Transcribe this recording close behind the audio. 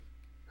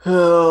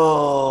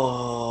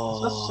Oh.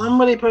 So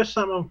somebody posted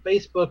something on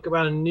Facebook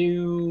about a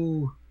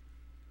new,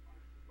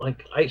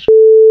 like, ice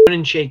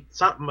and shake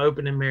something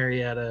open in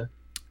Marietta.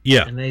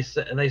 Yeah. And they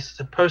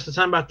posted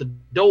something about the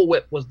Dole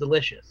Whip was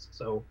delicious.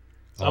 So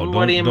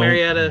somebody in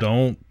Marietta.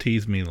 Don't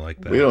tease me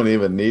like that. We don't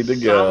even need to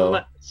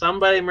go.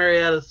 Somebody in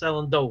Marietta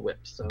selling Dole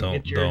Whips. So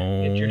don't tease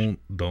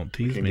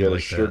me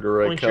like that.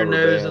 Point your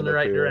nose in the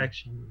right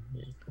direction.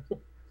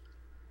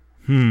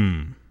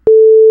 Yeah.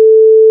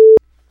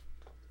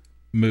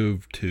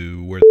 Move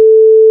to where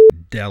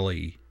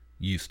deli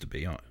used to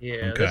be on.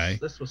 Yeah. Okay.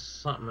 This was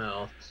something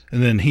else.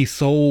 And then he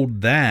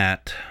sold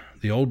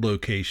the old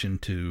location,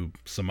 to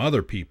some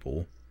other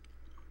people.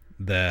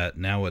 That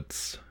now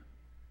it's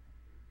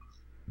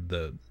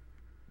the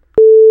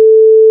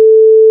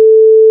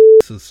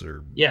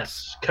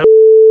yes.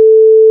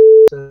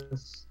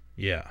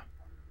 Yeah.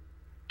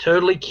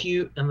 Totally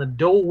cute, and the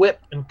Dole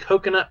Whip and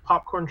coconut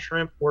popcorn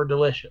shrimp were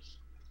delicious.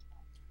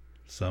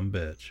 Some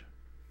bitch.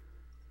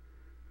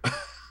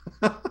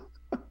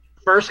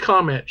 First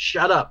comment,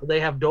 shut up.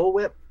 They have Dole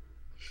Whip?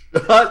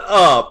 Shut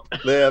up.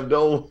 They have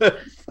Dole Whip.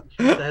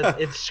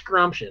 It's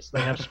scrumptious.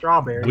 They have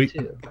strawberry,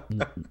 too.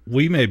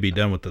 We may be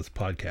done with this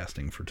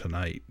podcasting for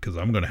tonight, because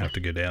I'm going to have to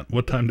go down.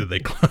 What time do they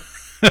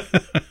close?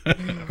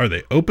 Are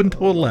they open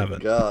till 11?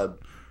 God.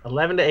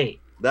 11 to 8.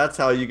 That's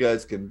how you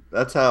guys can...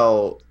 That's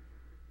how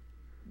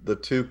the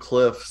two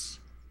cliffs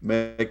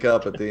make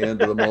up at the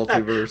end of the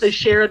multiverse. They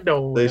share a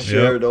Dole Whip. They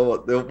share a Dole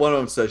Whip. One of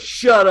them says,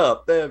 shut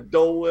up. They have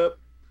Dole Whip.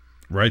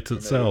 Writes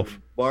itself.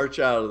 March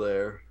out of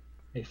there.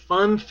 A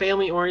fun,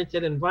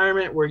 family-oriented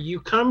environment where you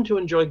come to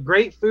enjoy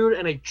great food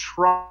and a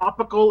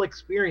tropical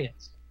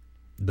experience.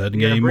 Doesn't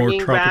get any more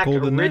tropical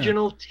than that.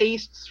 Original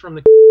tastes from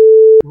the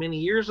many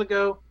years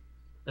ago,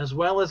 as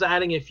well as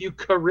adding a few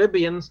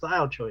Caribbean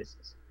style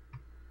choices.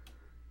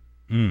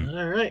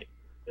 All right.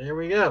 There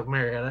we go,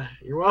 Marietta.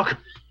 You're welcome.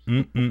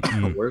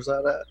 Where's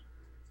that at?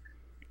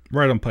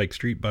 Right on Pike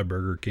Street by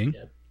Burger King.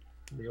 Yeah,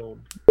 the old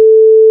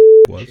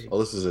was. Oh,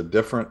 this is a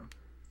different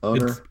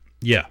owner?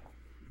 Yeah.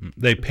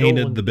 They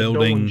painted the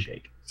building.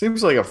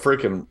 Seems like a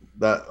freaking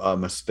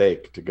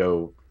mistake to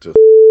go to.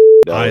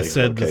 I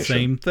said the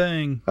same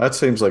thing. That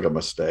seems like a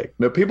mistake.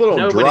 No, people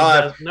don't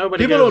drive.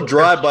 People don't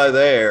drive by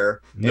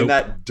there in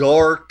that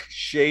dark,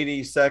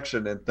 shady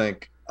section and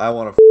think, "I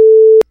want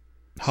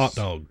a hot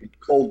dog,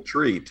 cold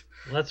treat."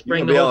 Let's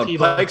bring the on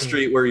Pike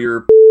Street where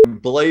you're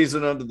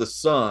blazing under the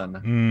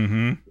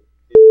sun.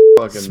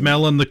 Mm-hmm.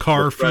 Smelling the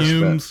car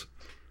fumes.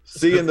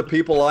 Seeing the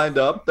people lined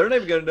up. They're not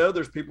even going to know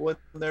there's people in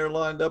there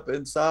lined up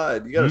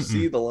inside. You got to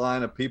see the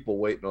line of people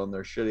waiting on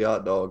their shitty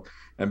hot dog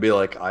and be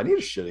like, I need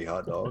a shitty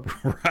hot dog.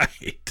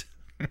 Right.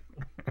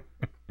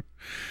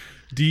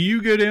 Do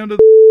you go down to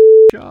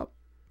the shop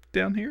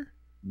down here?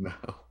 No.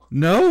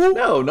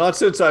 No, not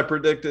since I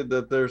predicted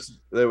that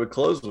they would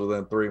close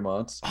within 3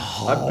 months.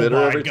 I'm bitter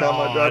every time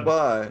I drive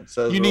by. It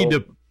says, you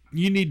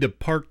need to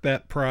park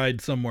that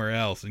pride somewhere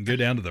else and go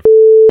down to the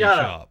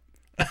shop.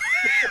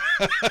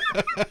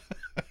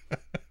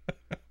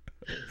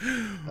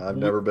 I've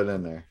never been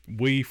in there.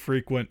 We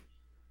frequent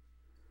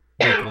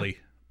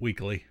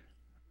weekly.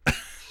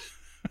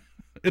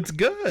 It's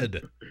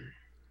good.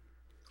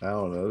 I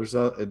don't know.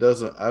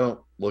 I don't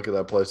look at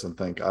that place and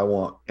think I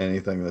want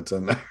anything that's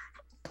in there.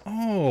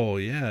 Oh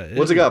yeah.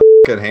 What's it got?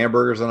 Fucking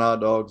hamburgers and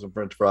hot dogs and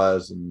French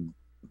fries and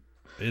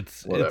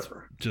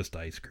whatever. It's just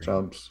ice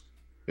cream.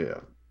 Yeah,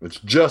 it's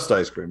just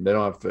ice cream. They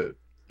don't have food.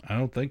 I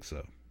don't think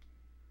so.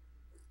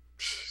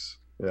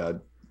 Yeah,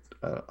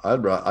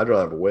 I'd rather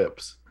have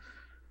whips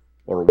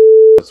or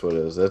that's what it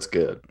is. That's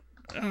good.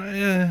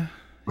 Yeah.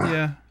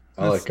 I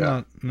like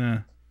that. Nah.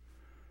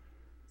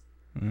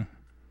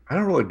 I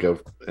don't really go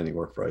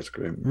anywhere for ice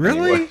cream.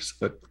 Really? Anyway,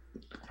 so.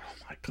 Oh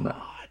my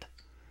god.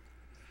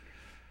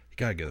 You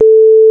gotta go.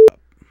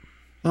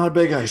 Not a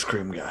big ice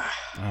cream guy.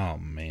 Oh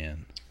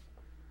man,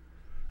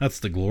 that's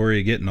the glory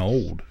of getting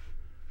old.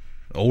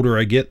 The older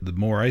I get, the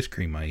more ice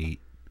cream I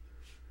eat.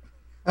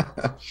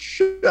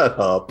 Shut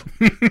up.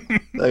 I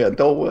got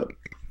Dole Whip.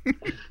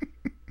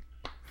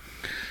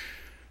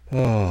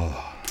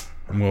 Oh,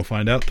 I'm gonna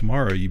find out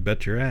tomorrow. You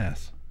bet your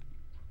ass.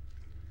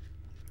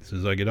 As soon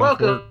as I get off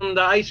work. Welcome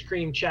to Ice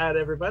Cream Chat,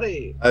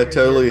 everybody.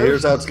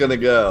 Here's how it's gonna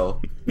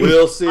go.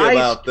 We'll see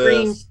about this. Ice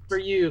cream for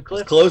you,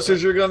 Cliff. As close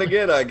as you're gonna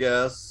get, I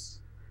guess.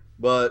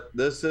 But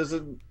this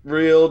isn't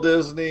real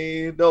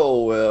Disney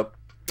Dole Whip.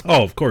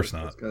 Oh, of course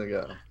not. It's gonna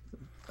go.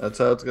 That's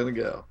how it's gonna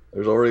go.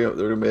 There's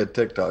gonna be a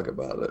TikTok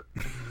about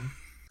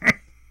it.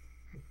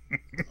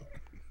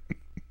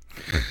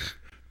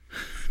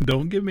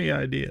 Don't give me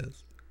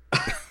ideas.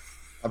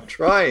 I'm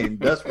trying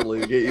desperately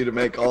to get you to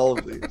make all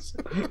of these.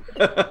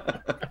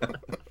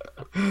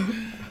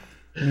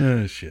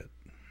 Oh shit.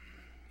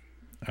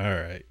 All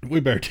right. We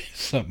better do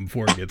something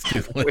before it gets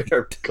too late. We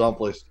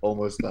accomplished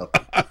almost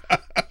nothing.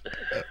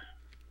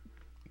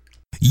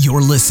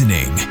 You're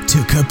listening to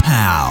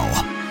Kapow,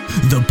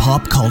 the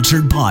pop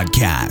culture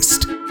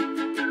podcast.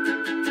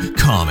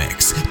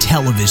 Comics,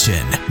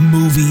 television,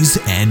 movies,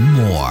 and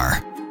more.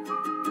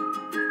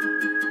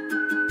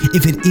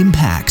 If it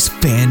impacts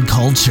fan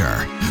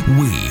culture.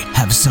 We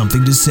have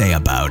something to say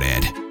about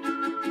it.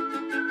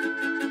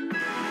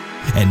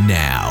 And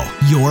now,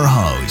 your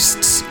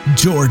hosts,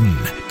 Jordan,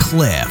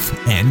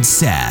 Cliff, and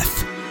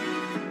Seth.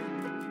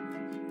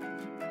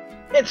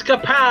 It's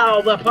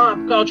Kapow, the Pop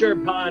Culture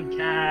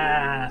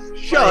Podcast.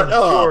 Shut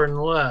up. Jordan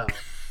Lowe.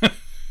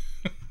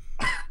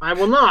 I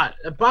will not.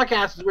 A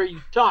podcast is where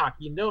you talk.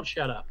 You don't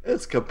shut up.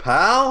 It's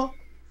Kapow.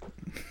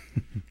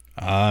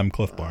 I'm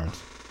Cliff Barnes.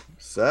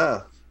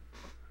 Seth.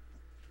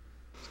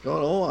 What's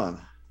going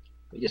on?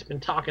 We've just been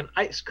talking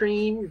ice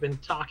cream. We've been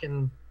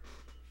talking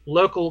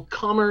local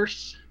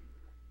commerce.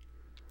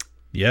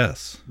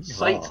 Yes.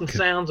 Sights and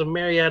sounds of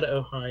Marietta,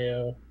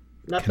 Ohio.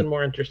 Nothing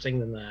more interesting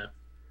than that.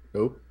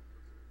 Nope.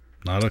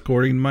 Not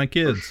according to my For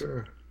kids.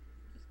 sure.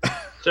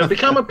 So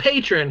become a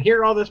patron.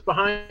 Hear all this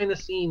behind the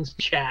scenes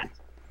chat.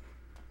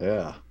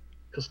 Yeah.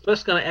 Because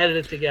Cliff's going to edit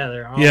it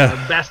together. All Yeah.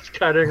 our best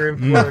cutting room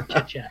floor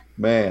chit chat.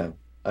 Man,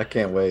 I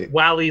can't wait.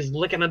 While he's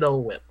licking a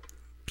Dole Whip.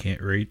 Can't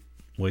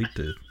wait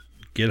to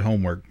get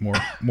homework.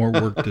 More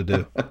work to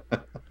do.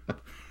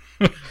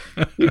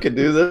 You can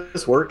do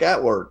this work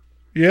at work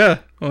Yeah.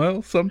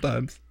 Well,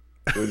 sometimes.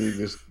 when you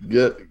just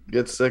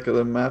get sick of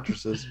them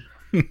mattresses.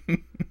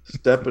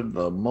 Step in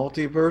the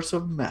multiverse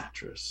of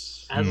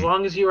mattress. As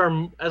long as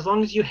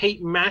you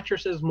hate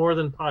mattresses more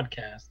than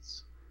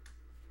podcasts.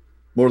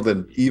 More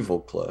than evil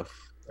Cliff.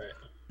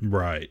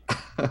 Right.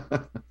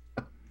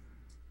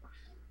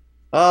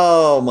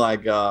 Oh my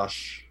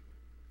gosh.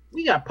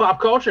 We got pop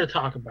culture to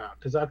talk about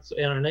because that's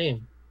in our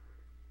name.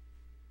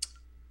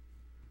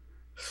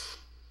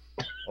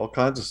 All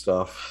kinds of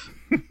stuff.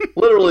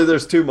 Literally,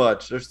 there's too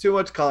much. There's too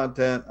much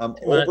content. I'm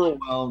Too much.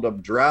 overwhelmed.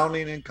 I'm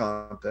drowning in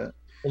content.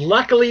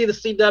 Luckily, the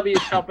CW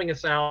is helping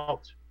us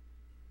out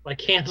by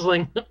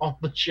canceling all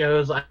the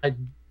shows I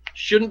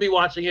shouldn't be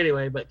watching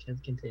anyway, but can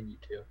continue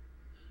to.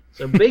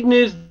 So big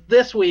news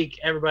this week,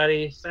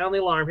 everybody. Sound the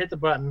alarm. Hit the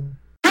button.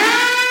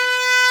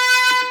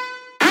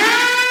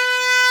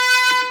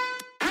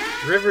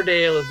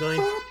 Riverdale is going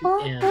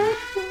to end.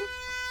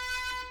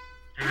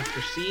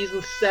 After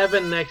season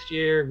 7 next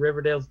year,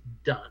 Riverdale's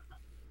done.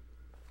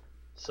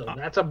 So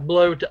that's a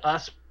blow to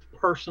us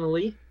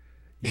personally.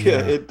 Yeah,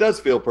 it does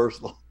feel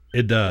personal.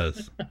 It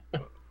does.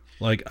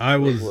 Like I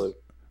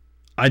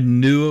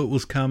knew it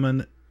was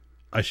coming.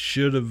 I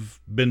should have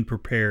been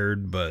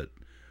prepared, but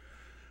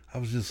I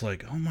was just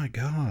like, oh my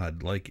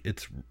God, like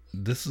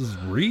this is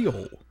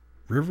real.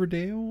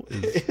 Riverdale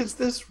is, Is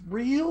this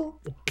real?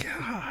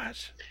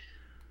 gosh.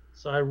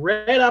 So I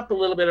read up a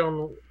little bit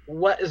on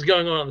what is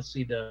going on the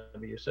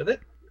CW. So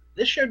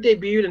this show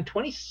debuted in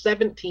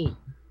 2017.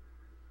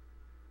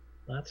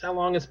 That's how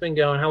long it's been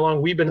going, how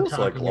long we've been Feels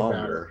like talking about it.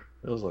 longer.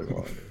 Feels like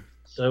longer.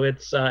 So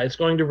it's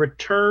going to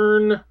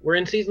return. We're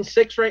in season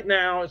 6 right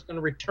now. It's going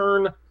to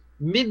return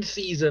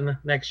mid-season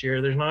next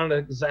year. There's not an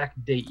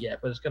exact date yet,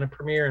 but it's going to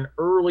premiere in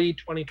early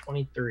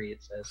 2023,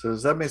 it says. So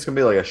does that mean it's gonna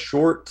be like a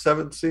short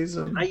 7th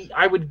season?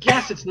 I would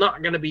guess it's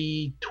not going to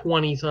be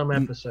 20-some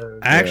episodes.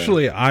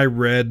 Actually, I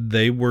read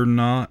they were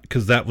not,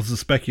 because that was the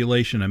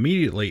speculation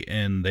immediately,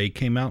 and they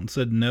came out and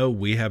said, no,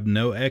 we have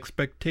no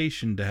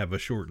expectation to have a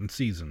shortened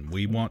season.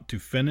 We want to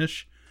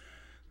finish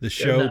the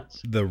show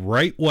nuts. the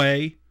right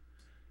way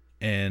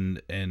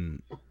and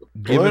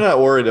give Well, they're it not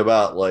worried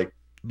about like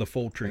the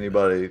full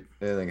treatment.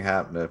 anything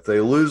happening. If they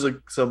lose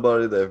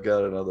somebody, they've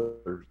got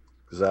another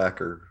Zach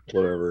or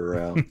whatever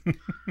around.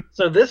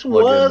 So this Plug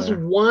in was there.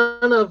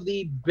 one of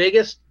the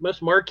biggest,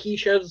 most marquee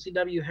shows the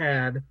CW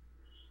had.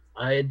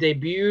 It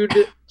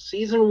debuted,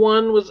 season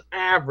 1 was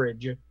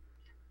average,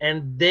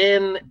 and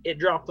then it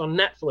dropped on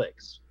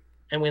Netflix.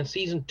 And when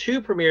season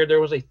 2 premiered,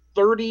 there was a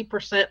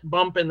 30%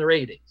 bump in the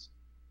ratings,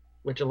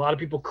 which a lot of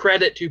people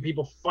credit to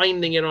people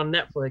finding it on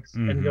Netflix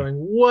and Mhm. going,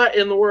 what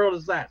in the world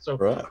is that? So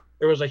Right.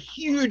 there was a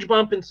huge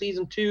bump in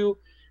season 2,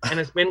 and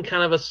it's been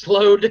kind of a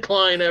slow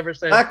decline ever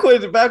since. Back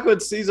when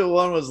season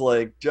 1 was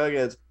like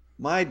Jughead's,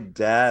 my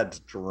dad's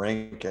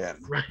drinking.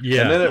 Right.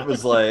 Yeah. And then it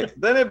was like,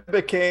 then it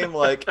became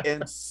like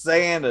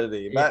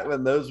insanity. Back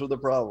when those were the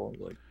problems.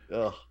 Like,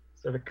 ugh.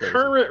 So the Crazy.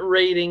 current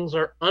ratings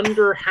are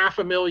under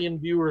 500,000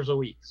 viewers a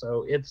week.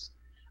 So it's,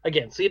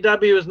 again,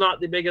 CW is not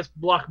the biggest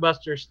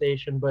blockbuster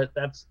station, but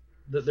that's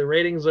the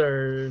ratings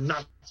are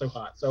not so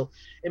hot. So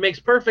it makes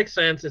perfect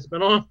sense. It's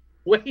been on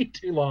way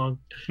too long.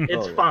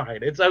 It's Oh, yeah. fine.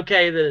 It's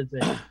okay that it's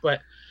in.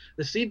 But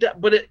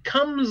but it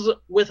comes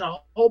with a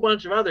whole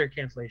bunch of other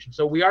cancellations.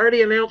 So we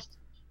already announced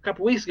a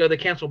couple weeks ago they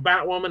canceled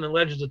Batwoman and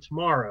Legends of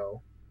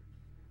Tomorrow,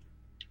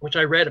 which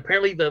I read.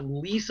 Apparently the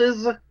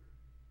leases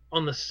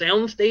on the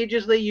sound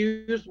stages they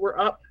used were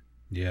up,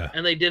 Yeah.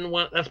 and they didn't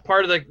want, that's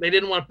part of they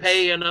didn't want to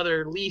pay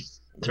another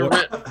lease to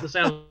What- rent the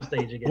sound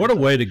stage again. What a So-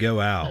 way to go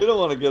out. You don't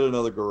want to get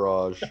another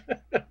garage.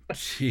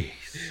 Jeez.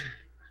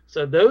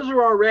 So those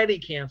are already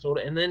canceled,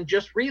 and then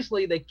just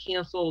recently they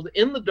canceled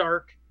In the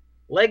Dark,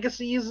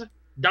 Legacies,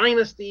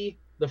 Dynasty,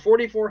 The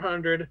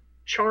 4400,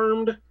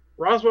 Charmed,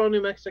 Roswell,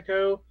 New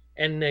Mexico,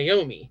 and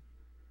Naomi,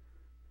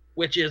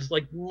 which is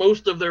like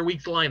most of their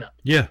week's lineup.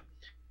 Yeah.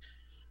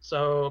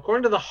 So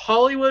according to the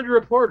Hollywood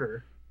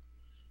Reporter,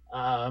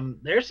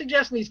 They're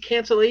suggesting these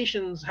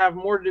cancellations have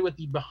more to do with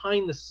the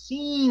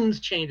behind-the-scenes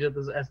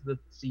changes at the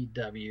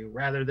CW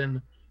rather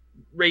than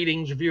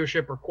ratings,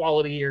 viewership, or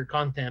quality or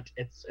content.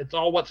 It's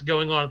all what's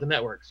going on at the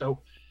network. So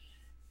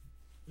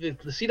the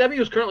CW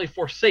is currently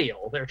for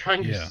sale. They're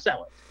trying to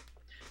sell it.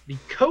 The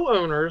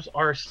co-owners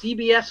are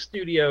CBS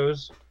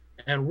Studios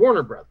and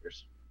Warner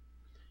Brothers.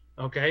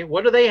 Okay,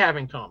 what do they have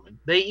in common?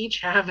 They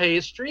each have a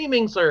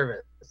streaming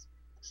service.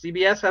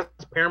 CBS has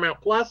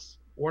Paramount Plus.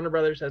 Warner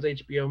Brothers has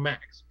HBO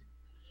Max.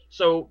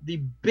 So the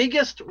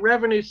biggest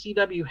revenue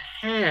CW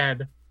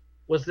had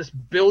was this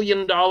 $1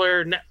 billion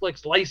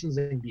Netflix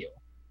licensing deal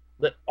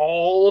that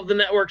all of the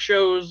network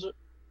shows,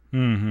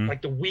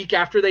 like the week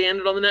after they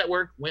ended on the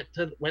network, went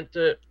to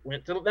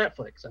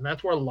Netflix, and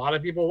that's where a lot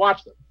of people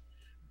watch them.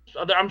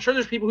 So I'm sure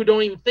there's people who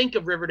don't even think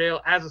of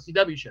Riverdale as a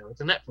CW show.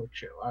 It's a Netflix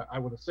show, I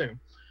would assume.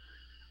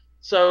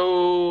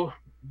 So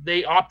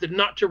they opted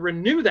not to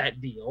renew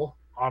that deal,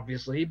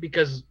 obviously,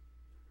 because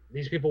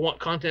these people want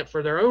content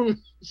for their own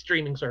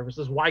streaming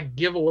services. Why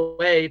give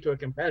away to a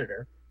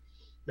competitor?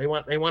 They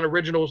want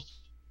originals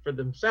for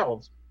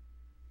themselves.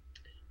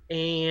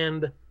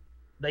 And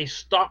they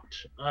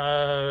stopped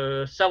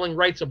selling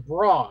rights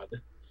abroad.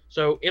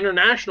 So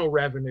international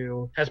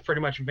revenue has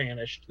pretty much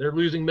vanished. They're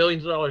losing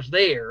millions of dollars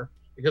there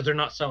because they're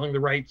not selling the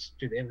rights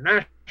to the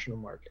international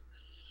market.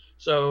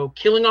 So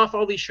killing off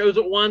all these shows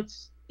at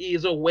once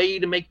is a way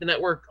to make the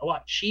network a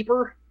lot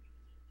cheaper,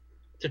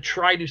 to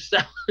try to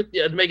sell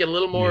it, to make it a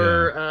little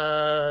more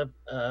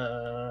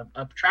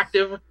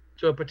attractive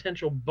to a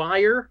potential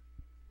buyer.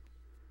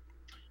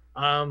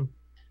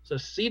 So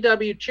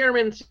CW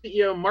Chairman and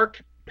CEO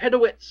Mark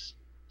Pedowitz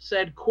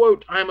said,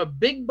 quote, "I'm a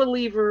big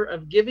believer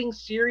of giving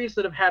series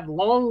that have had a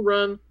long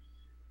run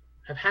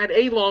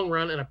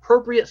an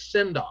appropriate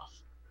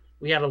send-off.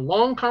 We had a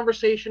long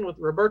conversation with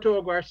Roberto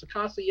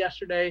Aguirre-Sacasa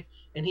yesterday,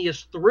 and he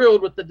is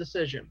thrilled with the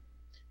decision.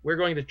 We're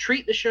going to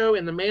treat the show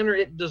in the manner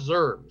it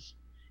deserves.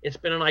 It's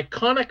been an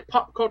iconic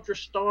pop culture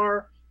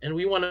star, and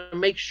we want to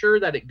make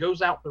sure that it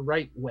goes out the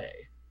right way."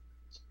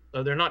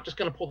 So they're not just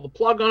going to pull the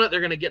plug on it.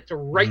 They're going to get to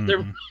write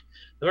their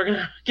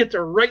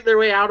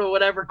way out of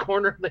whatever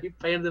corner they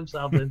found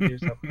themselves into.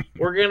 So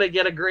we're going to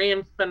get a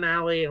grand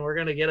finale, and we're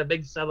going to get a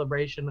big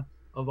celebration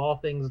of all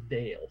things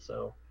Dale.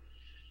 So,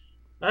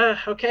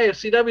 okay,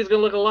 CW is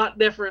going to look a lot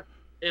different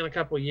in a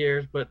couple of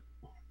years, but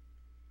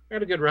we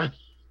had a good run.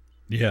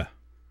 Yeah.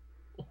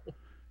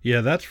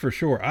 Yeah, that's for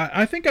sure.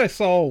 I think I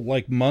saw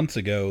like months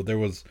ago there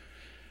was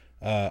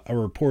a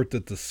report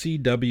that the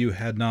CW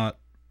had not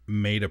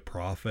made a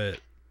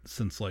profit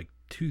since like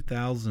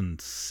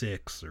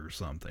 2006 or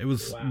something. It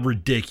was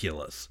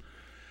ridiculous.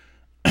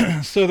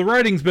 So the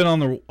writing's been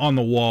on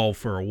the wall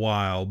for a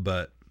while,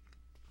 but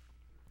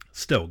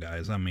still,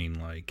 guys, I mean,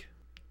 like,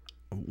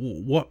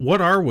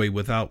 what are we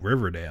without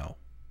Riverdale?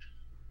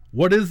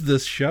 What is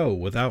this show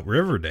without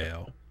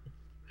Riverdale?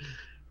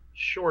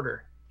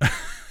 Shorter.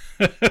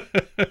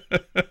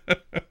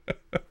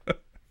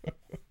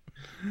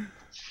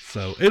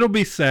 So it'll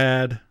be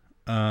sad.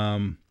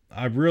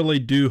 I really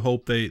do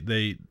hope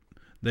they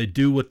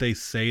do what they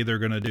say they're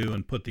going to do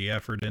and put the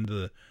effort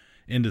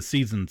into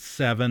season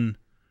 7,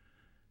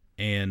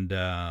 and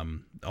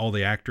all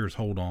the actors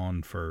hold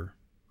on for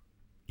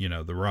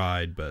the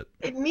ride. But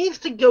it needs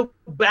to go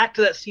back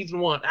to that season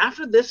 1.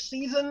 After this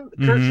season,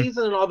 current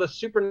season, and all the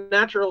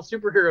supernatural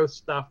superhero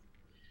stuff,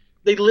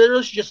 they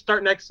literally should just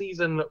start next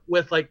season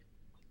with like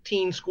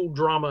teen school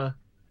drama,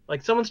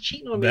 like someone's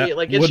cheating on me.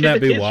 Like, wouldn't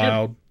that be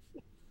wild?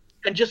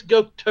 And just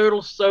go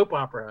total soap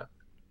opera.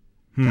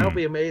 That would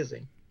be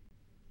amazing.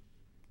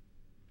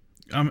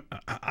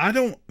 I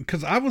don't,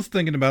 because I was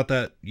thinking about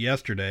that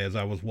yesterday as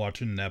I was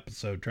watching an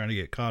episode trying to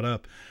get caught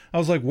up. I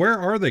was like, where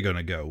are they going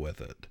to go with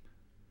it?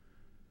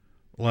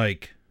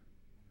 Like,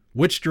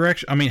 which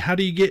direction? I mean, how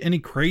do you get any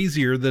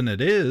crazier than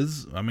it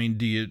is? I mean,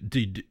 do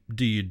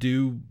you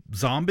do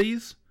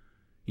zombies?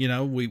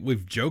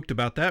 We've joked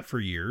about that for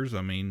years.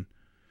 I mean,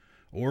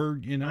 or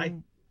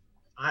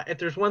if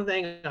there's one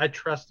thing, I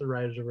trust the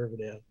writers of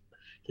Riverdale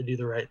to do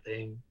the right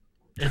thing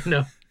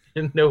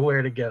and know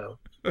where to go.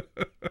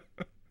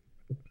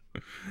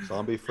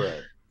 Zombie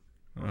Fred.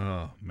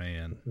 Oh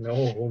man.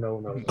 No.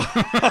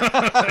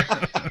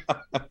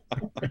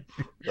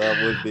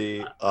 That would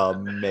be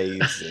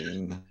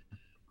amazing.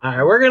 All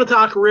right, we're going to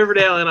talk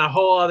Riverdale in a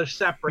whole other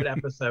separate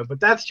episode, but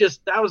that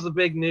was the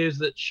big news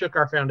that shook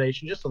our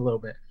foundation just a little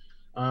bit.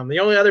 The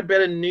only other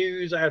bit of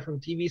news I had from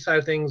the TV side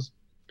of things,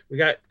 we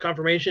got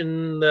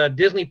confirmation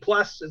Disney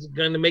Plus is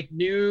going to make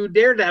new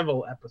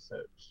Daredevil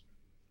episodes.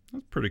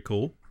 That's pretty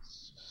cool.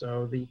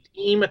 So the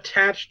team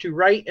attached to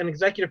write and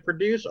executive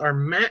produce are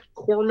Matt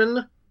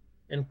Corman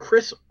and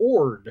Chris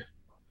Ord,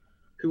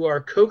 who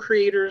are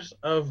co-creators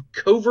of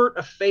Covert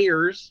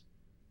Affairs,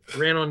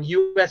 ran on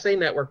USA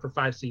Network for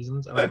 5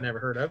 seasons, and I've never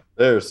heard of.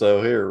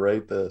 Here,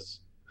 rate this.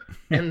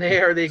 And they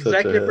are the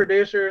executive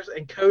producers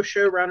and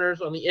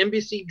co-showrunners on the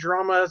NBC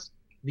dramas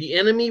The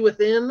Enemy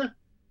Within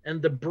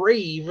and The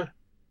Brave,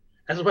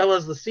 as well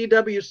as the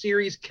CW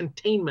series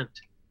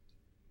Containment.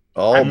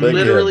 All big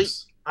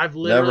hits. I've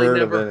literally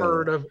never of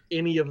heard of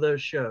any of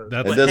those shows.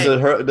 That's- And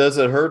does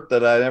it hurt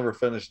that I never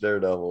finished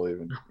Daredevil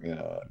even?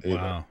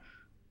 Wow.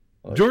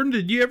 Like, Jordan,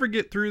 did you ever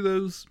get through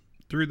that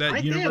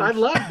universe? did. I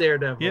loved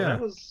Daredevil. Yeah.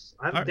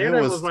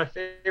 Daredevil was my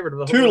favorite of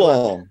the whole too lot.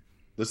 long.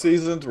 The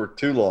seasons were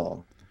too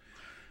long.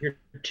 You're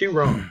too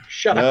wrong.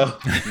 Shut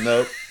up.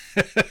 Nope.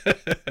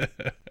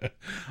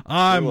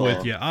 I'm Too with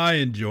long. you. I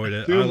enjoyed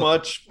it. Too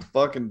much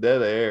fucking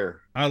dead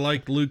air. I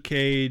liked Luke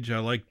Cage. I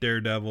liked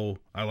Daredevil.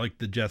 I liked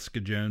the Jessica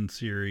Jones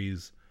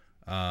series.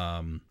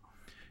 Iron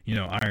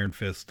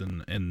Fist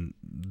and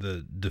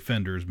the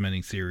Defenders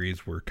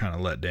miniseries were kind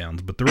of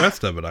letdowns, but the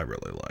rest of it I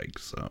really liked.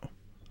 So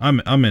I'm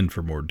in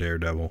for more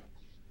Daredevil.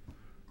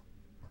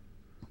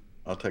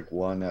 I'll take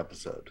one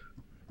episode.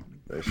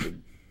 They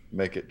should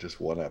make it just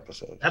one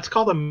episode. That's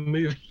called a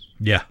movie.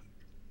 Yeah.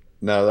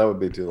 No, that would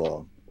be too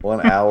long.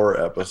 1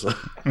 hour episode.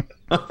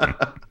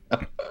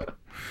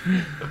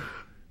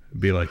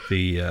 Be like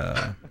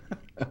the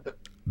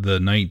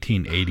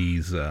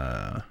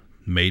 1980s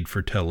made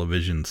for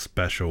television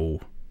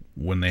special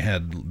when they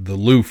had the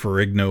Lou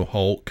Ferrigno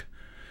Hulk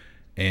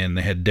and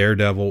they had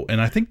Daredevil, and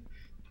I think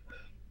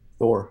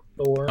Thor.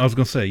 I was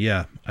gonna say,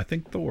 yeah, I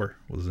think Thor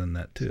was in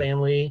that too.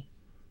 Stan Lee.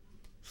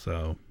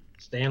 So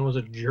Stan was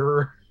a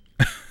juror.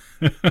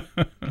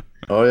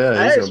 Oh yeah,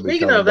 Hey, he's gonna be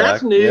speaking coming of,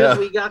 that's back. news. Yeah,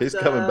 We got he's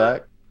coming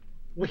back.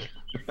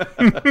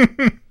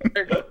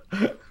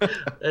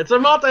 It's a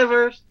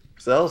multiverse.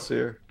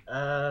 Excelsior.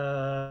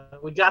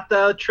 We got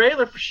the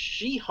trailer for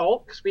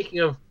She-Hulk. Speaking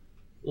of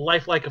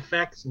lifelike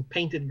effects and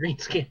painted green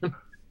skin,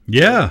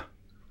 yeah,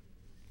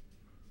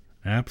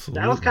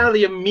 absolutely. that was kind of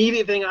the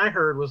immediate thing I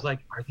heard. Was like,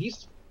 are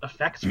these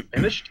effects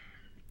finished?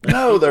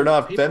 No, they're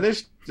not People-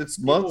 finished. It's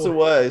months people-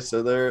 away,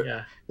 so they're.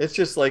 Yeah. It's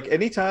just like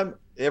anytime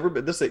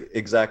this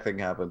exact thing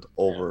happens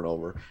over and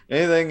over.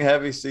 Anything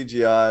heavy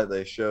CGI,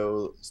 they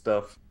show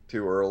stuff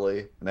too early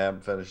and they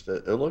haven't finished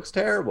it. It looks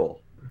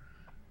terrible,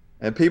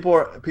 and people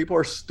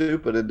are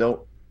stupid and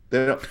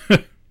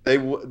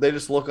they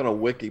just look on a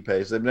wiki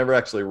page. They've never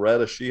actually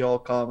read a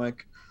She-Hulk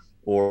comic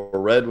or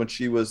read when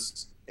she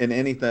was in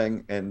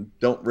anything, and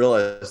don't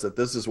realize that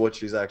this is what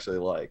she's actually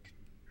like.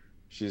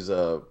 She's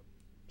a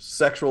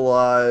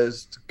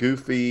sexualized,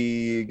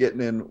 goofy,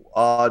 getting in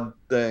odd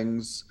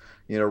things,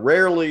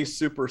 rarely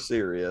super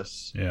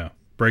serious Yeah,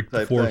 break the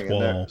type fourth thing.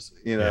 wall.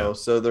 Yeah.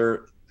 So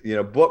they're,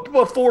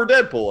 before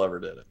Deadpool ever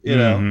did it,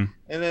 Mhm.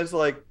 and it's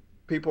like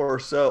people are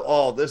so,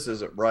 oh, this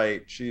isn't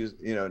right. She's,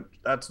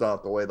 that's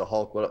not the way the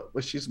Hulk would,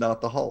 but she's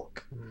not the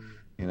Hulk,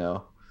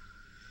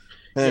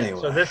 Anyway.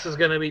 Yeah, so this is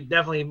going to be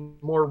definitely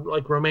more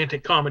like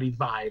romantic comedy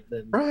vibe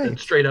than Right.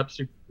 straight up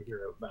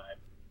superhero vibe.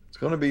 It's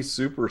going to be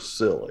super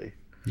silly.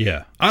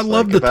 Yeah, I It's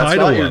love like, the if that's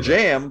title not your of it.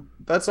 jam.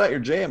 If that's not your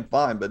jam,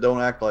 fine, but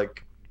don't act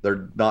like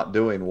they're not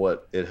doing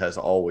what it has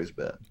always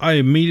been. I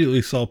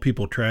immediately saw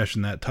people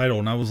trashing that title,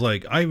 and I was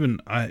like, I even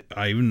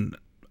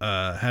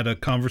had a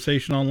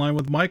conversation online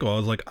with Michael. I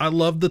was like, I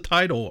love the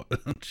title,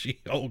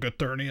 She-Hulk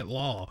Attorney at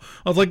Law.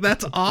 I was like,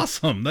 that's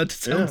awesome. That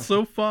sounds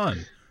so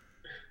fun.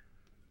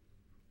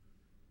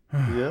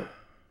 Yeah,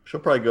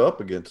 she'll probably go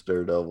up against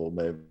Daredevil,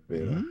 maybe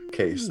in a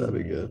case. That'd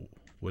be good.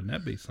 Wouldn't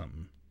that be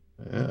something?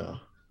 Yeah.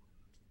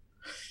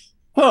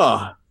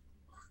 Huh.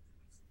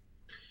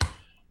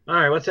 All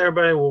right, what's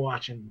everybody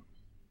watching?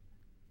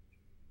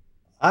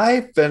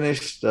 I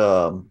finished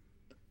one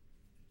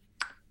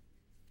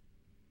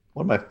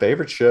of my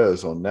favorite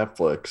shows on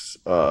Netflix.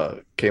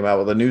 Came out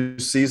with a new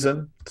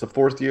season. It's the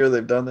 4th year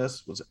they've done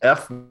this. Was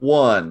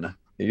F1.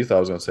 You thought I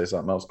was going to say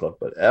something else, Cliff,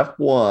 but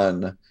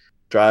F1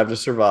 Drive to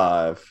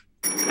Survive.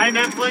 Hey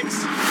Netflix.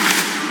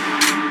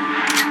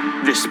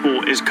 This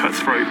sport is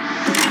cutthroat.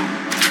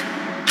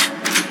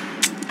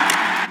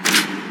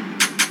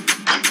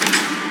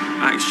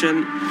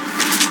 Action.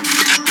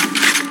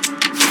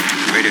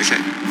 Radio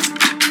check.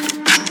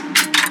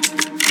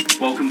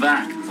 Welcome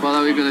back. What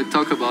are we going to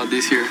talk about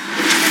this year?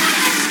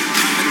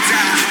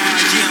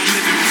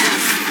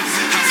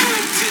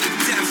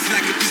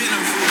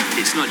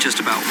 It's not just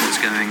about what's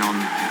going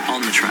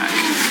on the track.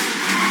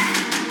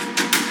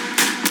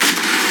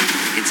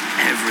 It's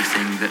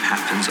everything that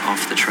happens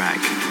off the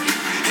track.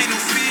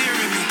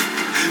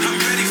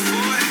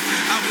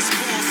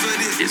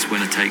 It's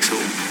winner takes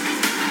all.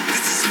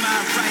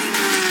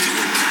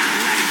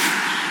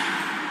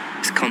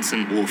 It's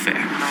constant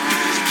warfare.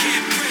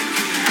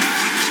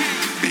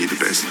 May the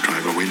best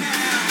driver win.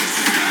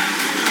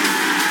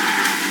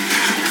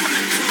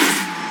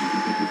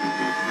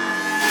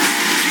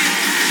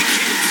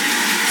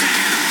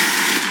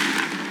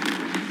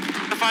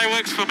 The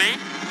fireworks for me.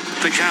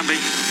 They can be.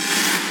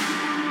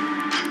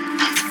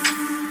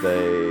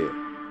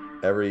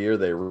 Every year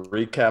they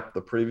recap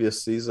the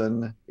previous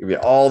season, give you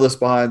all this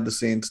behind the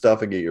scenes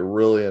stuff and get you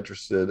really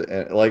interested.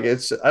 And like,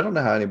 I don't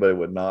know how anybody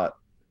would not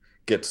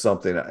get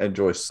something,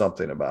 enjoy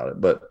something about it,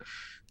 but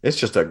it's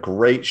just a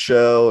great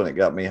show and it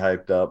got me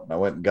hyped up. I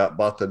went and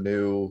bought the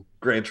new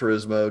Gran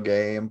Turismo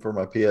game for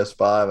my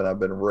PS5 and I've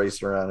been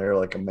racing around here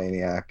like a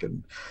maniac.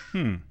 And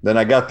then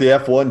I got the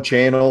F1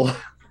 channel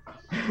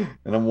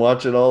and I'm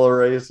watching all the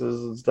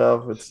races and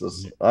stuff. It's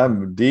just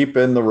I'm deep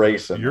in the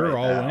racing. You're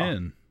right all now.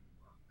 in.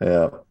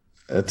 Yeah,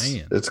 it's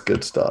Man. it's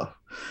good stuff.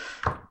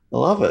 I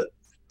love it.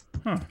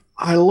 Huh.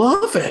 I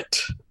love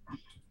it.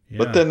 Yeah.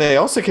 But then they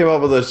also came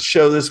up with a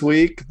show this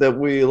week that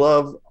we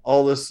love.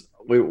 All this.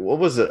 What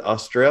was it?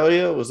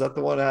 Australia? Was that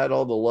the one that had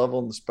all the Love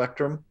on the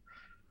Spectrum?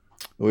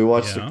 We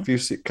watched Yeah.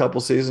 a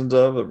couple seasons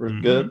of it. Were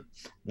good.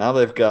 Now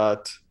they've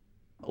got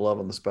Love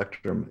on the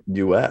Spectrum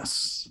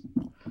US.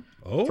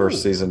 Oh,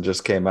 First season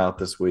just came out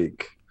this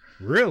week.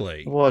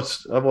 really?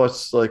 I've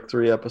watched like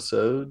 3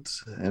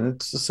 episodes, and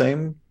it's the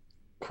same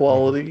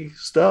quality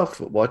stuff.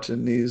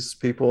 Watching these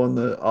people on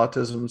the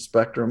autism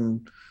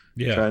spectrum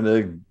Yeah. trying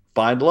to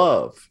find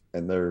love,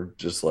 and they're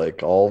just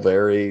like all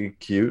very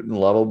cute and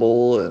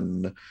lovable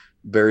and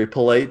very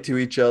polite to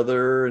each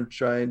other and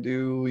trying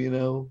to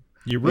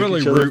You make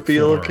really each other root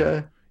feel for 'em. okay.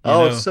 You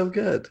Oh, know, it's so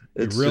good.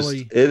 It's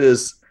really- just it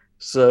is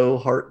so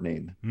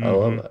heartening. I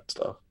love Mhm. that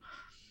stuff.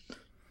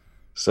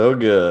 So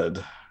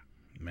good.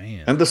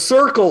 Man. And The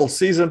Circle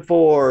season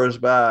 4 is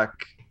back.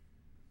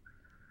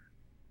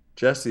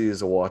 Jesse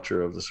is a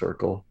watcher of The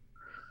Circle.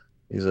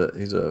 He's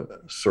a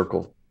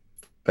Circle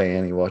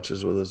fan. He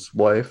watches with his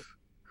wife,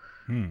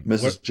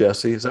 Mrs. What-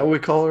 Jesse. Is that what we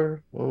call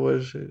her? What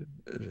was she?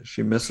 Is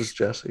she Mrs.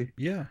 Jesse?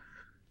 Yeah.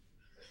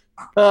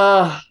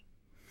 And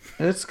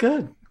it's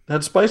good.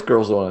 Had Spice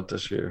Girls on it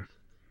this year.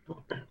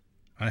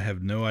 I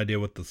have no idea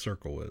what The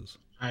Circle is.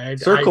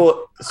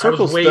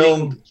 Circle's waiting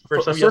filmed.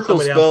 for Circle's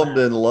somebody else filmed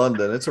to in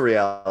London. It's a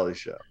reality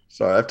show.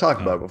 Sorry, I've talked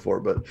about it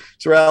before, but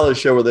it's a reality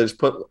show where they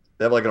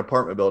have like an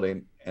apartment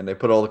building and they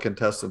put all the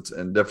contestants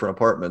in different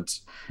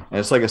apartments, and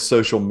it's like a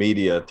social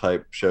media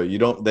type show.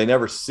 They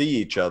never see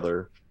each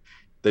other.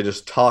 They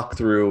just talk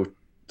through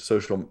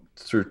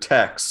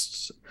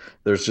texts.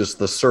 There's just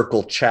the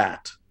Circle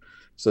chat,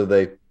 so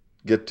they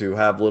get to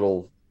have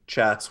little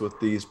chats with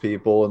these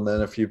people and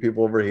then a few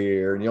people over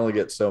here, and you only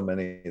get so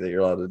many that you're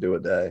allowed to do a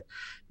day,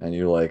 and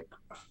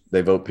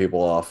they vote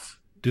people off.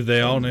 Do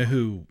they all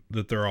know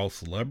that they're all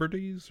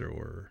celebrities,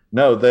 or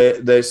No,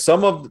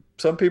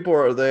 some people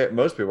are there.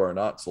 Most people are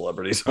not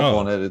celebrities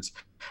on it. It's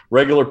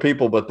regular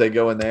people, but they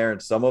go in there and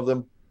some of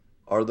them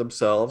are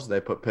themselves. They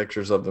put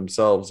pictures of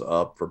themselves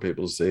up for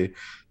people to see.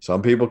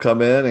 Some people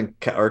come in and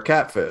are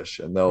catfish,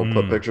 and they'll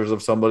put pictures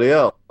of somebody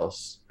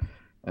else.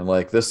 And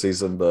like this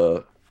season,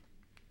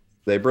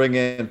 they bring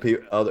in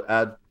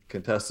add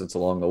contestants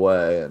along the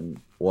way, and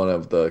one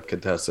of the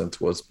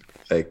contestants was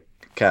a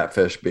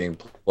catfish being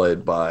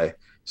played by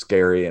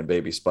Scary, and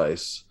Baby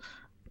Spice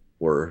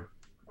were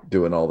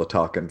doing all the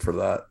talking for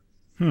that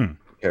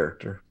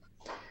character.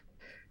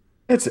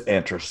 It's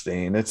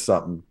interesting. It's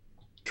something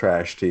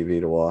trash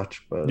TV to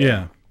watch, but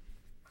yeah.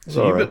 it's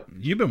So all right.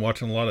 you've been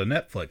watching a lot of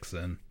Netflix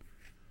then.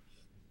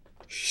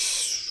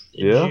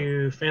 Did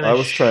you finish? I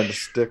was trying to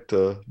stick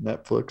to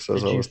Netflix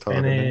as I was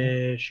talking. Did you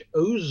finish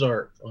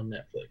Ozark on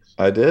Netflix?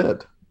 I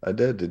did.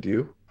 Did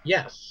you?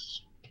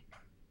 Yes.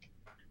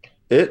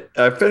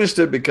 I finished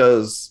it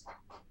because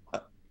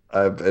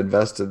I've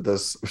invested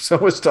so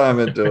much time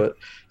into it.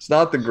 It's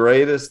not the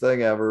greatest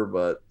thing ever,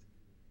 but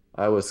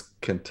I was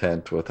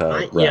content with how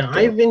it wrapped up.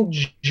 I've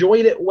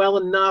enjoyed it well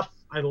enough.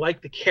 I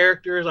like the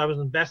characters. I was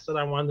invested.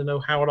 I wanted to know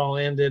how it all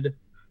ended.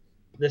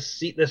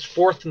 This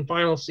fourth and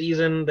final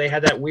season, they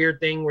had that weird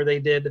thing where they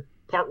did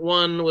part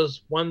 1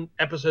 was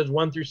episodes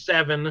 1 through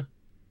 7,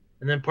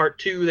 and then part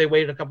 2 they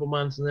waited a couple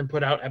months and then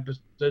put out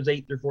episodes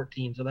 8 through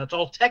 14. So that's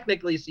all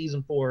technically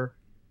season 4.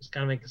 It's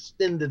kind of like an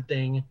extended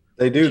thing.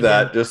 They do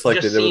that just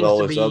like they did with all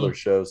seems those to be- other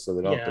shows, so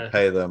they don't have to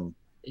pay them.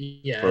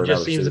 Yeah, for it just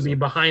another seems to be season.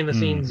 behind the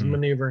scenes Mhm.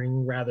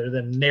 maneuvering rather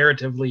than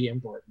narratively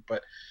important.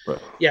 But Right.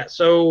 yeah,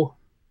 so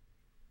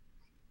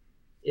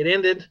it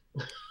ended.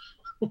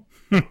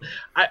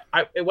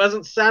 It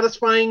wasn't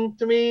satisfying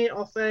to me,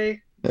 I'll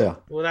say, Yeah.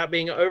 without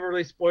being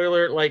overly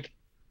spoiler. Like,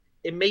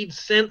 it made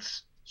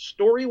sense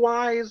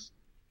story-wise,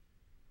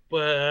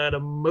 but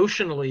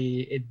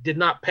emotionally, it did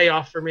not pay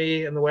off for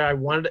me in the way I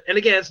wanted it. And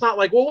again, it's not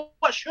like, well,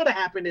 what should have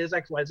happened is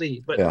X, Y,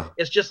 Z. But Yeah.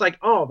 it's just like,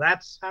 oh,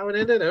 that's how it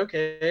ended?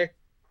 Okay,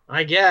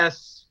 I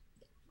guess.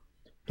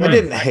 I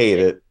didn't hate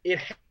it. It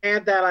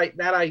had that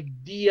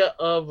idea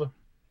of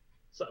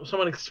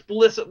someone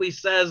explicitly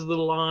says the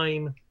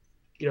line,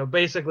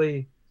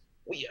 basically,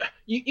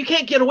 you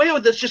can't get away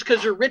with this just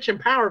because you're rich and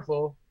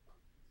powerful.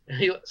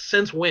 And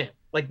since when?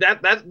 Like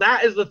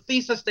that is the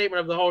thesis statement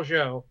of the whole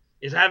show,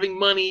 is having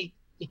money,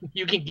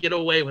 you can get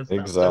away with stuff.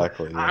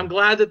 Exactly. So yeah. I'm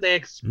glad that they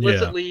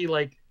explicitly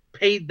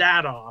paid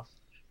that off.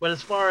 But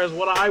as far as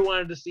what I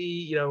wanted to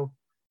see,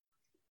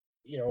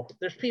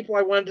 there's people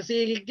I wanted to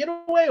see get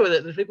away with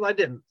it. There's people I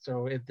didn't.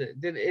 So it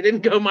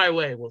didn't go my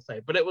way, we'll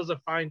say. But it was a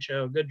fine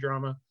show, good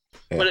drama.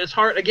 Yeah. But it's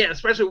hard, again,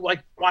 especially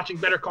like watching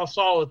Better Call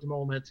Saul at the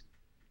moment.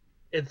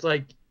 It's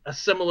like a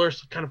similar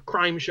kind of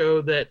crime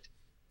show that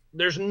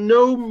there's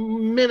no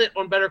minute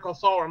on Better Call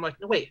Saul where I'm like,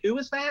 no, wait, who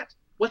is that?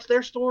 What's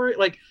their story?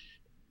 Like,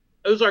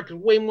 Ozark is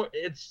way more,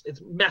 it's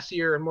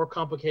messier and more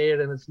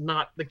complicated, and it's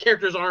not, the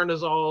characters aren't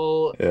as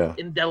all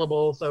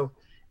indelible. So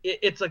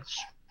it's like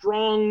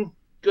strong,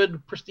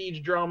 good prestige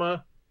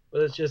drama.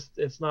 but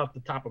it's not the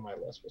top of my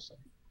list. We'll say.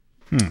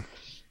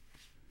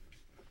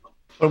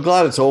 I'm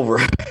glad it's over.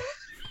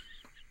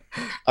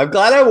 I'm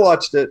glad I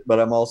watched it, but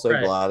I'm also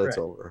glad it's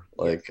over.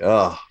 Like,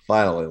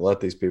 finally, let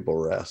these people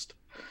rest.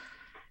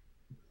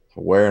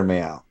 Wearing me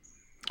out.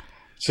 It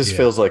just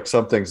feels like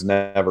some things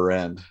never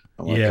end.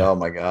 I'm like, oh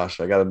my gosh,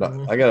 I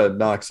gotta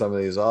knock some of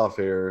these off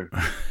here.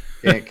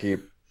 Can't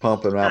keep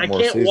pumping out more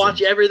seasons. I can't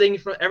watch everything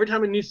every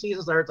time a new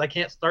season starts. I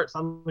can't start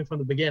something from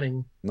the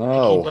beginning.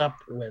 No, to keep up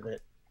with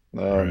it.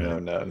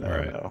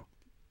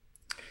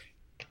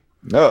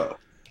 No.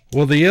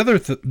 Well, the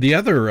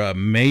other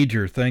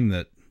major thing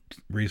that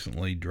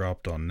recently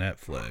dropped on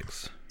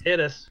Netflix. Hit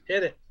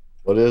it.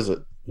 What is it?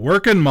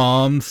 Working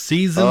Moms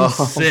season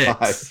 6. Oh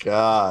my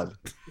god.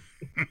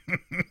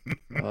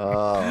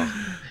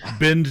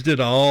 Binged it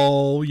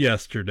all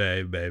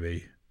yesterday,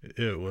 baby.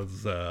 It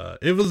was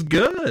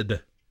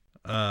good.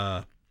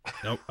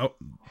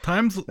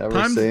 Times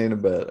seen a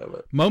bit of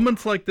it.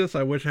 Moments like this,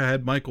 I wish I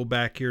had Michael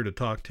back here to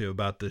talk to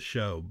about this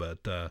show,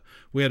 but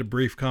we had a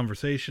brief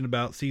conversation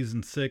about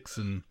season 6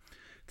 and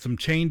some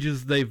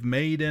changes they've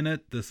made in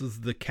it. This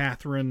is the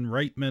Catherine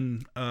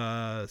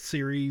Reitman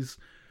series.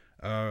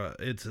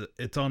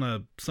 It's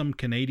on some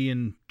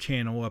Canadian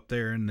channel up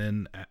there, and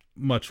then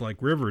much like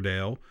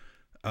Riverdale,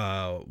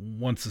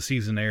 once the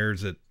season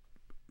airs, it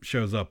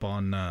shows up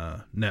on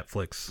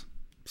Netflix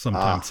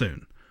sometime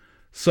soon.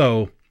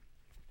 So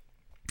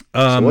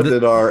what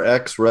did our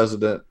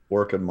ex-resident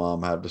working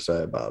mom have to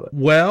say about it?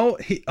 Well,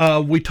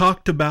 we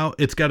talked about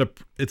it's got a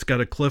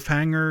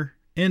cliffhanger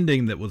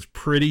ending that was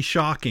pretty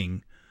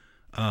shocking.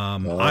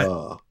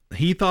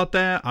 He thought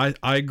that. I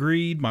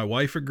agreed. My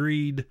wife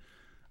agreed.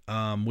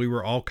 We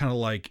were all kind of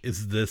like,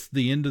 is this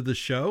the end of the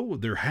show?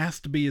 There has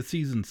to be a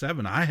season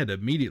 7. I had to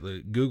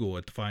immediately Google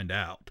it to find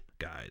out,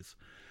 guys.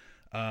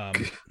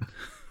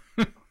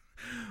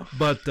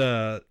 But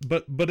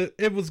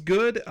it was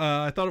good.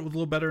 I thought it was a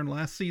little better than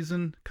last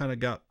season. Kind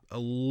of got a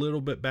little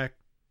bit back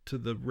to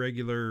the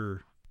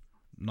regular,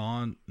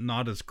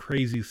 not as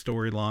crazy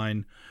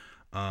storyline.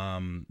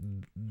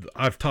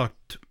 I've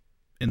talked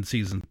in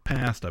seasons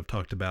past. I've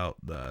talked about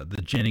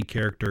the Jenny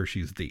character.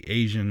 She's the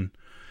Asian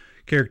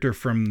character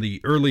from the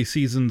early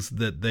seasons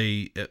that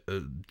they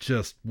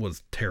just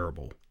was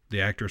terrible. The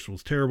actress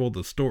was terrible.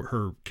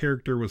 Her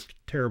character was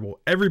terrible.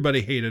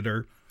 Everybody hated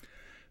her.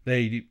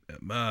 They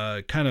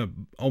kind of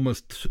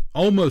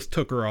almost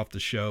took her off the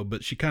show,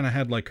 but she kind of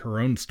had like her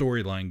own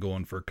storyline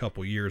going for a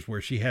couple years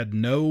where she had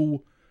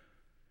no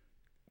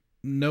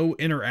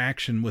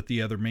interaction with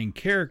the other main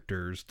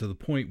characters, to the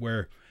point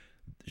where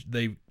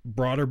they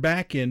brought her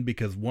back in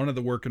because one of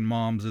the working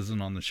moms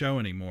isn't on the show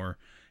anymore.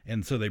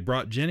 And so they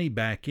brought Jenny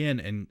back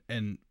in,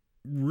 and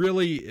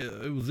really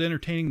it was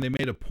entertaining. They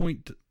made a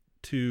point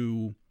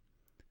to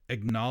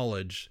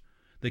acknowledge.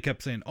 They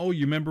kept saying, "Oh,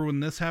 you remember when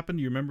this happened?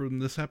 You remember when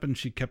this happened?"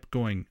 She kept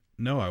going,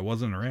 "No, I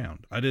wasn't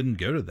around. I didn't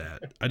go to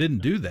that. I didn't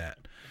do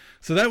that."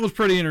 So that was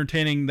pretty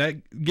entertaining.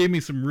 That gave me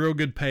some real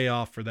good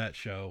payoff for that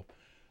show.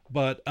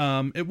 But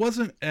it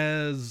wasn't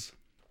as...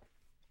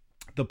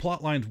 The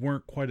plot lines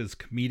weren't quite as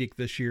comedic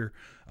this year.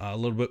 A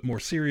little bit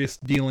more serious,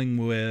 dealing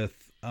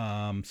with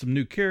some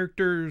new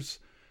characters.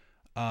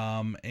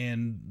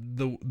 And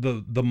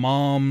the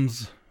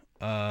moms...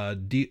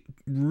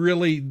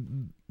 really,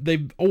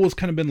 they've always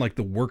kind of been like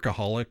the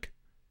workaholic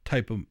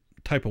type of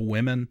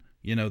women.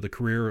 You know, the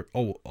career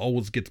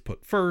always gets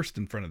put first,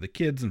 in front of the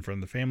kids, in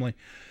front of the family,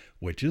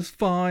 which is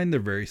fine. They're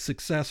very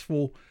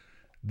successful.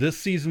 This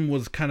season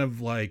was kind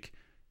of like,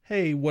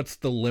 hey, what's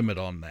the limit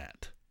on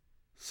that?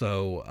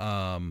 So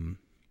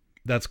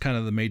that's kind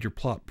of the major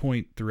plot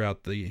point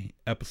throughout the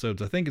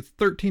episodes. I think it's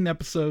 13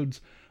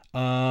 episodes.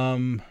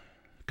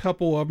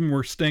 Couple of them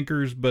were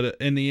stinkers, but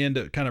in the end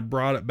it kind of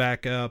brought it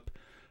back up.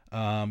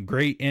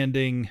 Great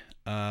ending,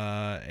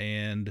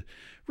 and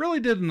really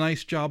did a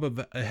nice job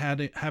of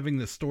having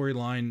the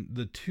storyline.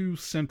 The two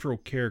central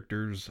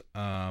characters,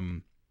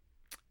 Anne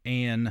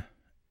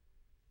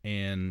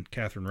and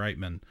Catherine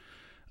Reitman,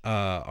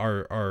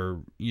 are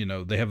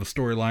they have a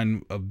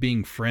storyline of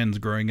being friends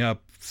growing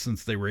up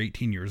since they were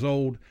 18 years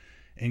old.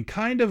 And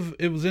kind of,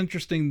 it was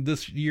interesting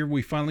this year,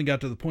 we finally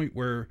got to the point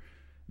where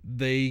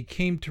they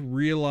came to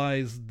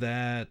realize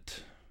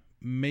that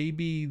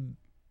maybe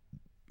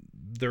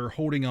they're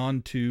holding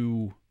on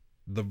to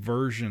the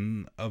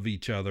version of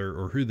each other,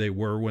 or who they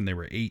were when they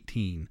were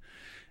 18,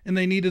 and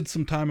they needed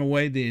some time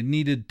away. They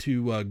needed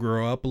to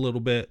grow up a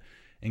little bit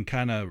and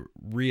kind of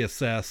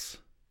reassess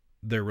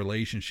their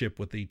relationship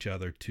with each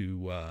other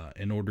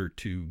in order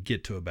to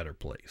get to a better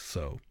place.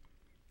 So,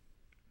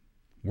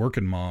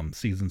 Working Mom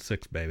season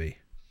 6, baby.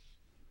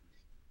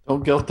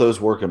 Don't guilt those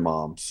working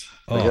moms.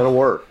 They gotta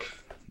work.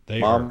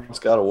 Mom's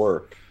gotta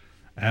work.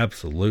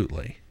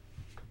 Absolutely.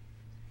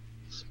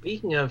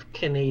 Speaking of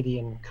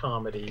Canadian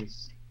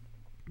comedies,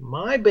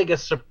 my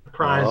biggest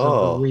surprise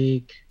of the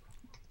week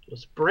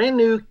was brand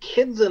new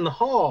Kids in the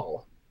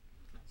Hall.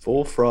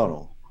 Full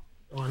Frontal.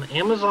 On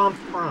Amazon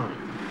Prime.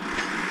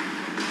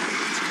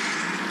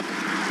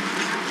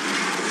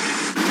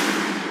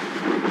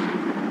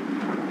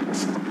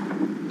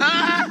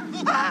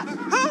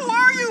 Who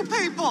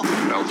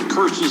The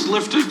curse is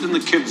lifted and the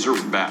kids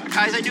are back.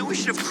 Guys, I knew we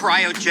should have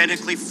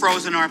cryogenically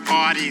frozen our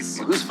bodies.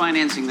 Who's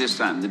financing this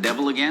time? The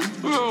devil again?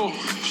 Well,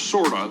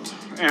 sort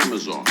of.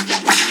 Amazon.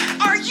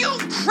 Are you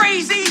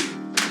crazy?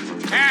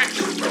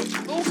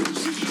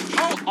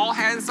 Oh, all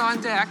hands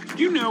on deck.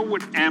 Do you know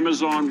what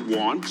Amazon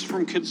wants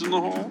from Kids in the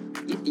Hall?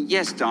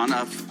 Yes, Don.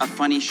 A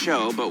funny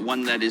show, but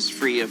one that is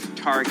free of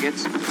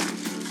targets,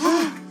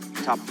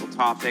 topical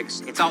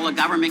topics. It's all a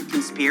government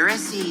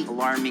conspiracy.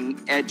 Alarming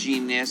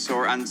edginess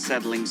or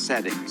unsettling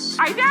settings.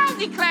 I now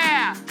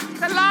declare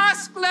the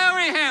last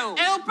glory hole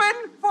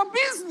open for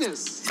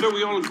business. So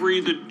we all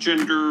agree that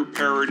gender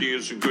parity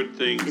is a good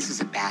thing. This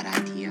is a bad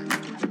idea.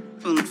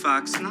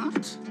 Fox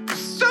not.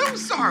 So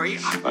sorry.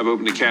 I've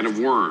opened a can of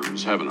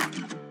worms, haven't I?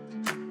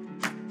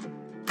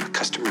 A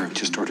customer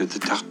just ordered the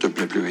tarte de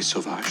bleu bleu et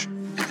sauvage,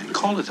 and then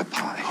call it a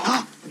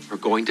pie. We're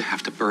going to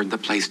have to burn the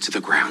place to the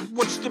ground.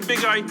 What's the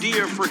big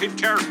idea for hit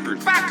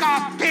characters? Back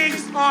off,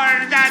 pigs, or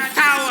the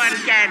tower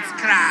gets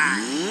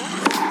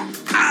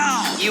cracked.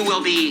 Ow! You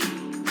will be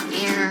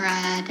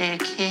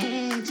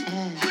eradicated.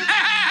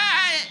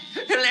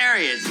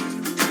 Hilarious.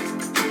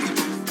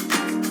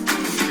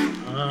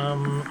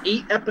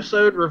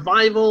 8-episode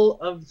revival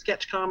of the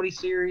sketch comedy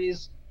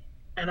series,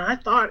 and I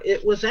thought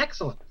it was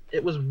excellent.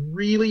 It was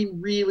really,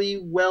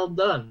 really well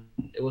done.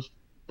 It was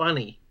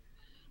funny.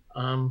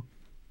 I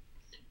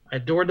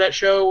adored that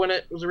show when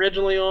it was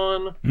originally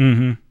on.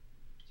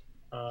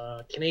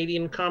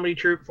 Canadian comedy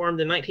troupe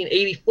formed in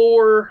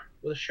 1984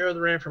 with a show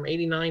that ran from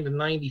 89 to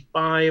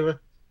 95.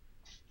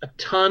 A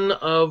ton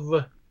of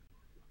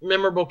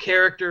memorable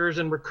characters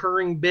and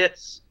recurring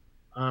bits.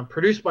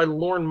 Produced by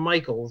Lorne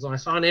Michaels. And I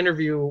saw an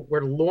interview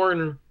where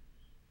Lorne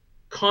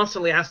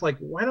constantly asked, like,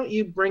 why don't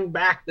you bring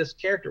back this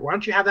character? Why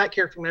don't you have that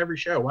character on every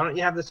show? Why don't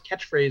you have this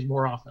catchphrase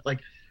more often? Like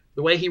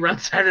the way he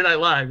runs Saturday Night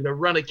Live,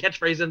 run a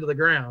catchphrase into the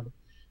ground.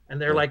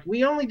 And they're like,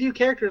 we only do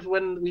characters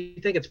when we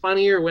think it's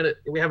funny or when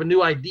we have a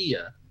new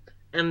idea.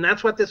 And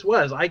that's what this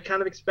was. I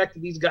kind of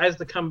expected these guys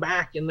to come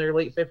back in their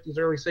late 50s,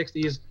 early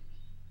 60s.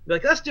 Be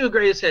like, let's do a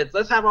greatest hits.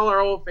 Let's have all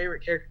our old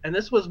favorite characters. And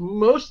this was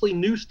mostly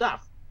new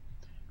stuff.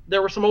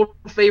 There were some old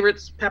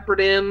favorites peppered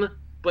in,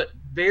 but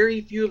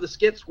very few of the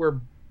skits were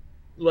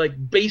like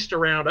based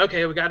around,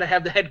 okay, we got to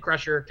have the head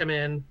crusher come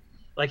in.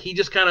 Like he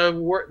just kind of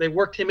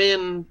worked him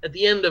in at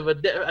the end of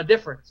a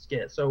different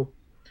skit. So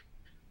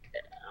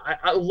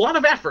a lot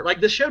of effort.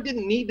 Like the show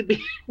didn't need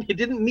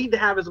to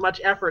have as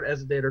much effort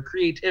as it did or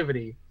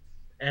creativity.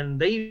 And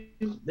they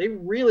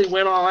really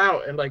went all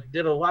out and like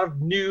did a lot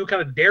of new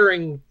kind of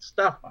daring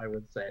stuff, I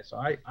would say. So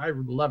I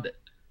loved it.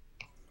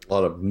 A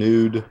lot of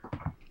nude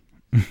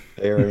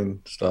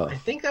daring stuff. I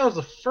think that was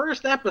the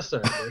first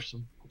episode. There's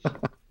some,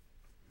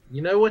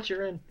 you know what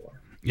you're in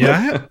for.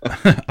 Yeah,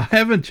 I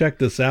haven't checked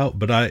this out,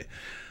 but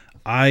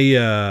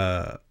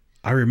I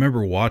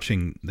remember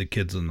watching The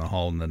Kids in the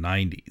Hall in the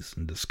 90s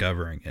and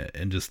discovering it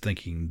and just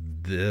thinking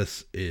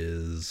this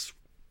is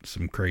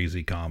some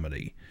crazy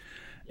comedy.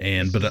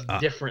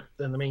 Different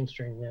than the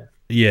mainstream, yeah.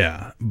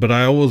 Yeah, but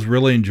I always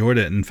really enjoyed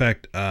it. In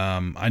fact,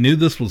 I knew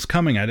this was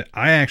coming. I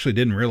actually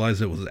didn't realize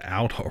it was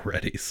out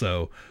already,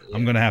 so yeah.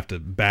 I'm going to have to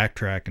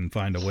backtrack and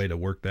find a way to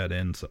work that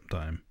in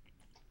sometime.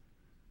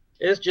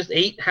 It's just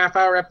 8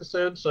 half-hour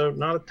episodes, so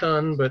not a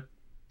ton, but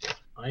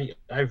I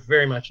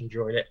very much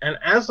enjoyed it. And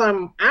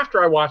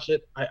after I watched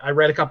it, I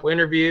read a couple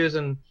interviews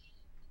and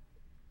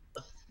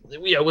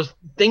was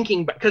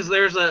thinking, because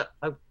there's a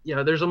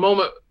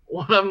moment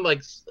one of them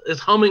like is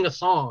humming a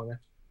song.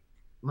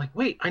 I'm like,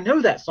 wait, I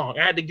know that song.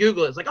 I had to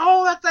Google it. It's like,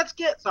 oh, that's that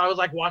skit. So I was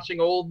like watching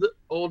old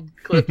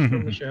clips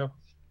from the show.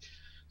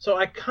 So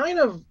I kind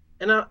of,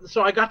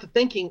 so I got to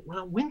thinking,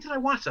 well, when did I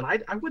watch that?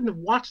 I wouldn't have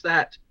watched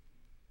that.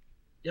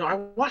 I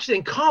watched it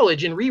in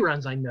college in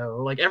reruns. I know,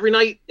 like every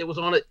night it was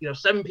on at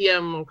 7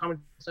 p.m. on Comedy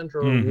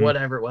Central or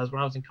whatever it was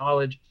when I was in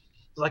college.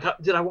 It was like,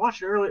 did I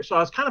watch it earlier? So I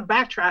was kind of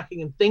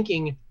backtracking and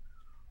thinking,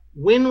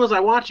 when was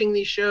I watching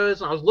these shows?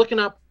 And I was looking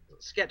up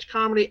sketch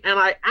comedy, and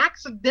I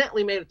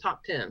accidentally made a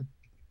top 10.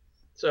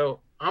 So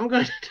I'm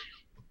going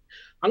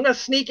to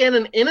sneak in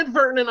an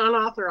inadvertent and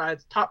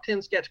unauthorized top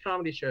 10 sketch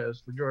comedy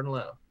shows for Jordan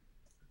Lowe.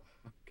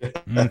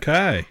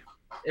 Okay.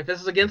 If this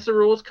is against the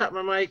rules, cut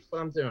my mic, but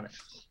I'm doing it.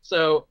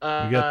 So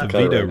you got the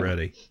veto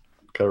ready.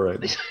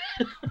 Correct.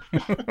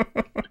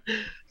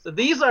 So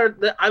these are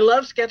I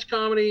love sketch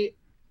comedy.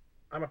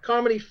 I'm a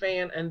comedy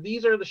fan, and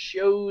these are the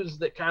shows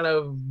that kind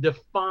of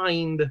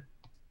defined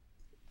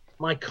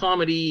my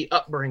comedy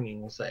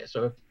upbringing, we'll say.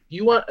 So if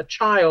you want a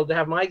child to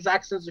have my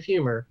exact sense of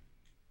humor,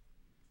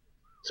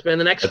 spend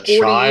the next 40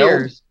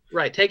 years.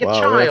 Right, take a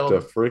child. We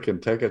have to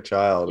freaking take a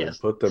child and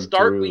put them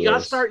through You got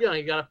to start young.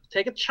 You got to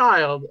take a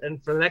child,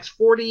 and for the next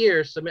 40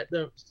 years, submit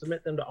them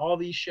to all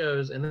these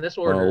shows in this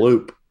order. On a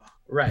loop.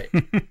 Right.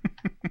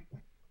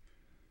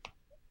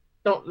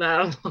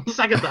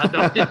 Second thought,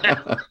 don't do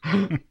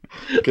that.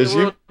 Because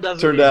you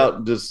turned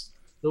out just...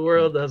 The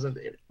world doesn't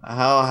need it.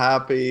 How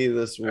happy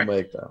this will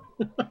make them.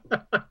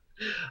 All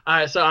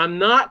right, so I'm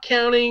not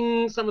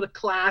counting some of the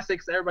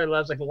classics that everybody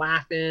loves, like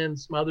Laugh-In,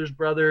 Smothers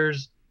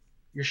Brothers,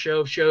 your show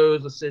of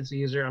shows with Sid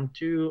Caesar. I'm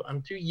too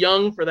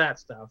young for that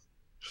stuff.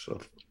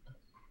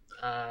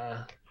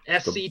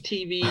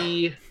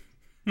 SCTV,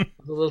 I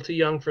was a little too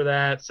young for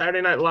that.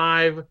 Saturday Night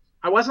Live,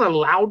 I wasn't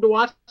allowed to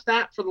watch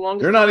that for the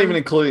longest You're not time. even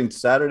including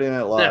Saturday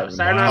Night Live. No,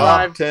 Saturday Night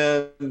Live.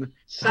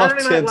 Top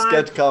 10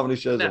 sketch comedy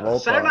shows of all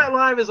time. Saturday Night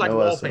Live is like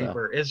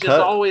wallpaper. It's just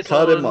always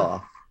cut on. him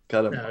off.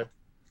 Cut him off.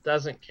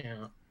 Doesn't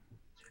count.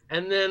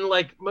 And then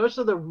like most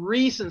of the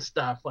recent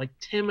stuff, like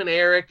Tim and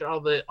Eric, all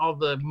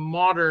the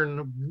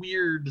modern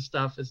weird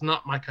stuff is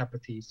not my cup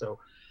of tea. So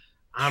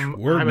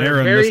we're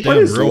narrowing this down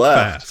real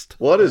fast.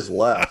 What is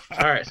left?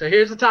 All right, so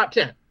here's the top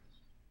 10.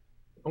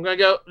 I'm gonna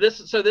go this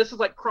is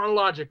like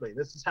chronologically.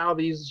 This is how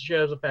these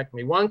shows affect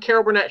me. One,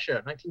 Carol Burnett Show,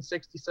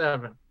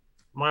 1967.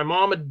 My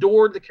mom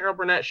adored the Carol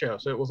Burnett Show,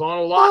 so it was on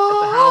a lot at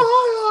the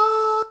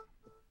house.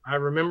 I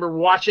remember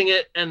watching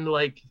it and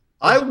like.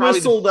 I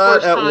whistled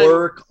that at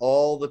work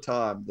all the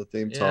time, the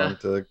theme song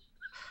to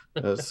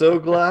So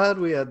Glad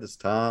We Had This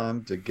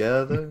Time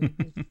Together.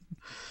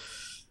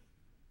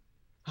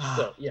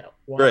 So yeah,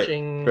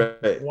 watching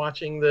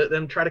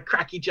them try to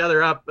crack each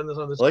other up and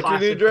this like your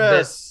new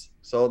dress.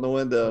 Saw it in the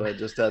window and I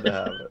just had to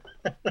have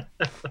it.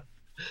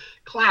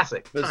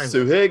 Classic.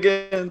 Sue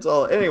Higgins.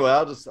 Anyway,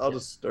 I'll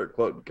just start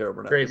quoting Carol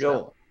Burnett. Great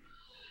Go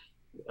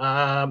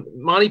on.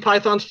 Monty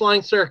Python's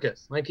Flying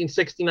Circus,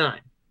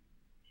 1969.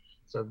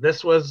 So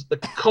this was the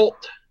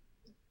cult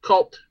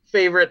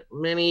favorite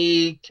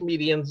many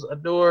comedians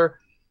adore.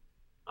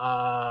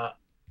 I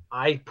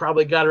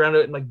probably got around to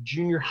it in like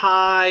junior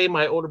high.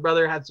 My older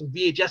brother had some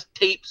VHS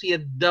tapes. He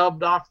had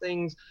dubbed off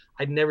things.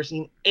 I'd never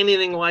seen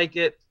anything like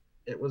it.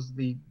 It was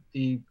the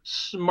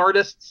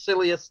smartest,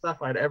 silliest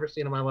stuff I'd ever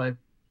seen in my life.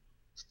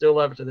 Still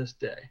love it to this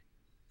day.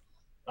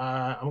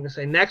 I'm going to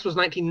say next was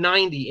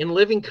 1990 In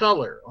Living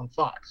Color on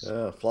Fox.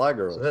 Yeah, Fly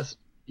Girls. So this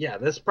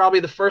is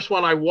probably the first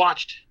one I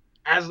watched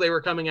as they were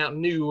coming out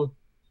new,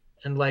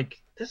 and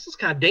like this is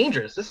kind of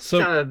dangerous. This is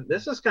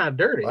kind of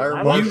dirty.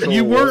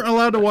 You weren't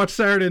allowed to watch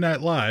Saturday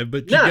Night Live,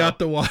 but you got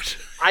to watch.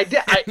 I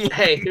did.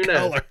 Hey, who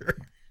knows?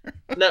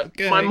 No,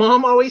 okay. My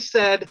mom always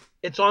said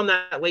it's on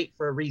that late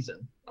for a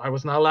reason. I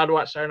was not allowed to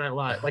watch Saturday Night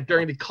Live like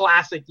during the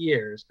classic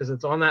years because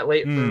it's on that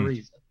late for a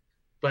reason.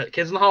 But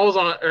Kids in the Hall was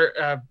on,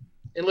 or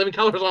In Living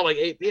Color was on like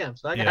 8 p.m.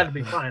 So that had to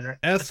be fine,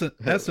 right?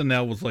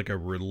 SNL was like a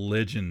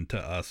religion to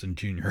us in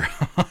junior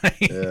high.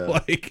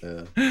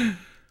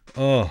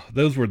 Oh,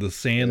 those were the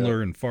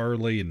Sandler and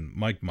Farley and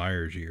Mike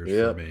Myers years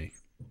for me.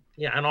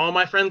 Yeah, and all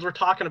my friends were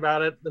talking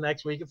about it the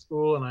next week at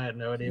school, and I had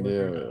no idea.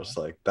 It's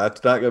like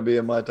that's not going to be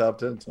in my top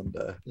 10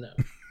 someday. No.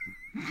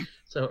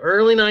 So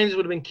early 90s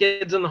would have been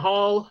Kids in the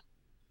Hall.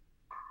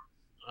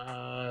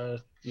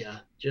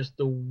 Just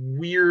the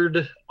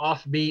weird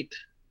offbeat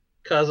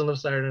cousin of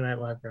Saturday Night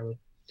Live, probably.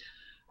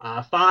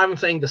 5, I'm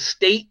saying The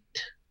State,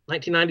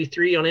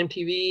 1993 on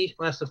MTV,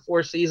 lasted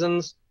 4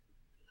 seasons.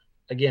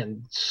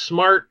 Again,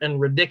 smart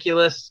and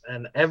ridiculous,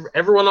 and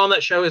everyone on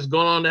that show has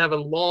gone on to have a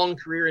long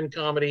career in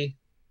comedy,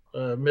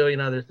 a million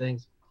other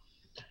things.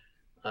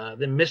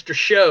 Then Mr.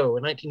 Show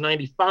in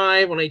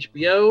 1995 on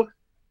HBO,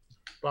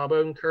 Bob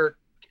Odenkirk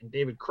and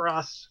David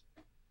Cross.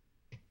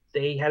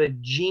 They had a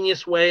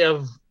genius way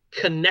of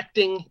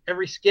connecting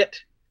every skit.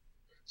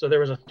 So there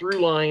was a through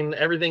line.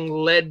 Everything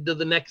led to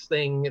the next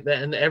thing,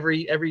 and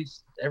every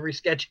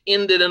sketch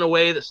ended in a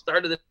way that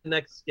started the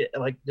next skit.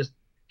 Like just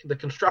the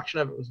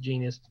construction of it was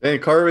genius. Any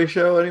Carvey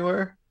Show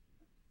anywhere?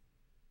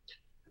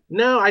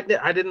 No, I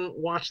didn't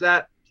watch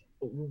that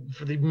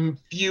for the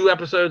few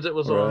episodes it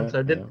was on.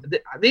 So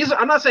these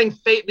I'm not saying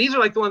these are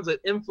like the ones that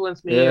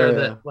influenced me All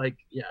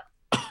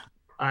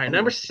right,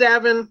 number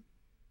 7,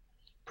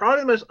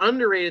 probably the most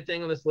underrated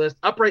thing on this list,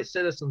 Upright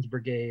Citizens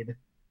Brigade.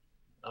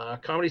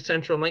 Comedy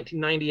Central,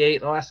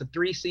 1998. It lasted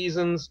 3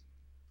 seasons.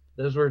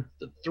 Those were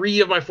 3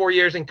 of my 4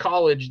 years in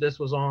college. This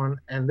was on,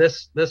 and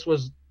this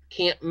was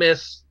can't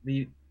miss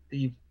the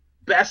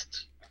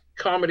best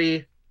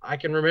comedy I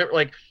can remember.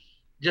 Like,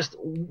 just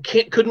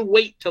couldn't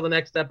wait till the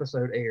next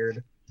episode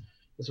aired.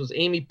 This was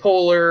Amy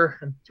Poehler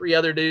and 3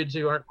 other dudes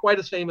who aren't quite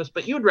as famous,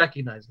 but you would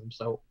recognize them.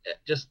 So,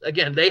 just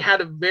again, they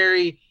had a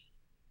very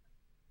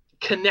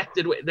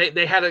connected way.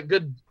 They had a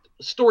good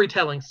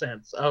storytelling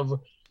sense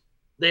of.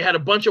 They had a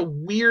bunch of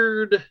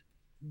weird,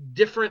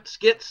 different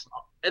skits,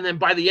 and then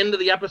by the end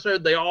of the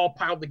episode, they all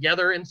piled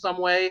together in some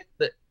way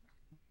that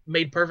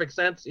made perfect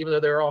sense, even though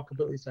they were all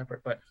completely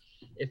separate. But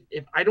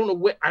if I don't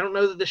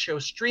know that this show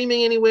is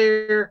streaming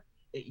anywhere.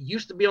 It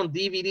used to be on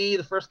DVD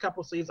the first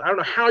couple of seasons. I don't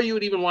know how you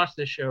would even watch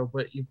this show,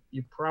 but you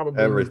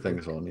probably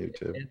everything's on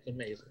YouTube. It's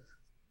amazing.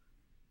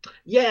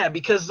 Yeah,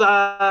 because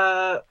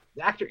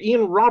actor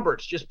Ian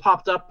Roberts just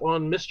popped up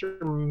on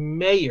Mr.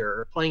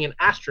 Mayor playing an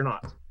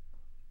astronaut.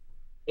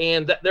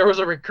 And there was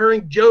a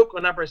recurring joke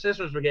on Upright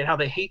Citizens Brigade how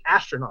they hate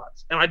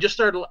astronauts. And I just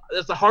started,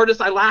 that's the hardest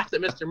I laughed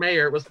at Mr.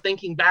 Mayor was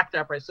thinking back to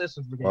Upright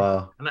Citizens Brigade.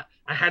 Wow. And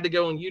I had to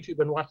go on YouTube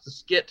and watch the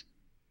skit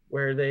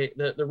where the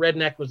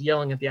redneck was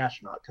yelling at the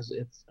astronaut because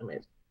it's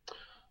amazing.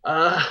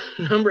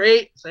 Number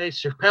 8, say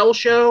Chappelle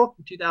Show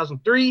in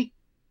 2003,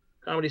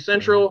 Comedy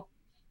Central.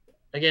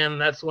 Again,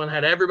 that's one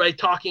had everybody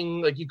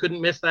talking like you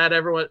couldn't miss that.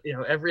 Everyone,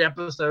 every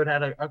episode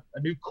had a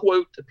new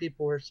quote that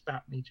people were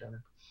spouting each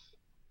other.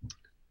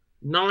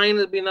 9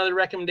 would be another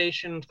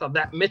recommendation. It's called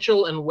That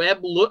Mitchell and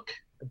Webb Look,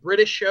 a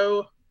British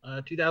show,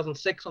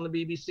 2006 on the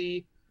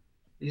BBC.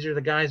 These are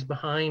the guys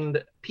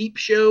behind Peep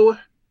Show.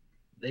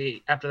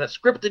 After that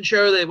scripted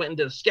show, they went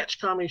into a sketch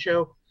comedy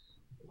show.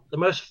 The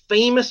most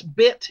famous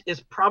bit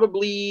is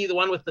probably the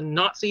one with the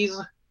Nazis,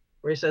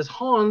 where he says,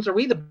 "Hans, are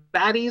we the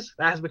baddies?"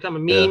 That has become a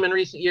meme in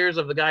recent years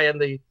of the guy in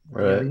the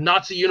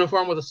Nazi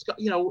uniform with a skull.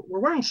 We're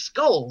wearing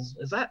skulls.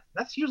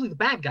 That's usually the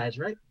bad guys,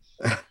 right?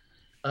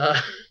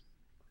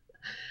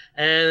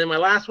 And then my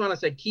last one, I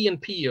said Key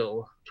and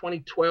Peele,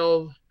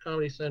 2012,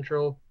 Comedy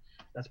Central.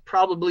 That's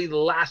probably the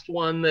last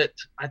one that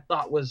I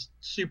thought was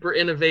super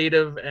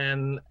innovative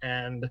and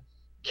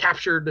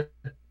captured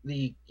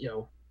the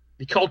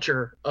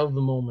culture of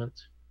the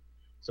moment.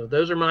 So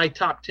those are my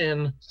top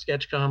 10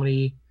 sketch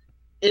comedy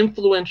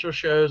influential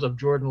shows of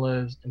Jordan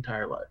Lowe's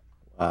entire life.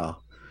 Wow.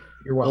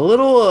 You're welcome. A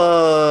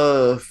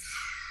little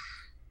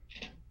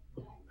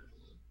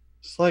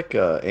it's like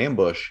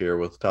ambush here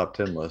with top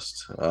 10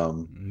 lists.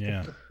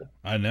 Yeah,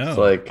 I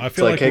know. I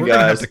feel like hey we're guys,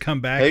 gonna have to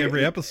come back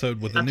every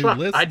episode with a new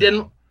list.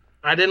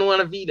 I didn't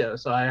want to veto,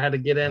 so I had to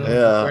get in.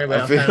 Yeah,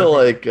 I feel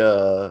like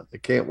I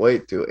can't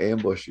wait to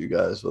ambush you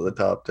guys with a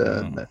top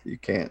 10. You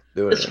can't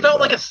do it. It felt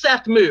like a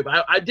Seth move.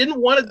 I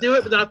didn't want to do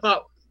it, but then I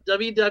thought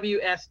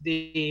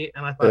WWSD,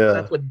 and I thought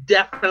Seth would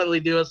definitely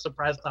do a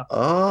surprise top 10.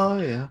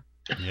 Oh yeah.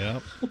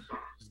 Yep.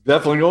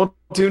 Definitely going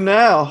to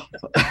now.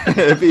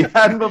 If he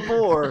hadn't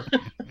before.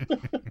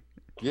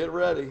 Get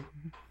ready.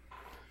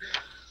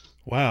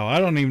 Wow, I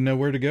don't even know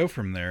where to go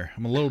from there.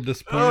 I'm a little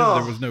disappointed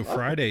there was no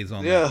Fridays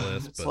on that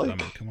list, but I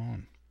mean, come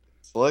on.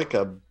 It's like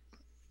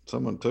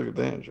someone took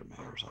advantage of me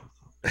or something.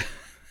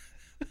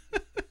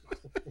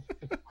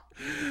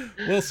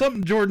 Well,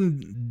 something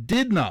Jordan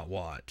did not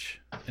watch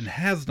and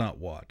has not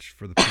watched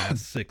for the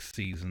past 6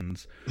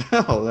 seasons.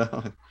 Oh,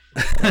 no.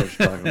 What I was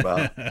talking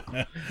about.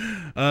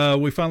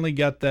 We finally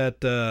got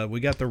that.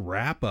 We got the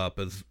wrap up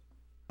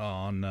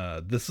on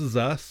This Is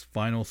Us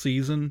final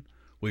season.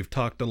 We've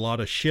talked a lot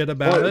of shit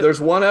about it.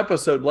 There's one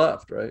episode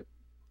left, right?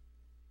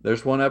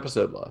 There's one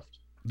episode left.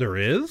 There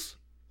is?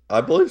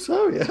 I believe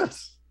so.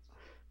 Yes.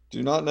 Do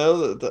you not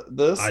know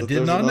that I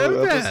did not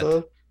know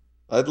that.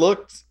 I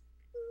looked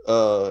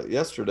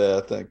yesterday,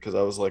 I think, because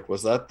I was like,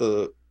 was that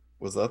the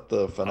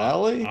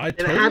finale? I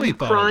totally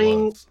thought it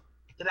was.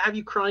 Did it have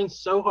you crying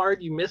so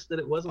hard you missed that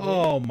it wasn't?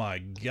 Oh my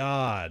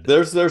God!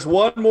 There's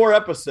one more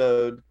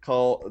episode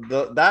called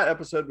that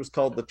episode was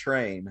called The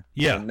Train.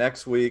 Yeah. And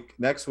next week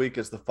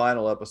is the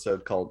final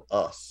episode called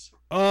Us.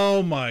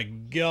 Oh my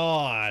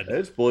God! It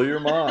just blew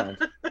your mind.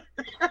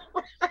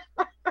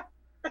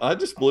 I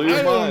just blew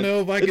your mind. I don't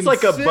know if I can. It's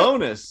like a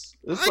bonus.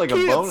 It's like a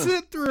bonus. I can't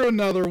sit through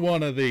another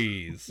one of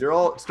these. You're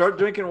all start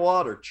drinking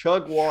water.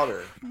 Chug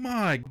water.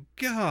 My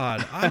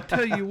God! I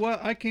tell you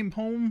what, I came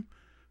home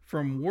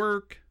from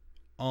work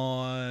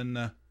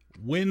on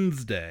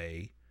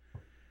Wednesday,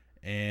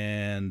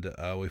 and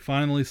we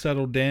finally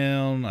settled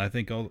down. I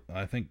think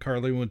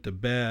Carly went to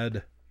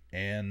bed,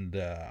 and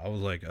I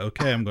was like,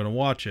 okay, I'm gonna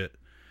watch it.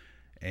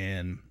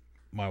 And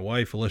my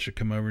wife Alicia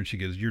come over and she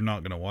goes, "You're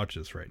not gonna watch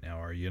this right now,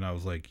 are you?" And I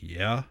was like,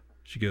 "Yeah."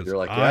 She goes, "You're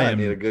like, yeah, I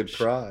need a good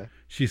cry."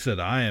 She said,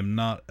 "I am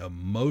not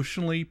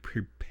emotionally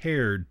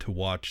prepared to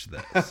watch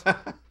this."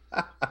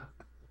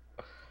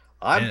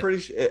 I'm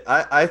pretty sure.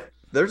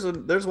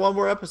 There's one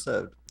more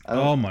episode.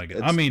 Oh my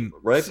God! I mean,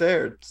 right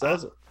there it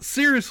says it.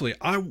 Seriously,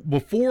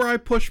 before I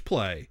pushed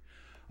play,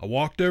 I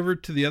walked over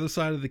to the other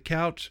side of the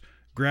couch,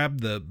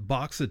 grabbed the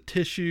box of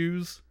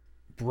tissues,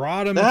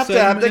 brought them.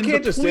 They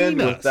can't just end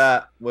with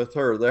that with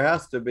her. There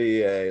has to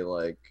be a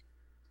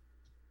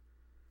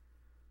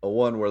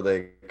one where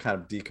they kind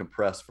of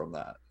decompress from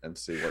that and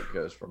see what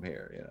goes from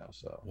here.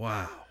 So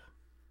wow.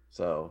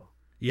 So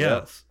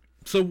yes.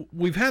 So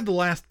we've had the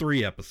last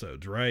 3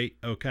 episodes, right?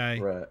 Okay.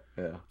 Right.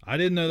 Yeah. I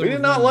didn't know. We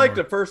did not like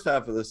the first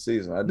half of this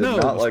season. I did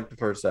not like the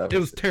first half. It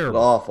was terrible. It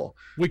was awful.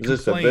 We it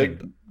was just a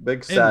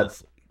big sad,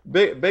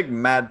 big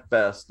mad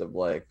fest of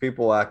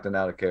people acting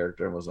out of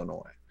character and was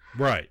annoying.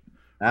 Right.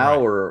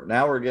 Now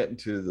we're getting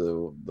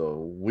to the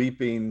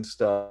weeping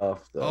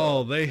stuff.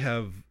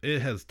 It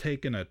has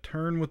taken a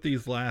turn with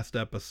these last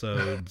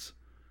episodes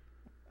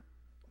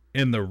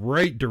in the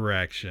right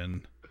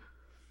direction.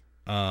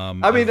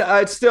 I mean,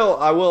 I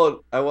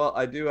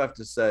do have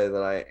to say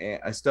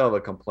that I still have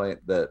a complaint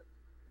that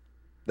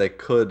they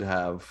could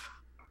have.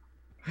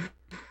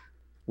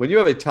 When you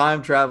have a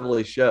time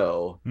travel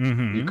show,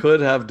 you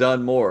could have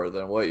done more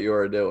than what you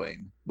are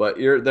doing. But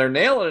they're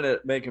nailing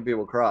it, making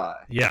people cry.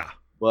 Yeah,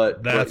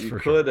 but you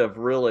could have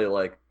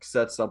really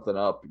set something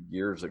up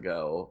years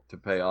ago to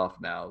pay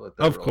off now.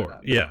 Of course,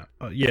 yeah.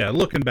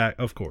 Looking back,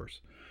 of course.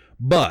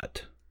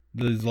 But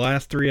these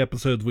last 3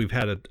 episodes we've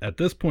had at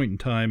this point in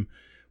time.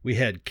 We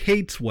had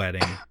Kate's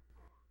wedding,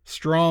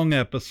 strong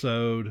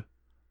episode,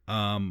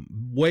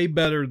 way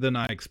better than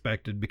I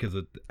expected because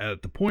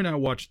at the point I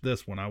watched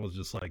this one, I was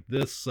just like,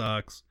 this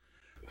sucks.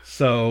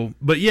 So,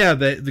 but yeah,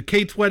 the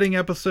Kate's wedding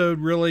episode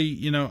really,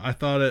 you know, I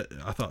thought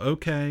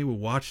okay, we'll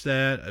watch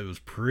that. It was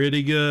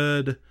pretty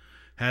good.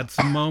 Had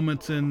some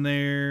moments in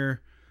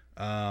there.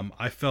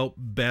 I felt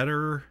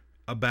better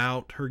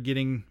about her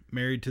getting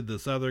married to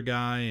this other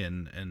guy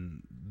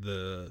and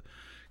the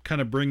kind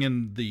of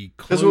bringing the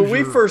closure. Because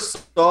when we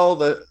first saw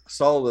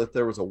that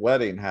there was a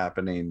wedding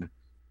happening,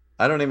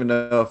 I don't even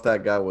know if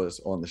that guy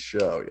was on the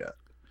show yet.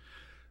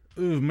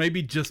 Ooh,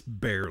 maybe just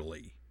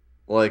barely.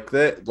 Like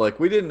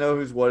we didn't know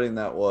whose wedding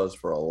that was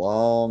for a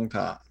long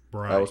time.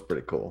 Right. That was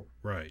pretty cool.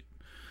 Right.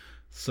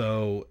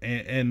 So,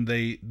 and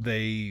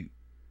they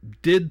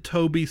did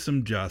Toby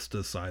some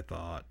justice, I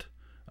thought,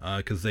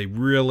 because they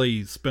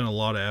really spent a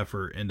lot of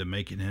effort into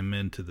making him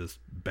into this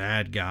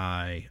bad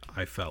guy,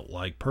 I felt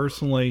like,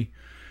 personally,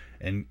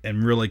 and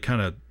really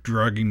kind of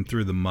drug him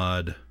through the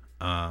mud.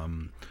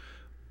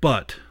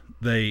 But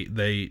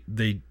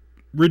they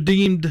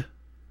redeemed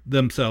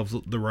themselves,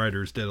 the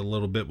writers did a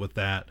little bit with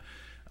that,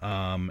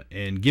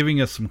 and giving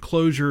us some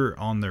closure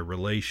on their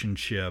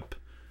relationship,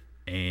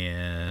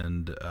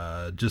 and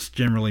just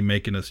generally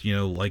making us, you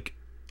know, like,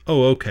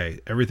 oh, okay,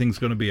 everything's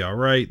going to be all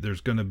right.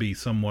 There's going to be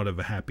somewhat of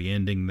a happy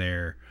ending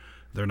there.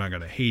 They're not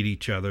going to hate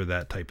each other,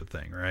 that type of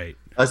thing, right?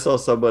 I saw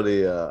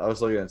somebody, I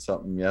was looking at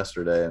something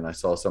yesterday, and I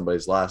saw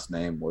somebody's last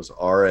name was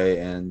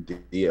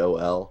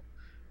Randol,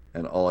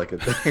 and all I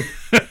could think.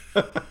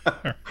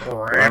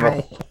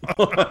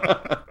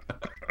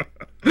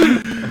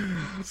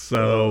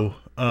 So,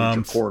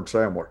 a corn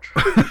sandwich.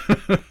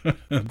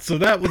 So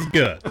that was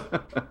good,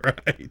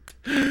 right?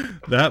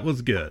 That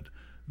was good.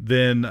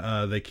 Then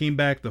they came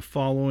back the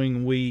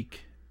following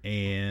week,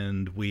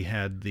 and we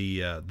had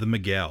the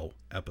Miguel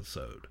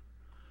episode.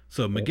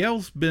 So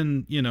Miguel's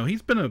been, you know,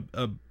 he's been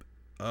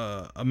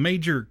a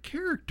major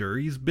character.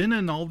 He's been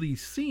in all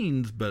these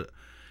scenes, but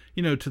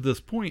you know, to this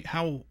point,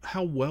 how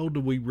well do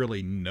we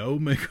really know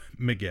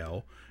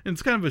Miguel? And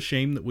it's kind of a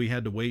shame that we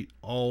had to wait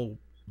all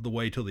the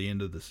way till the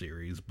end of the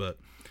series, but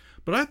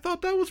I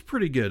thought that was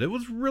pretty good. It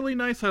was really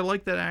nice. I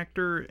like that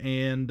actor,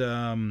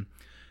 and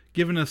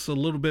giving us a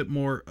little bit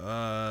more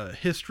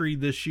history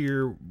this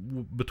year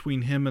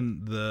between him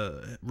and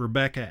the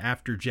Rebecca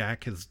after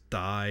Jack has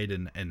died,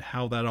 and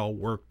how that all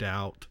worked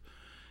out,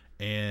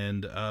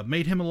 and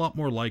made him a lot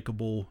more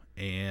likable.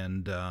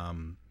 And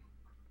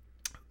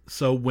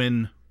so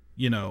when,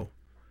 you know,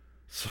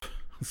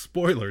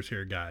 spoilers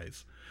here,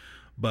 guys,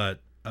 but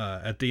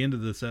at the end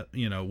of this,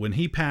 you know, when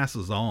he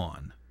passes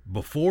on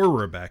before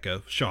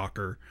Rebecca,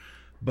 shocker.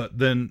 But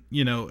then,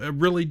 you know, it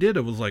really did.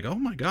 It was like, oh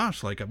my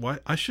gosh, like, why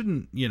I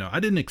shouldn't, you know,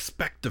 I didn't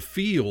expect to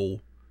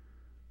feel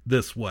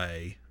this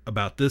way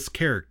about this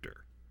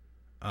character.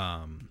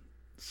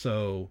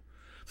 So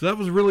that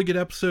was a really good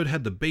episode.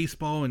 Had the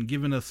baseball and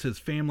giving us his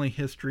family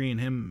history and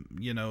him,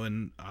 you know,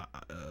 and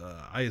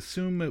I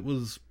assume it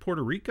was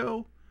Puerto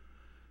Rico.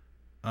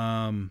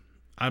 I'm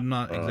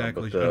not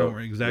exactly, I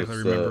don't exactly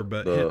remember,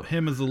 but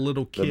him as a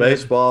little kid. The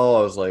baseball,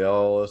 I was like,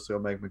 oh, this is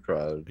going to make me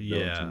cry.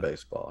 Yeah. Some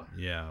baseball.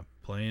 Yeah.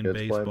 Playing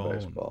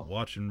baseball.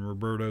 Watching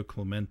Roberto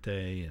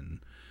Clemente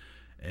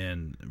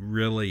and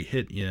really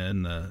hit you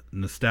in the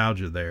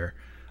nostalgia there.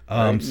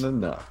 Right in the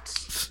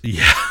nuts.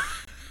 Yeah.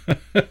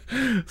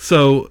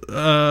 So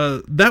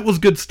that was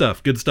good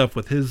stuff. Good stuff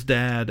with his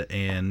dad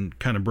and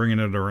kind of bringing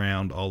it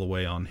around all the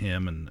way on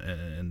him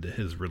and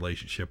his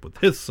relationship with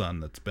his son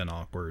that's been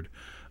awkward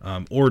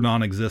or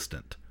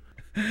non-existent.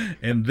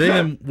 And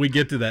then we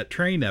get to that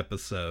train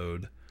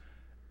episode,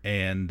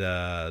 and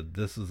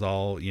this is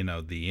all, you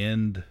know, the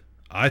end.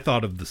 I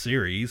thought of the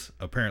series.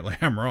 Apparently,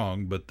 I'm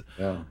wrong, but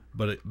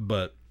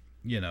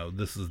you know,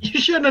 this is. You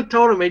shouldn't have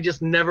told him. He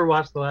just never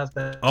watched the last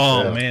episode.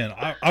 Oh yeah.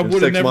 Man, I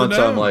would have never known. 6 months,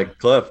 I'm like,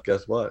 Cliff,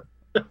 guess what?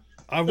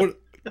 I would.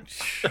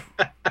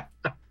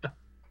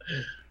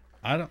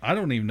 I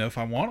don't even know if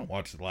I want to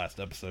watch the last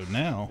episode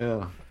now.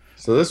 Yeah.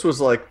 So this was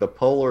like the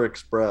Polar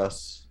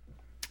Express.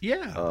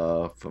 Yeah.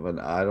 I mean,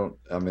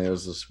 it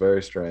was just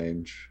very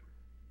strange.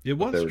 It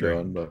was strange.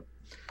 Doing, but.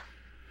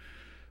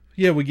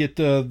 Yeah, we get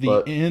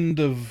the end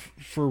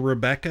for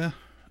Rebecca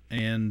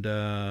and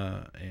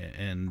her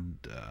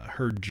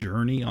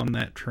journey on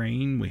that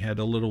train. We had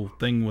a little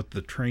thing with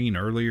the train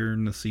earlier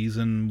in the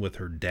season with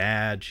her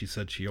dad. She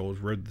said she always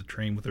rode the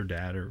train with her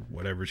dad or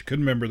whatever. She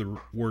couldn't remember the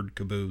word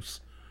caboose.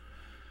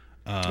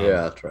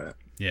 Yeah, that's right.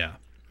 Yeah.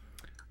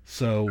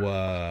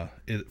 So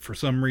for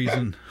some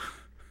reason.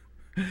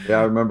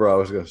 Yeah, I remember I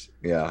was going to.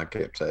 Yeah, I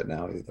can't say it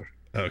now either.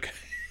 Okay.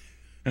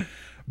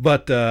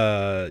 But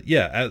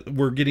yeah,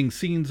 we're getting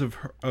scenes of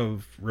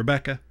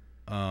Rebecca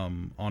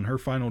on her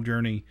final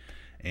journey,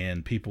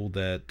 and people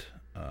that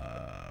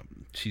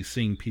she's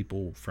seeing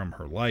people from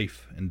her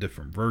life in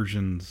different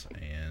versions,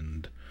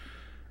 and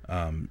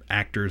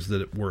actors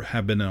that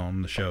have been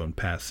on the show in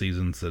past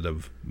seasons that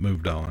have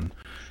moved on,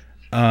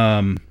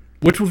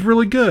 which was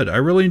really good. I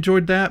really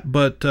enjoyed that.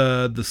 But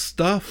the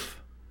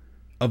stuff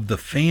of the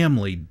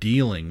family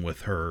dealing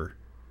with her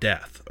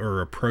death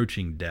or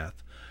approaching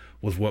death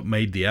was what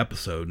made the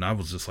episode. And I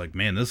was just like,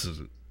 man, this is,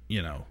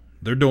 you know,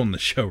 they're doing the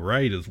show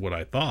right is what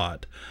I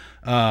thought.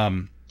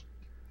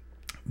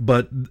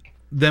 But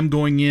them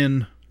going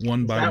in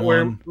one by that one.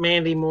 Where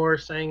Mandy Moore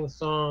sang the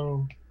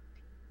song?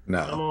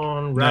 No. Come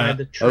on, ride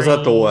the train. I was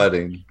at the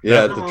wedding.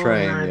 Yeah, at the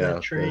train. Ride Yeah, the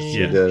train. she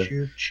did.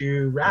 Choo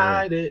choo,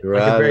 ride it. Ride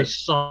like a very it.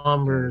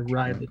 somber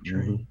ride the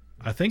train.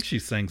 I think she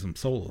sang some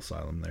Soul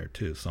Asylum there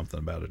too. Something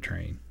about a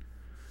train,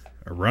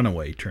 a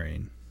runaway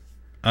train.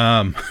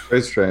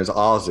 Crazy Train is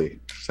Ozzy.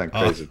 She sang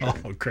Crazy Train.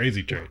 Oh,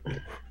 Crazy Train.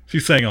 She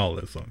sang all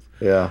those songs.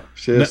 Yeah,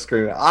 she is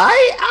screaming.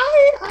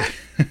 I.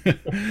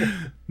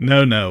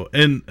 No,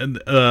 and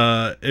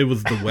it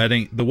was the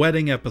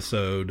wedding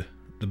episode.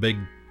 The big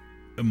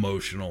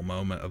emotional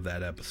moment of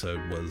that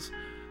episode was,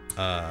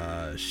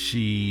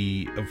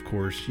 she, of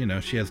course,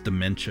 she has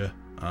dementia.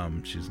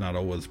 She's not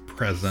always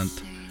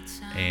present,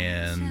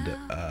 and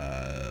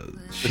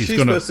she's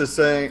supposed to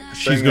sing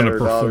she's at gonna her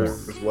perform.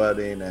 daughter's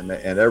wedding, and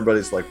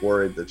everybody's like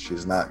worried that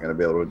she's not going to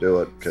be able to do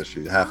it because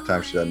half the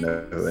time she doesn't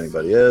know who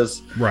anybody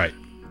is. Right.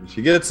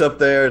 She gets up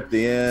there at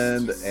the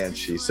end and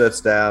she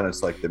sits down.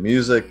 It's like the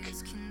music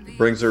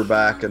brings her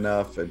back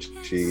enough, and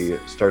she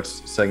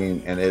starts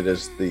singing, and it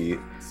is the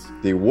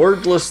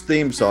wordless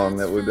theme song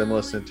that we've been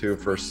listening to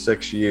for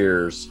 6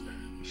 years.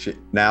 She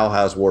now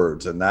has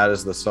words, and that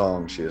is the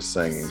song she is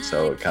singing.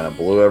 So it kind of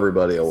blew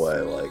everybody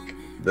away. Like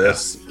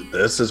this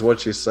is what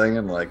she's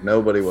singing. Like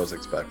nobody was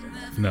expecting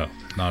that. No,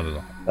 not at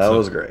all. That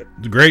was great.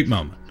 A great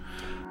moment.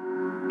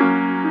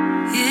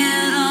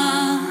 It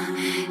all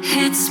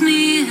hits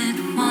me at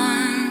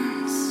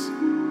once,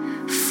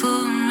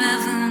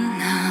 forever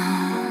now.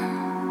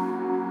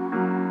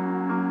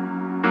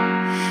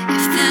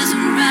 If there's a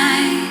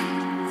right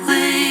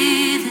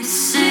way to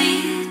say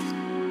it,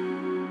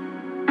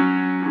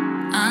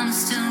 I'm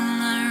still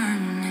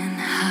learning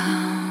how.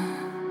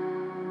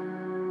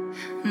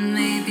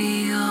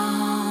 Maybe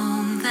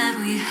all that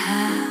we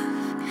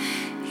have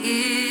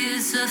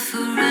is a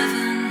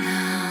forever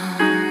now.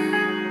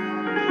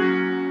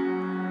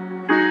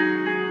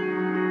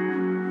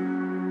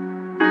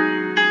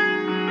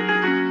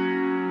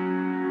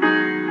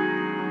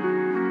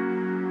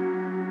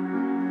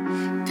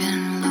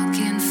 Been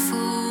looking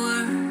for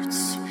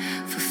words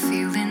for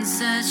feelings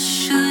that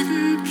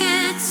shouldn't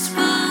get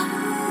spoken.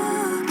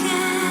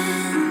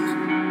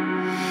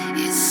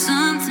 It's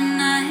something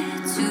I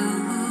do.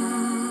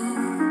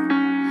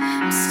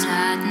 I'm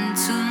starting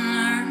to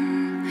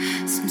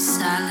learn some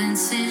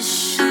silences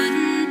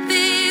shouldn't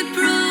be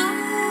broken.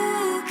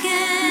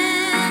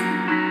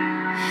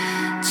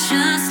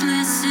 Just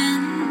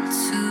listen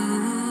to.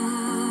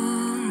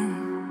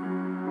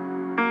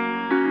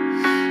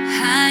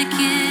 I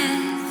get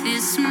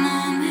this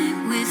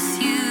moment with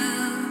you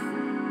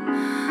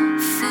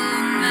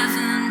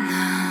forever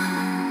now.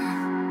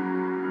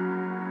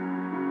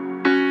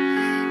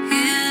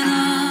 It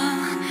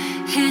all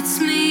hits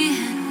me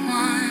at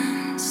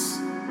once,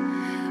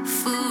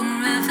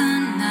 forever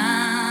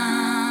now.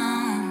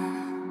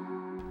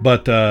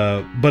 But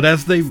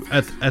as they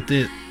at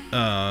the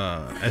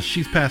as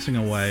she's passing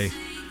away,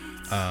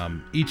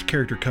 each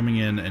character coming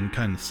in and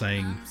kind of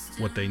saying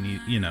what they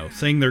need,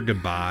 saying their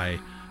goodbye.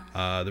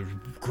 There's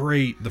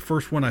great. The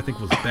first one I think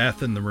was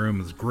Beth in the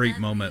room. Is a great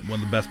moment. One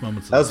of the best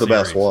moments. That was the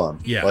best one.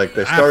 Yeah, like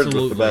they started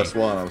absolutely. with the best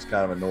one. I was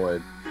kind of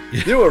annoyed.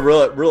 You know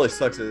what really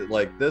sucks is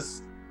like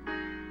this.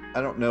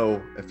 I don't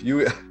know if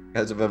you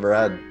guys have ever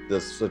had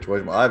this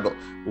situation. I've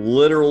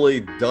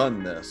literally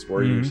done this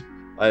where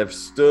I have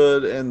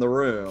stood in the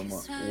room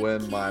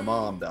when my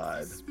mom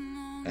died,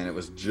 and it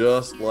was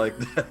just like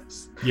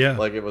this. Yeah,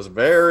 like it was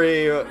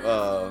very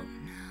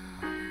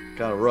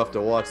kind of rough to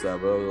watch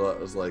that, but it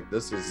was like,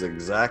 this is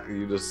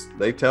exactly,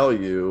 they tell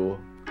you,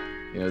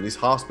 these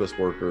hospice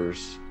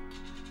workers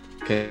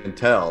can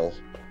tell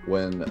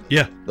when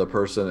the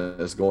person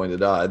is going to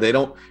die. They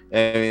don't,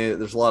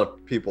 there's a lot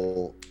of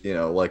people,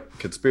 like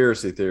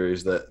conspiracy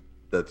theories that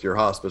your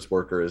hospice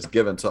worker is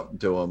giving something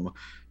to them,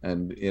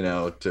 and,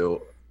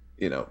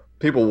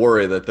 people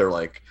worry that they're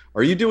like,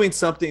 are you doing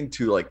something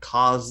to like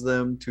cause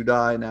them to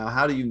die now?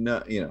 How do you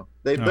know,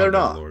 they're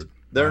not. Lord.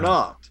 They're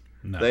not.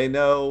 No. They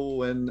know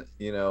when,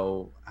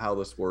 how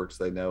this works.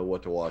 They know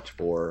what to watch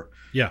for.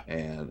 Yeah.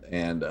 And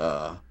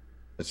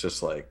it's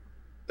just like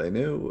they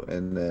knew,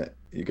 and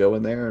you go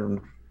in there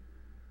and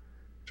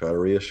try to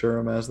reassure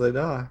them as they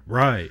die.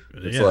 Right.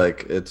 It's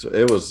like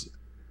it was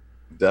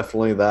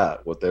definitely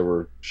what they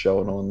were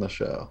showing on the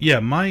show. Yeah,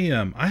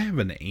 my I have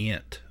an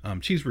aunt.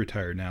 She's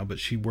retired now, but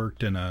she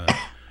worked in a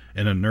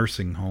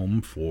nursing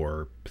home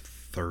for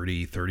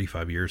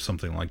 35 years,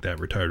 something like that.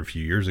 Retired a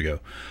few years ago.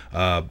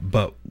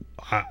 But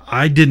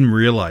I didn't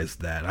realize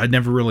that. I'd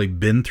never really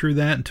been through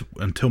that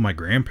until my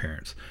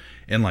grandparents.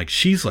 And like,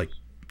 she's like,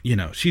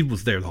 she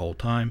was there the whole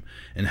time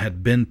and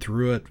had been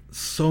through it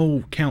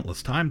so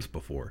countless times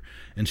before.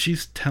 And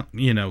she's,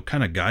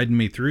 kind of guiding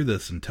me through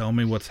this and telling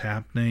me what's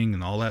happening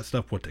and all that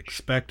stuff, what to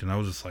expect. And I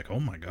was just like,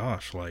 oh my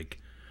gosh, like,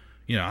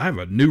 I have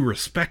a new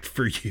respect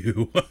for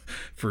you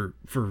for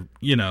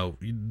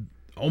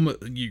almost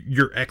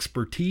your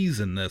expertise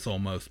in this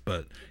almost.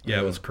 But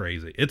it was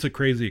crazy. It's a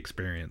crazy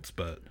experience,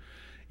 but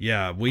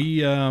yeah,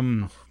 we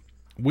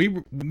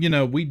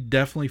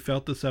definitely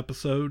felt this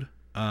episode,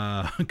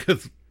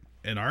 because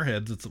in our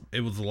heads,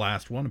 it was the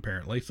last one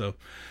apparently. So,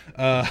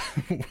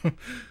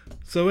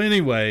 so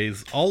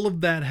anyways, all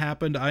of that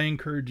happened. I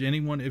encourage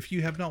anyone, if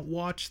you have not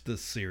watched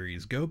this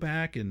series, go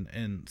back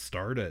and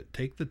start it.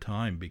 Take the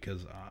time,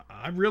 because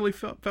I really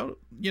felt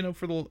you know,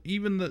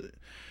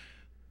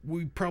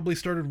 we probably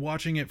started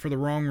watching it for the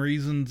wrong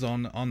reasons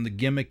on the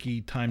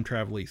gimmicky time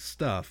travel-y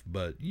stuff,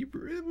 but it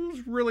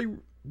was really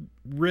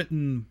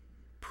written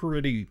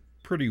pretty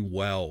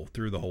well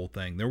through the whole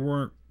thing. There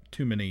weren't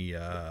too many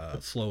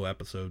slow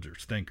episodes or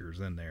stinkers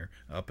in there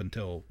up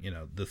until, you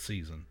know, this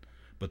season.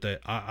 But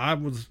I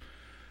was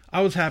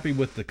happy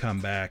with the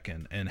comeback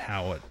and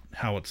how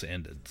it's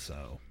ended.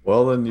 So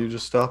well, then you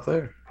just stop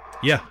there.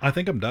 Yeah, I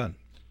think I'm done.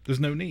 There's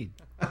no need.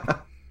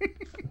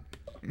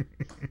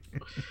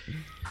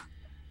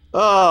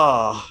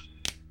 I'll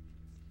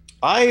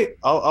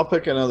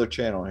pick another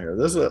channel here.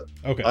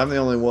 Okay. I'm the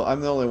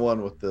only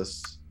one with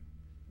this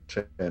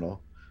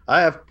channel.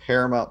 I have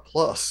Paramount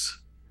Plus,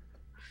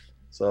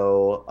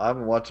 so I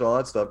haven't watched all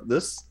that stuff.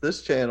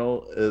 This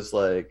channel is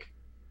like,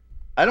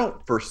 I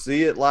don't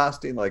foresee it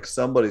lasting. Like,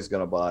 somebody's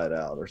gonna buy it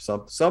out, or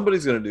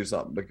somebody's gonna do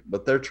something,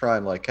 but they're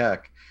trying like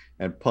heck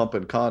and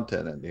pumping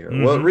content into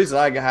here. Well, the reason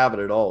I have it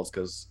at all is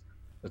because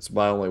it's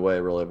my only way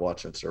really of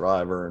watching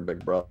Survivor and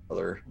Big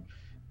Brother.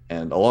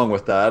 And along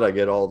with that, I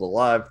get all the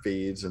live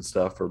feeds and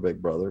stuff for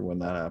Big Brother when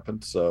that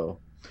happens. So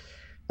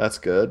that's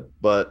good.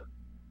 But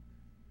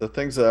the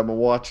things that I've been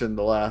watching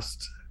the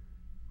last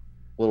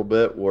little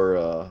bit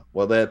were,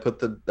 they had put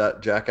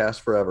that Jackass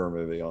Forever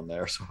movie on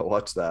there. So I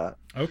watched that.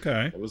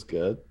 Okay. It was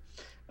good.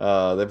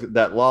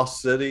 That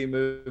Lost City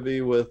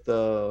movie with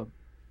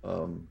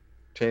Channing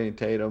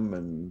Tatum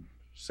and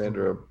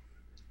Sandra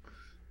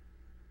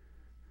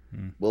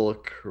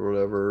Bullock or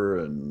whatever,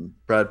 and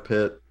Brad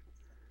Pitt.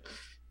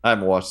 I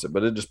haven't watched it,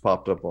 but it just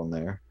popped up on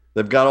there.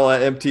 They've got all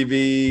that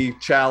MTV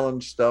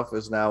challenge stuff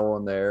is now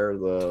on there,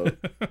 the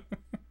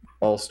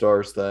All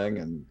Stars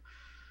thing,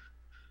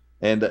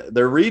 and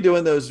they're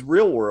redoing those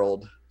Real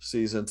World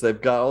seasons.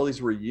 They've got all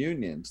these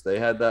reunions. They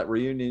had that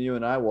reunion you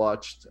and I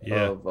watched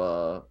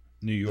of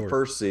New York, the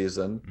first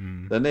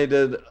season. Then they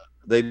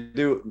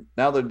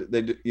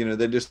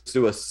just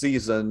do a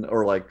season,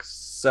 or like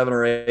 7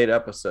 or 8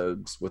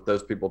 episodes with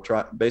those people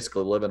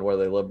basically living where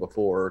they lived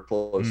before, or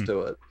close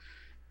to it.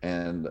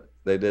 And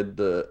they did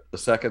the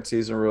second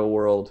season of Real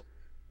World,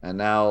 and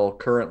now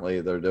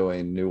currently they're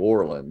doing New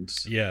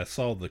Orleans. Yeah, I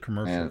saw the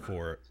commercial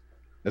for it.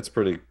 It's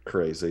pretty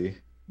crazy,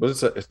 but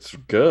it's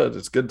good.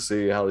 It's good to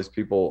see how these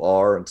people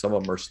are, and some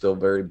of them are still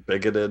very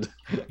bigoted.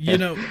 You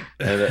know,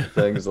 and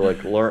things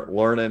like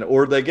learning,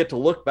 or they get to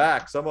look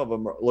back. Some of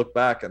them look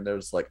back and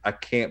there's like, I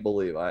can't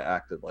believe I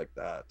acted like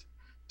that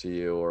to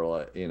you, or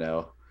like, you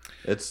know,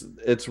 it's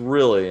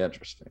really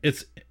interesting.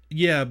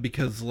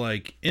 Because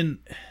like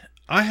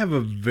I have a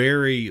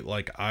very,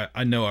 like,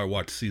 I know I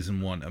watched season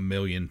 1 a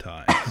million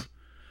times.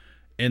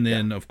 And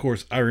then, of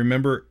course, I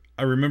remember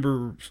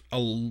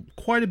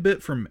quite a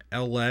bit from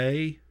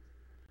LA.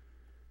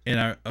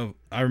 And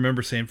I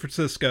remember San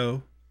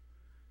Francisco.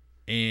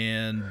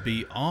 And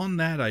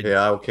beyond that,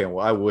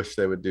 I wish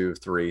they would do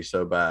 3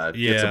 so bad.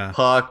 Yeah. Get some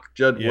Puck,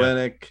 Judd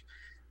Winnick,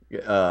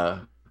 get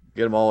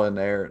them all in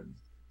there.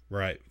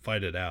 Right.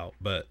 Fight it out.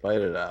 But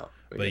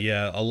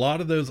yeah, a lot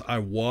of those I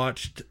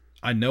watched.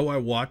 I know I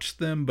watched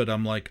them, but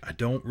I'm like, I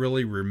don't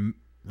really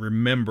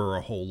remember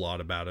a whole lot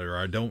about it, or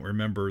I don't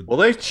remember. Well,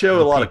 they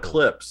show a lot of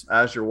clips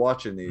as you're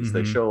watching these.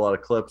 They show a lot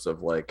of clips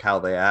of like how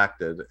they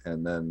acted,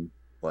 and then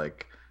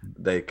like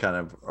they kind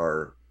of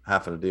are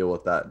having to deal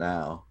with that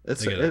now.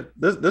 This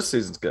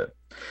season's good.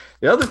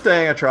 The other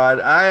thing I tried,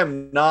 I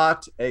am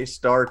not a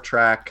Star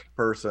Trek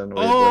person.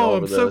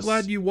 I'm so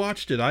glad you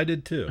watched it. I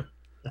did too.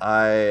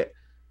 How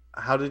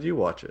did you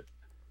watch it?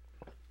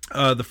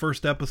 The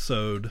first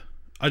episode.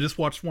 I just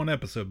watched 1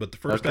 episode, but the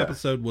first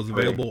episode was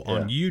available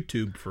on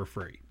YouTube for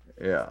free.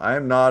 Yeah, I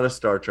am not a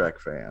Star Trek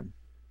fan,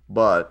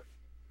 but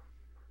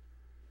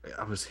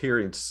I was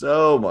hearing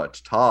so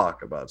much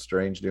talk about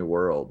Strange New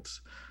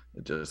Worlds.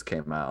 It just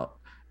came out,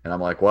 and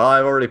I'm like, well,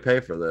 I've already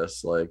paid for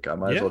this. Like, I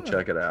might as well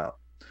check it out.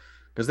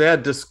 Because they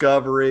had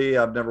Discovery.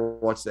 I've never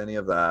watched any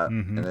of that,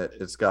 and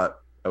it's got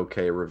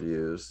okay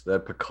reviews. They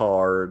had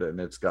Picard,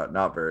 and it's got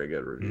not very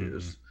good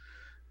reviews.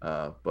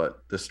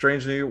 But the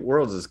Strange New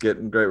Worlds is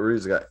getting great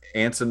reviews. They got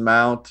Anson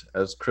Mount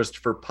as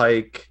Christopher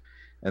Pike,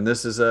 and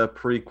this is a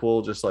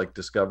prequel, just like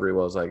Discovery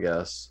was, I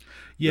guess.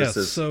 Yeah.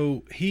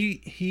 So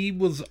he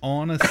was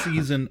on a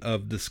season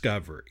of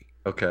Discovery.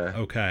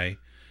 Okay.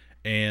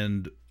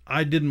 And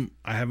I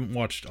haven't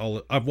watched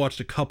all. I've watched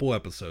a couple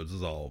episodes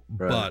is all.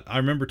 Right. But I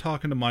remember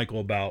talking to Michael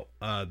about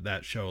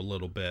that show a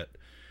little bit,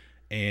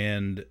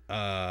 and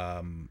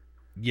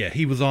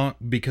he was on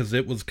because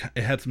it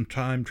had some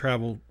time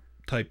travel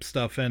type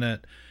stuff in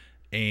it,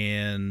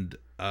 and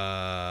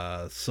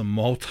some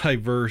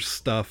multiverse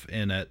stuff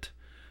in it,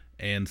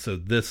 and so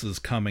this is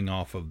coming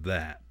off of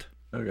that.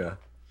 Okay.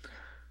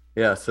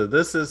 Yeah, so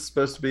this is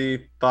supposed to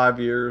be 5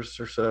 years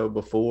or so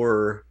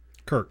before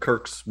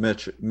Kirk's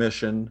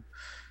mission,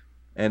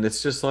 and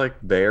it's just like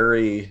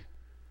very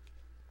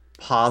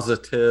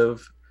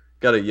positive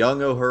got a young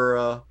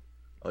Uhura,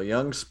 a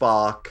young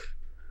Spock,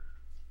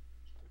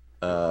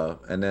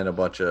 and then a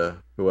bunch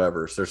of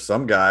whoever. So there's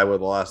some guy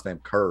with the last name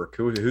Kirk.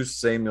 Who's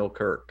Samuel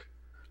Kirk?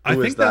 I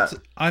think that's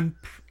I'm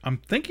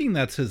thinking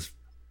that's his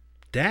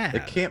dad.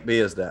 It can't be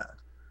his dad.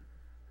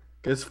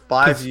 It's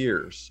 5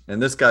 years,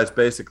 and this guy's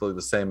basically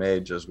the same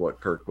age as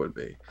what Kirk would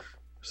be.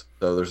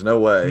 So there's no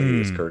way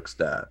he is Kirk's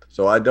dad.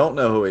 So I don't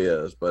know who he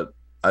is, but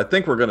I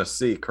think we're going to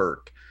see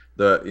Kirk,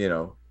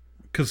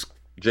 because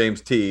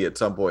James T at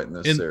some point in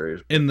this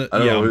series. I don't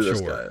know who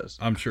this guy is.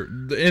 I'm sure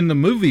in the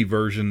movie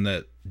version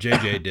that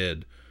JJ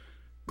did,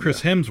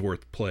 Chris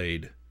Hemsworth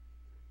played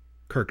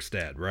Kirk's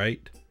dad,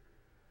 right?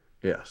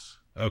 Yes.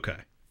 Okay.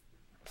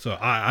 So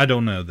I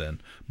don't know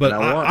then, but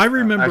I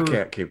remember. I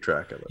can't keep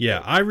track of it.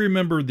 Yeah, I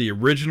remember the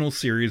original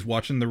series,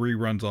 watching the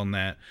reruns on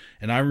that,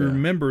 and I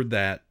remember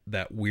that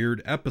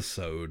weird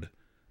episode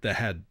that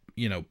had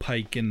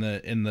Pike in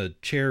the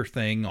chair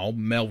thing all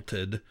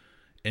melted,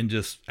 and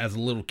just as a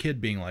little kid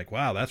being like,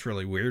 "Wow, that's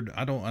really weird.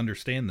 I don't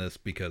understand this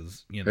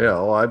because Yeah,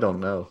 well, I don't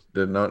know.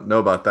 Did not know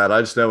about that. I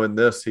just know in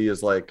this he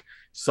is like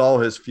saw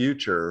his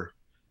future,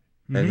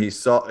 and he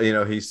saw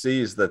he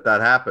sees that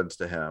happens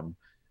to him.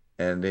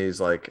 And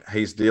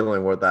he's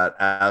dealing with that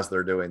as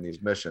they're doing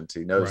these missions.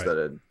 He knows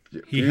that in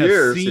a few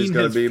years he's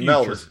going to be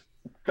melted.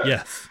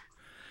 Yes.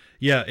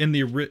 Yeah. In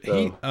the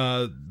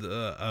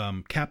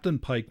Captain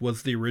Pike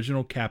was the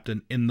original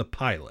captain in the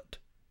pilot.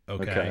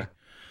 Okay.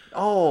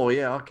 Oh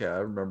yeah. Okay. I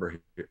remember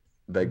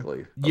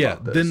vaguely.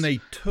 About this. Then they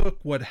took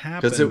what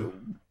happened.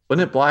 Wasn't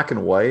it black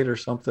and white or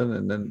something?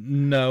 And then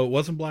no, it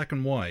wasn't black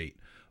and white,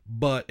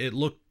 but it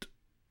looked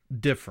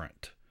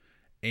different.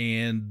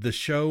 And the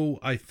show,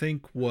 I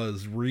think,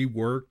 was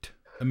reworked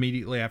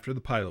immediately after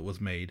the pilot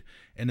was made.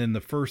 And in the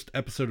first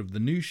episode of the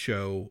new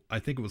show, I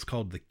think it was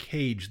called The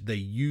Cage, they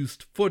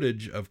used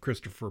footage of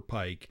Christopher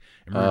Pike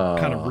and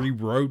kind of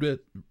rewrote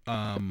it.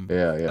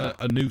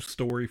 A new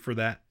story for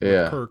that.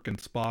 Yeah. Kirk and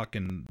Spock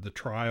and the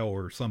trial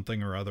or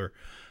something or other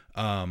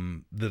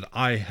that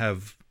I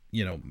have,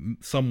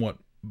 somewhat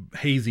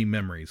hazy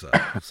memories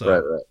of.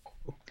 So.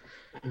 Right.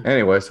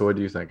 Anyway, so what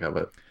do you think of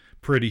it?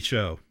 Pretty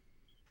show.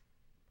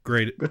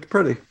 Great. It's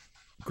pretty.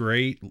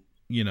 Great,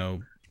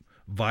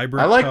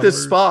 vibrant. I like colors.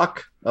 this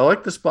Spock. I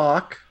like the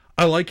Spock.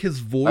 I like his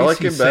voice. I like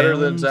him better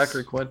than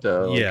Zachary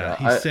Quinto. Yeah,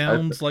 he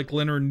sounds like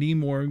Leonard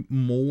Nimoy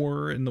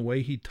more in the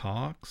way he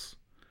talks.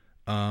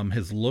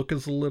 His look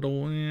is a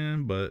little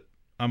but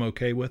I'm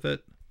okay with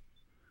it.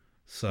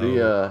 So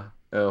the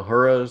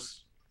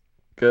Uhura's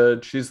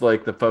good. She's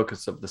like the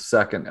focus of the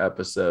second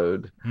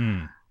episode.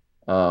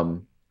 I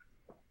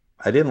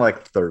didn't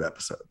like the third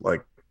episode.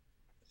 Like,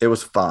 it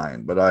was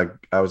fine, but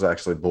I was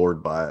actually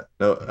bored by it.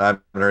 No, I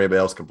haven't heard anybody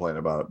else complain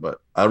about it,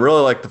 but I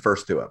really like the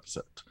first two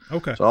episodes.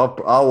 Okay. So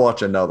I'll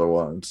watch another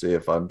one and see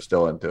if I'm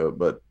still into it.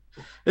 But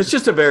it's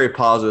just a very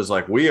positive. It's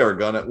like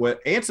when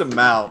Anson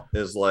Mount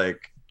is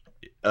like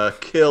a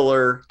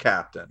killer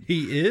captain.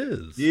 He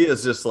is. He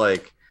is just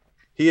like,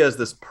 he has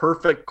this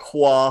perfect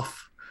coif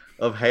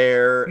of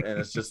hair, and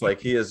it's just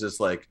like he is just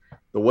like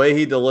the way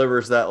he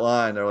delivers that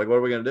line. They're like, "What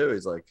are we gonna do?"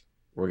 He's like,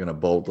 "We're gonna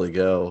boldly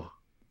go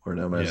where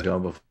no man's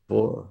gone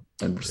before,"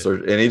 and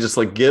he just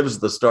like gives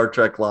the Star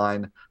Trek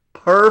line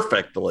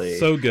perfectly.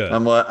 So good.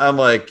 I'm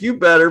like, you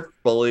better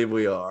believe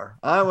we are.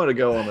 I'm gonna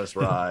go on this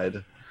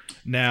ride.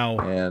 Now,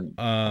 and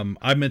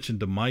I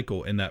mentioned to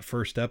Michael in that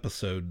first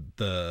episode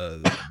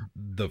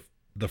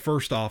the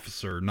first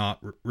officer, not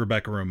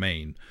Rebecca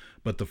Romaine,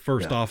 but the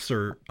first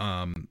officer.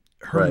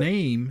 Her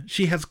name,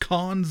 she has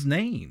Khan's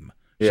name.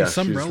 Yeah,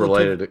 she's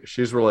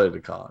related to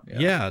Khan.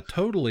 Yeah,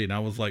 totally. And I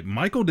was like,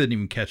 Michael didn't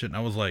even catch it, and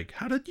I was like,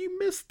 how did you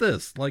miss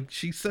this? Like,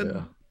 she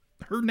said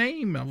her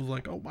name. I was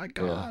like, oh my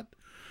god. Yeah.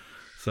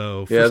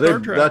 So for Star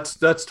Trek,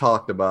 that's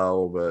talked about a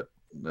little bit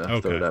in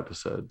the third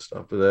episode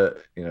stuff, but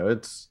that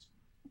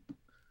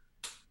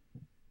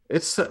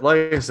it's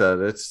like I said,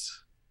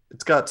 it's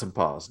got some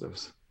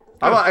positives.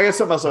 I guess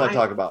something else I want to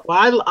talk about.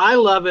 Well, I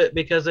love it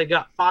because they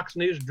got Fox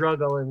News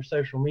drug all over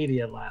social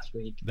media last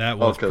week. That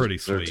was pretty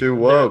sweet. They're too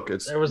woke.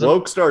 There was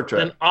woke Star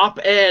Trek. An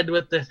op-ed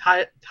with the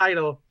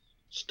title,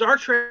 Star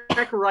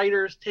Trek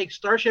writers take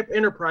Starship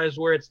Enterprise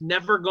where it's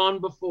never gone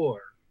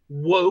before.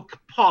 Woke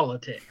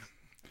politics.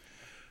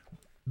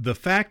 The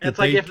fact that it's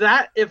like if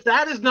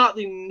that is not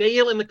the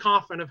nail in the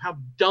coffin of how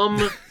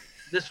dumb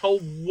this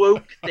whole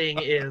woke thing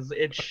is,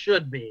 it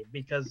should be,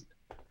 because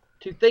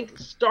to think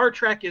Star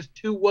Trek is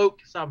too woke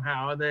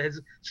somehow, and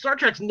Star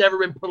Trek's never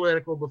been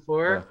political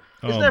before.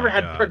 Yeah. It's never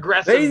had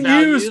progressive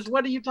values.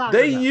 What are you talking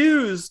about? They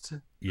used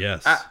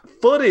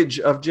footage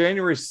of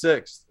January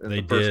 6th in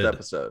the first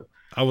episode.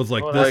 I was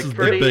like, this is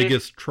the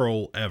biggest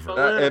troll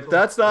ever. If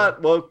that's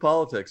not woke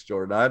politics,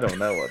 Jordan, I don't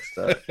know what's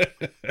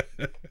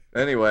that.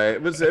 Anyway,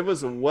 it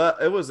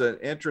was an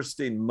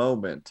interesting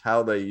moment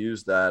how they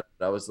used that.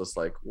 I was just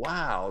like,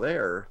 wow,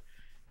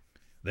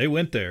 they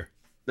went there.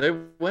 They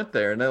went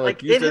there, and they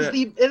it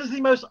is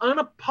the most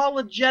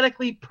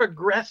unapologetically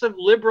progressive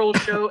liberal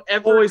show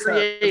ever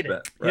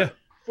created. Right?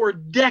 for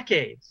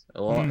decades,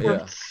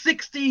 for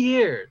 60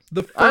 years.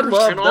 I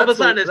love and all of a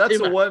sudden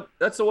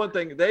that's the one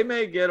thing. They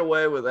may get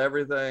away with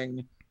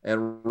everything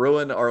and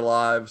ruin our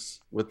lives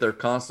with their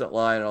constant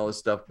lying and all this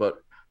stuff, but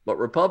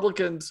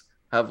Republicans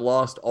have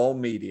lost all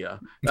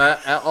media,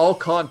 all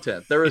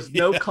content. There is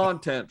no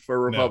content for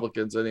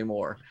Republicans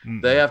anymore.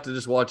 They have to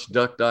just watch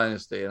Duck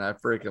Dynasty, and I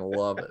freaking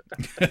love it.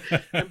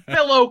 And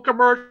pillow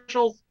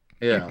commercials.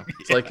 Yeah,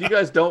 it's like you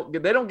guys don't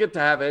get to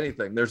have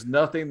anything. There's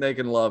nothing they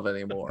can love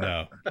anymore.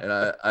 No, and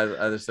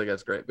I just think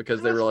that's great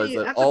because they realize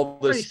that all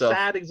this stuff.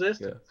 Sad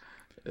existence.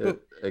 Yeah,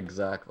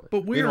 exactly.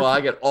 But meanwhile,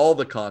 I get all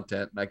the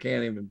content, and I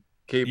can't even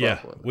keep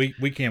up with it.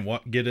 We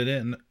can't get it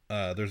in.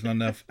 There's not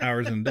enough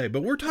hours in a day.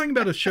 But we're talking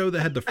about a show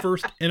that had the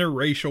first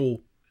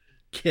interracial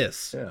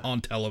kiss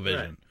on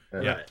television.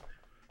 Right. Yeah,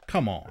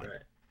 come on.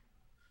 Right.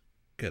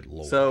 Good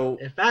Lord. So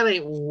if that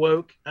ain't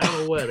woke, I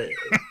don't know what it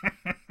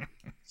is.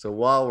 So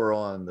while we're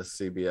on the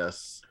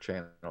CBS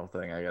channel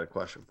thing, I got a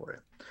question for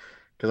you.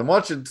 Because I'm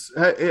watching.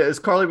 Has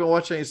Carly been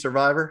watching any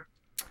Survivor?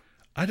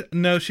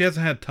 No, she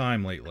hasn't had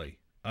time lately.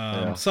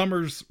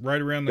 Summer's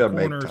right around the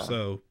corner,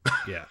 so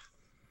yeah,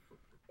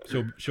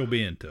 she'll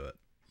be into it.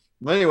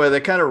 Well, anyway, they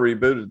kind of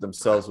rebooted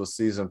themselves with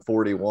season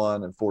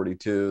 41 and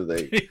 42.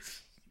 They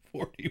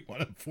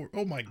 41 and 40.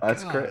 Oh my god,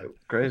 that's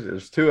crazy.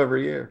 There's 2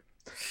 every year.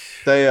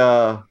 They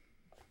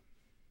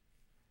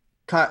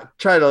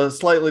tried a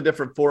slightly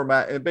different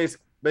format and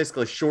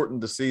basically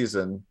shortened the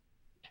season.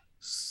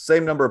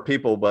 Same number of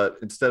people, but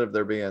instead of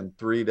there being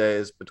 3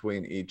 days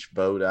between each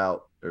vote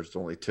out, there's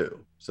only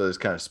 2. So they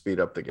just kind of speed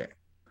up the game.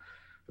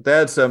 But they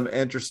had some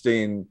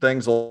interesting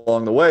things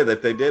along the way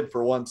that they did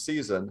for one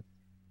season.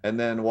 And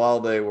then while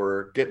they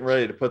were getting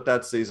ready to put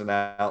that season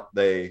out,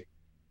 they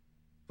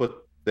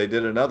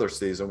did another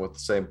season with the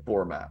same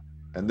format.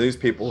 And these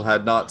people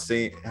haven't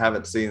seen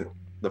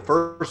the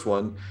first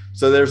one.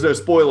 So there's no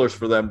spoilers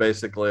for them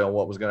basically on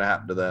what was going to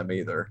happen to them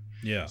either.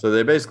 Yeah. So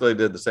they basically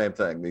did the same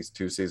thing these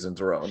 2 seasons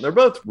in a row. And they're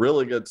both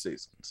really good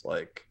seasons.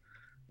 Like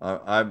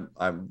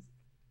I'm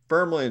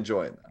firmly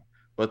enjoying them.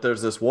 But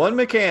there's this one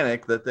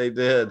mechanic that they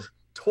did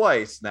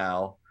twice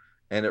now,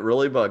 and it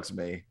really bugs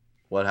me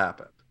what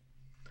happened.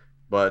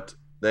 But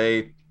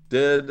they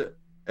did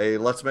a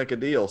let's make a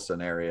deal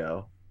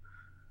scenario,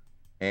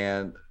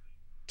 and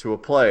to a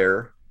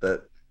player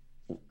that,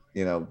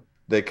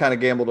 they kind of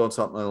gambled on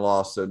something and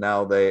lost. So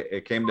now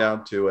it came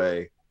down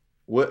to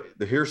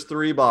here's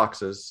 3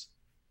 boxes.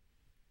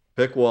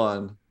 Pick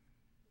one.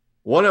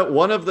 One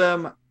of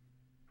them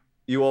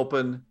you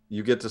open,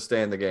 you get to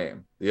stay in the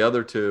game. The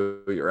other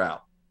 2, you're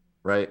out,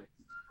 right?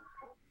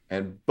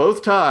 And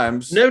both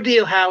times, no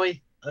deal,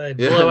 Howie.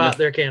 Blow out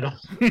their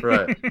candles.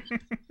 Right.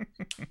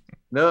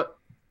 No,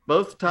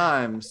 both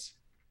times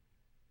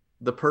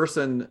the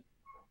person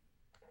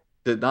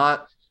did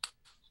not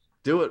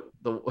do it.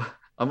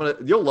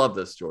 You'll love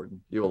this,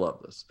 Jordan. You will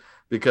love this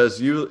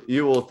because you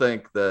will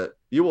think that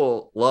you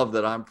will love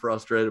that I'm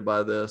frustrated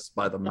by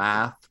the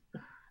math,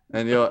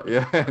 and you'll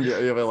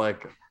be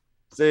like,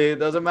 see, it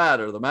doesn't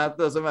matter. The math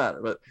doesn't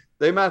matter, but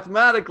they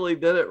mathematically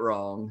did it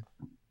wrong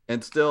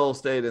and still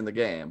stayed in the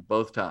game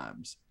both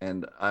times.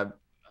 And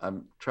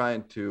I'm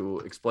trying to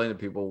explain to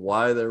people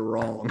why they're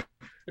wrong.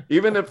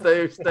 Even if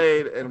they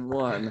stayed and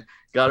won,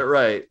 got it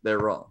right, they're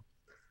wrong.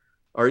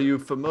 Are you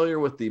familiar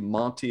with the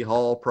Monty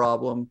Hall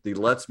problem, the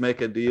let's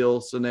make a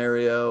deal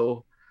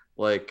scenario?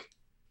 Like,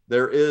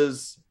 there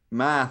is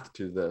math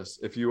to this.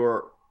 If you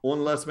are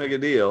on let's make a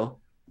deal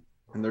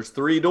and there's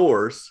 3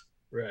 doors,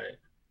 right,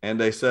 and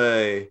they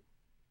say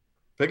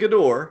pick a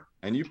door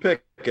and you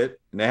pick it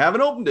and they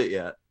haven't opened it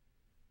yet,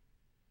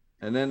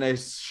 and then they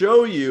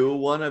show you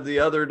one of the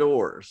other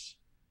doors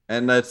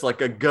and that's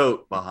like a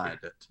goat behind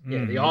it.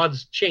 Yeah, the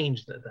odds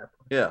changed at that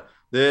point. Yeah,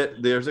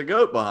 there's a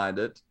goat behind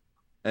it.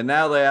 And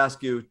now they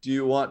ask you, do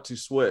you want to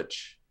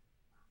switch?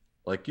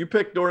 Like, you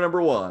pick door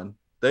number 1,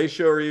 they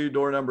show you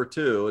door number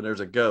 2, and there's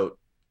a goat.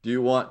 Do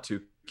you want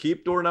to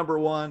keep door number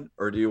 1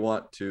 or do you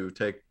want to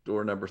take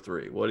door number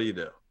 3? What do you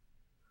do?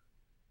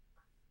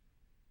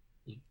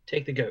 You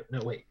take the goat.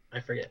 No, wait,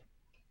 I forget.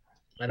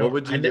 What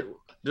would you do?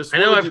 I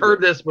know I've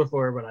heard this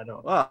before, but I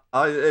don't. Well,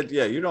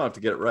 you don't have to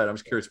get it right. I'm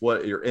just curious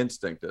what your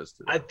instinct is.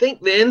 I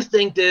think the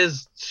instinct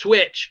is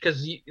switch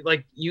because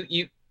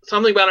you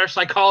something about our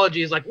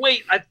psychology is like,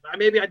 wait,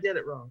 maybe I did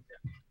it wrong.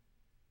 Yeah.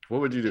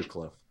 What would you do,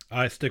 Cliff?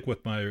 I stick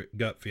with my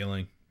gut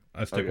feeling.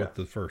 I stick with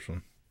the first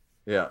one.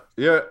 Yeah.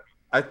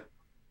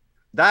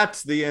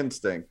 That's the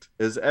instinct.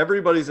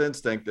 Everybody's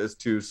instinct is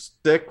to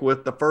stick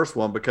with the first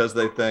one because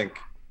they think,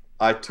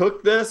 I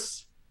took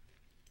this,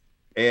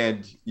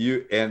 and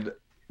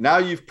now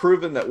you've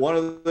proven that one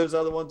of those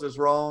other ones is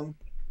wrong.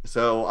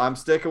 So I'm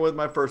sticking with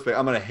my first pick.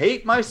 I'm going to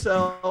hate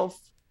myself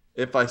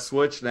if I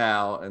switch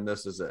now, and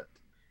this is it.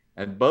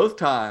 And both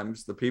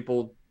times the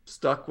people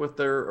stuck with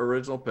their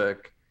original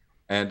pick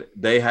and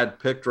they had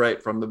picked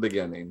right from the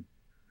beginning.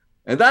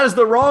 And that is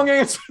the wrong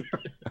answer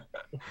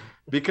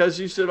because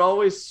you should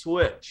always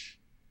switch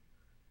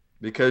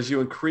because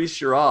you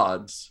increase your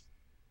odds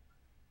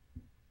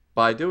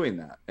by doing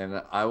that.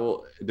 And I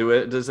will do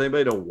it. Does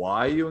anybody know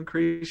why you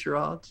increase your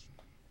odds?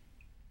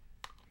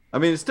 I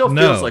mean, it still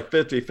feels like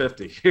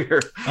 50-50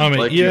 here. I mean,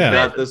 like yeah. you've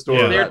got this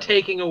door. They're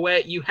taking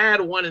away. You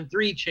had a 1 in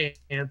 3 chance,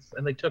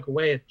 and they took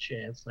away a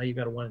chance. Now you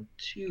got a 1 in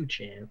 2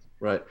 chance.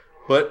 Right.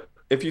 But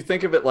if you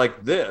think of it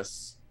like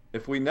this,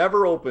 if we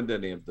never opened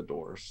any of the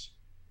doors,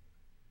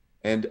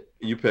 and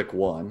you pick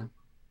one,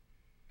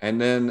 and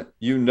then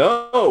you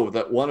know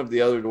that one of the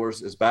other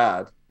doors is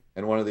bad,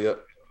 and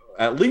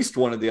at least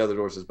one of the other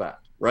doors is bad,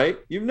 right?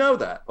 You know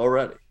that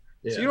already.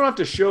 Yeah. So you don't have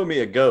to show me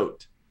a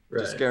goat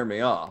to scare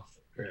me off.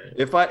 Right.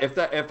 If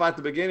at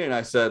the beginning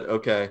I said,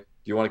 okay, do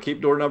you want to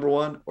keep door number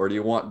 1 or do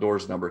you want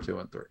doors number 2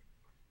 and 3?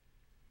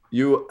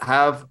 You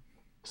have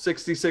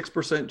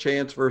 66%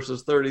 chance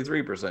versus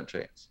 33%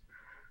 chance.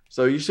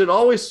 So you should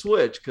always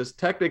switch because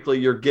technically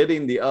you're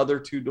getting the other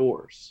 2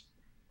 doors.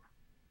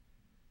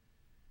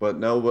 But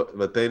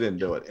but they didn't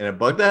do it, and it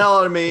bugged the hell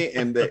out of me.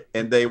 And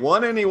they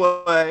won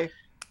anyway.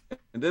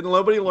 And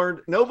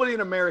nobody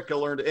in America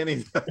learned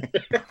anything.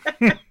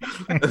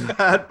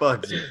 That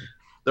bugs me.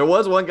 There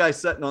was one guy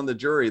sitting on the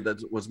jury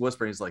that was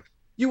whispering. He's like,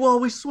 "You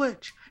always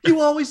switch.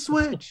 You always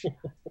switch."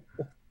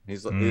 He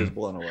was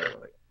blown away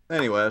with it.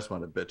 Anyway, I just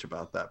wanted to bitch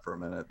about that for a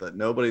minute. That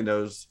nobody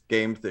knows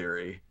game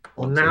theory.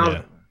 Well,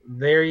 now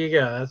there you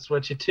go. That's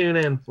what you tune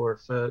in for,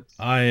 folks.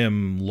 I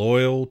am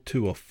loyal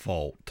to a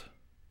fault.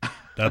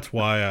 That's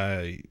why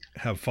I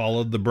have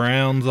followed the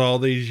Browns all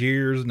these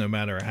years, no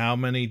matter how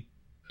many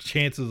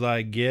chances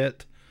I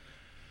get.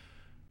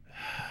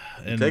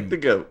 And take the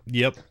goat.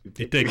 Yep,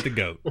 you take the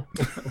goat.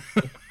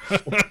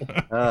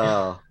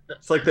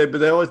 It's like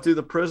they always do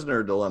the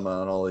prisoner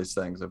dilemma on all these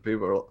things, and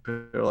people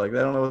are like, they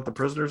don't know what the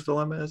prisoner's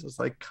dilemma is. It's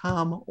like,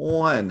 come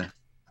on,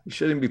 you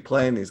shouldn't be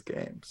playing these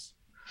games.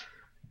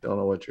 Don't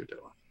know what you're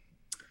doing.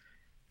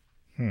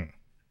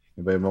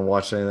 Anybody been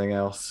watching anything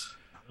else?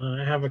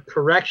 I have a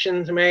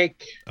correction to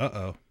make.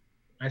 Uh-oh.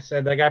 I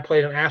said that guy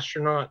played an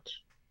astronaut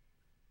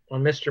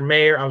on Mr.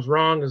 Mayor. I was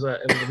wrong. It was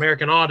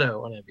American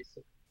Auto on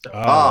NBC. So,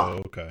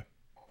 okay.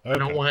 I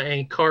don't want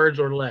any cards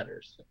or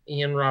letters.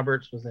 Ian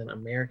Roberts was in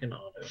American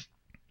Auto.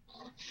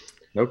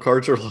 No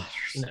cards or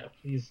letters. No,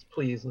 please,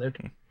 no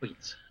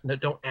tweets. No,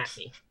 don't at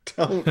me.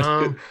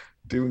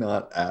 Do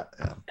not at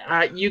him.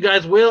 You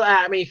guys will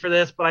at me for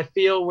this, but I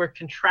feel we're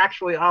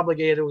contractually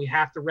obligated. We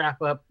have to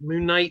wrap up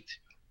Moon Knight.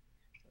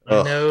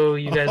 I know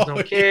you guys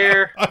don't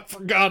care. Yeah, I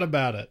forgot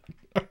about it.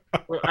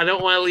 I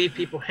don't want to leave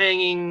people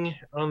hanging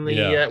on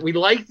the. We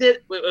liked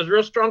it. It was a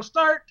real strong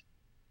start.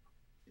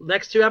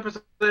 Next 2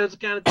 episodes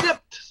kind of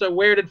dipped. So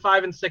where did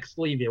 5 and 6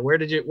 leave you? Where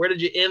did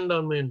you end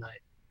on Moon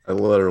Knight? I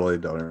literally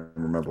don't even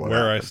remember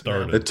where I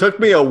started. It took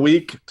me a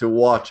week to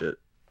watch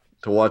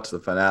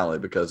the finale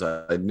because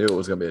I knew it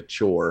was going to be a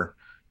chore,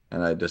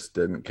 and I just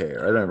didn't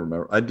care. I don't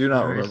remember. I do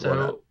not remember.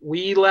 So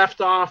we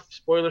left off.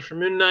 Spoilers for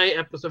Moon Knight,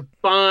 episode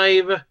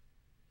 5.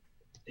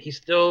 He's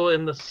still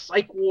in the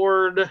psych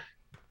ward,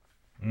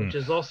 which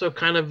is also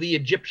kind of the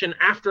Egyptian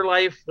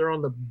afterlife. They're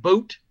on the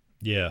boat.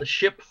 Yeah. The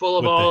ship full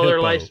of all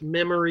their life's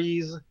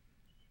memories.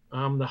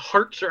 The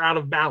hearts are out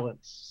of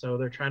balance. So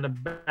they're trying to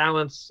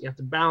balance. You have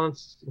to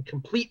balance and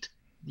complete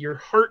your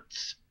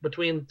hearts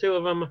between the 2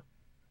 of them.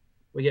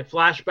 We get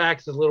flashbacks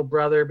of his little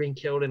brother being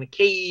killed in a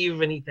cave,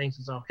 and he thinks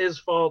it's all his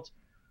fault.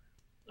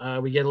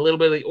 We get a little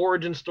bit of the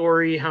origin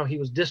story, how he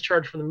was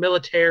discharged from the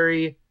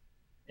military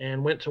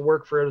and went to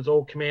work for his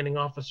old commanding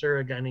officer,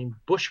 a guy named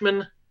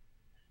Bushman.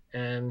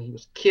 And he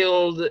was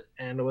killed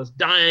and was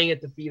dying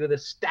at the feet of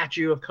this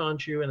statue of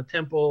Khonshu in a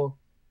temple,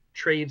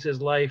 trades his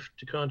life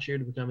to Khonshu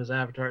to become his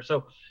avatar.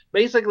 So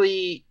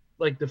basically,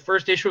 like the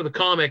first issue of the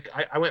comic,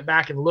 I went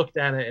back and looked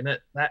at it, and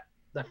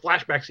that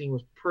flashback scene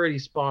was pretty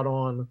spot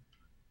on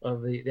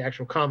of the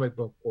actual comic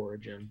book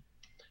origin.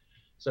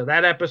 So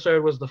that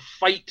episode was the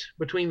fight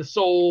between the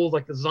souls,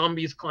 like the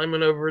zombies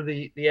climbing over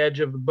the edge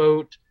of the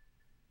boat,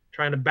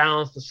 trying to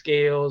balance the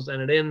scales,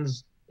 and it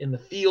ends in the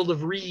field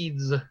of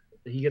reeds.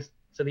 He gets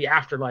to the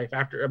afterlife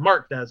after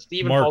Mark does.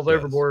 Steven falls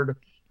overboard.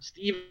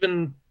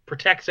 Steven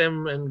protects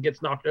him and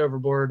gets knocked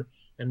overboard,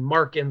 and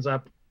Mark ends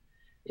up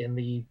in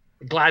the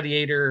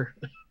gladiator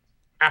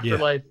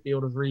afterlife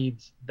field of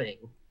reeds thing.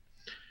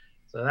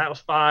 So that was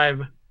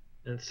 5,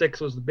 and 6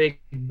 was the big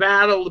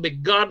battle, the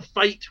big god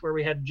fight where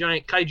we had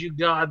giant kaiju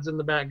gods in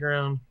the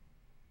background.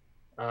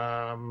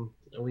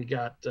 We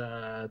got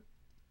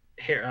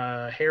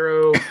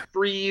Harrow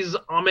frees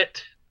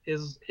Amit,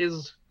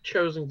 his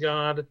chosen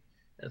god.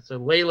 And so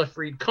Layla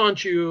freed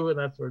Khonshu, and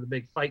that's where the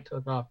big fight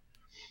took off.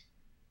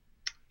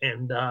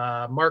 And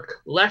Mark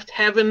left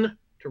heaven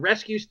to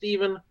rescue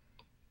Steven.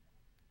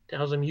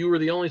 Tells him, you were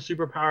the only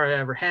superpower I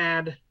ever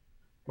had.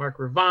 Mark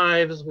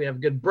revives. We have a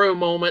good bro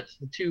moment.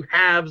 The 2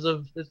 halves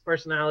of his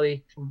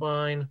personality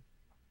combine.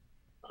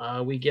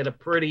 We get a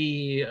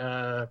pretty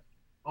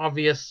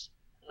obvious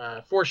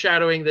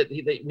foreshadowing that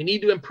we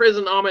need to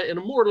imprison Amit in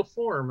a mortal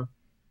form.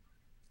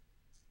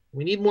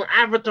 We need more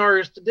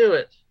avatars to do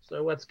it.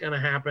 So what's going to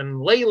happen?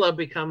 Layla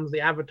becomes the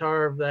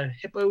avatar of the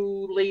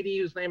hippo lady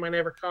whose name I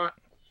never caught.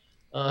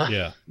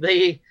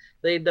 They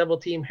double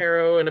team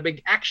Harrow in a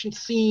big action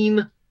scene.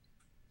 And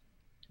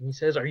he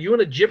says, "Are you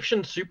an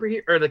Egyptian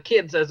superhero?" Or the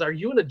kid says, "Are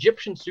you an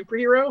Egyptian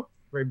superhero?"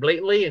 very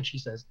blatantly, and she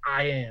says,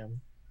 "I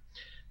am."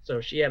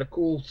 So she had a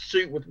cool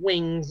suit with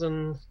wings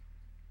and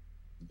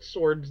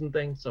swords and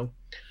things. So,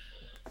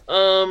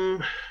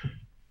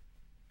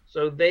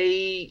 so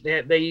they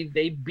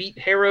beat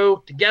Harrow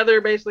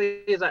together.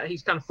 Basically,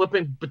 he's kind of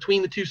flipping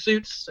between the two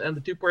suits and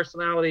the two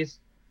personalities.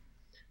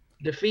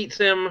 Defeats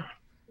him,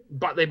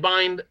 but they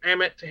bind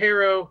Ammit to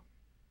Harrow.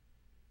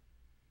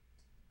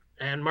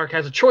 And Mark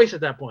has a choice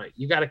at that point.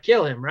 You got to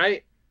kill him,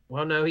 right?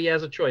 Well, no, he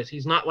has a choice.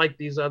 He's not like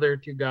these other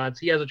two gods.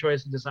 He has a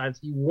choice. He decides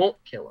he won't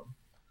kill him.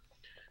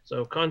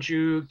 So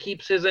Khonshu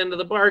keeps his end of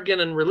the bargain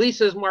and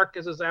releases Mark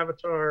as his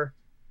avatar.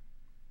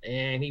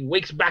 And he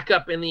wakes back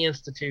up in the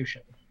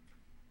institution.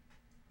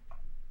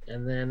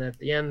 And then at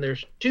the end,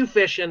 there's two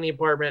fish in the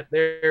apartment.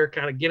 They're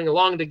kind of getting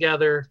along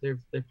together. They're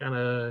kind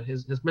of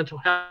his mental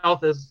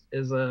health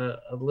is a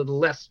little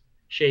less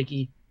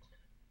shaky.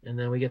 And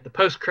then we get the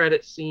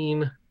post-credit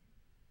scene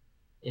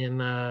in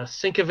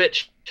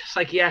Sinkovich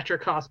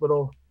Psychiatric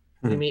Hospital.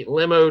 We meet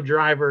limo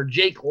driver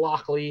Jake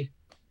Lockley,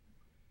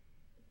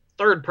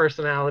 third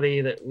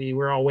personality that we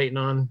were all waiting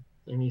on.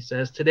 And he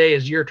says, "Today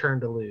is your turn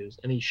to lose."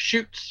 And he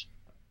shoots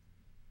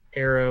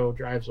Harrow,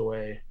 drives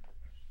away.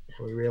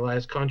 And we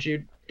realize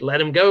Khonshu let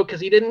him go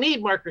because he didn't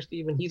need Mark or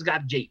Steven. He's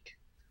got Jake.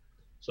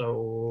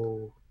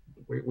 So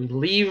we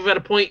leave at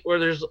a point where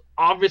there's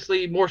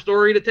obviously more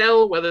story to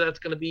tell, whether that's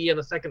going to be in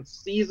the second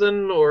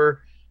season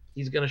or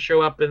he's going to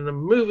show up in the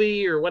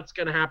movie or what's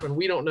going to happen.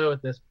 We don't know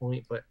at this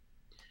point, but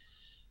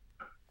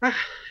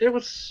it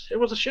was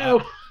a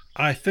show.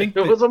 I think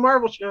it was a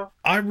Marvel show.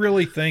 I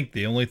really think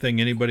the only thing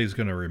anybody's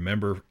going to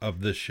remember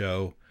of this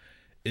show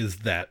is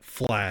that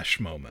Flash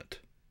moment.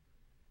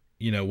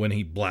 You know, when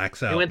he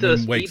blacks out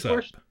and wakes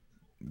up.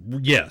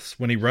 Yes,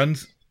 when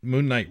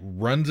Moon Knight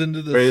runs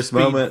into the greatest Speed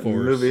moment Force.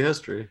 in movie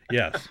history.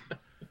 Yes.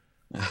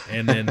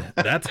 And then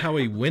that's how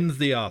he wins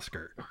the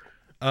Oscar.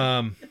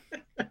 I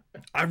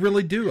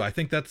really do. I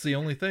think that's the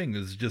only thing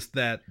is just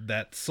that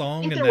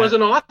song. I think there was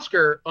an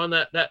Oscar on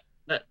that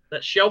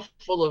shelf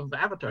full of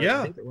avatars.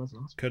 Yeah, I think there was an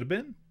Oscar. Could have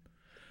been.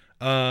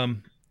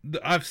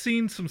 I've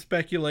seen some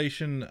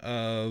speculation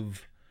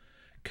of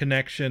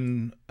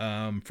connection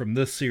from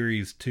this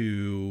series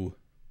to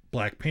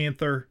Black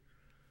Panther,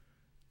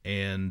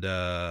 and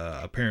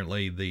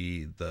apparently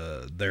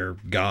their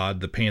god,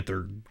 the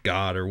Panther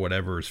god or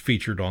whatever, is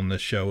featured on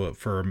this show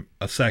for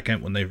a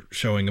second when they're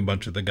showing a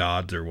bunch of the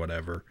gods or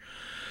whatever.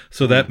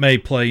 So that may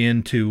play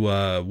into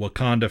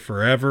Wakanda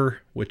Forever,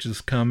 which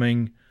is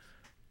coming.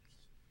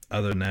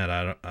 Other than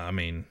that,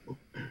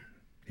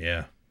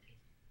 yeah.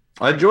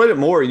 I enjoyed it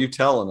more, you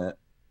telling it.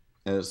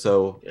 And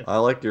so I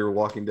like your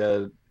Walking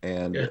Dead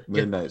and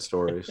Moon Knight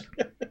stories.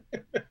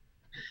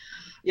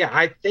 Yeah,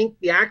 I think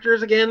the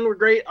actors, again, were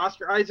great.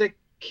 Oscar Isaac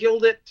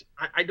killed it.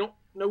 I don't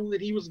know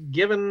that he was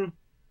given...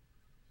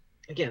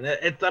 Again,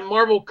 it's a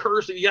Marvel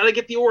curse. You got to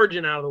get the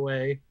origin out of the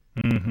way.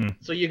 Mm-hmm.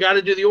 So you got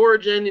to do the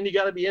origin, and you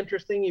got to be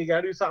interesting. You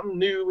got to do something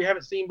new we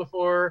haven't seen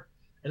before.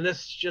 And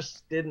this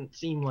just didn't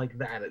seem like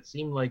that. It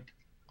seemed like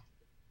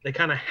they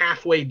kind of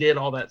halfway did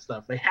all that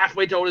stuff. They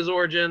halfway told his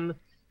origin.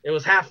 It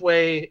was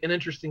halfway an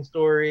interesting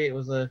story. It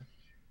was a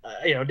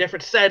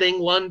different setting,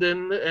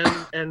 London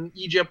and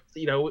Egypt.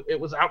 It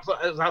was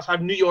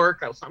outside New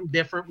York. That was something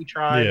different. We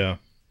tried. Yeah.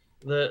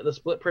 The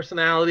split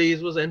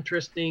personalities was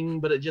interesting,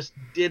 but it just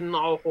didn't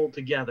all hold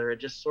together. It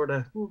just sort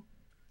of.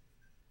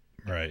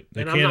 Right.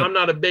 I'm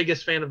not a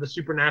biggest fan of the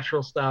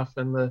supernatural stuff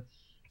and the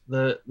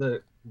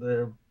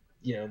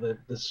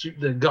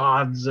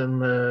gods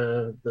and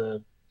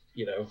the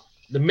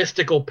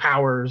mystical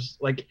powers.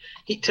 Like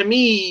to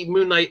me,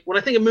 Moon Knight. When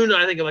I think of Moon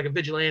Knight, I think of like a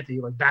vigilante,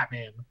 like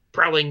Batman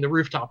prowling the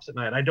rooftops at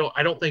night. I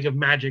don't think of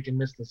magic and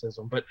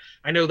mysticism, but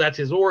I know that's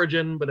his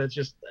origin. But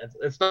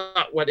it's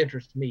not what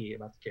interests me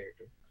about the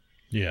character.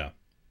 Yeah.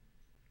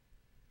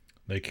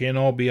 They can't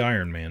all be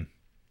Iron Man.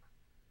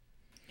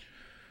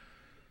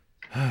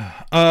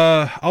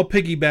 I'll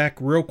piggyback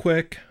real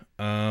quick.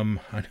 I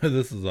know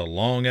this is a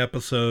long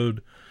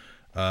episode,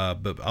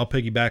 but I'll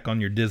piggyback on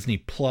your Disney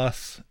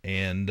Plus,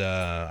 and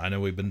I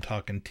know we've been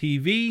talking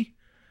TV,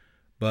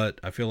 but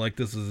I feel like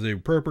this is the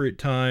appropriate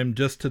time.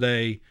 Just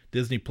today,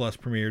 Disney Plus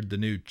premiered the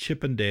new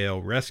Chip 'n Dale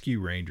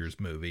Rescue Rangers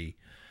movie.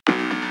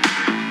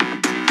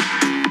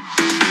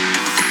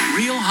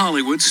 Real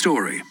Hollywood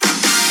story.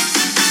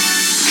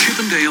 Chip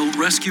 'n Dale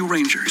Rescue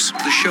Rangers,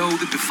 the show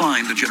that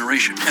defined a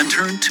generation and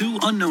turned two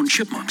unknown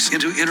chipmunks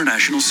into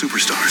international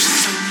superstars.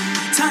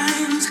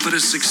 But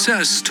his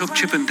success took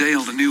Chip 'n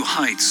Dale to new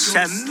heights.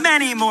 To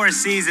many more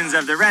seasons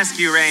of the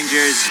Rescue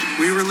Rangers.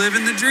 We were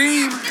living the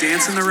dream,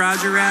 dancing the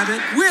Roger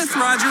Rabbit with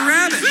Roger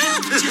Rabbit.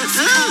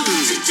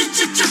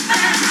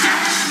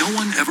 No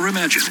one ever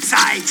imagined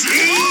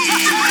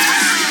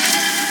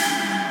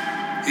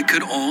it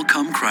could all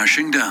come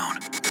crashing down.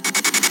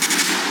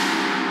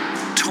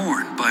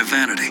 Torn by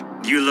vanity.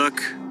 You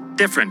look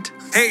different.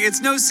 Hey, it's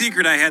no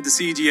secret I had the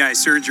CGI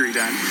surgery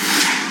done.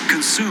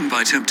 Consumed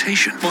by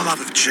temptation. My love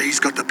of cheese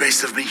got the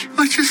best of me.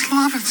 I just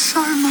love it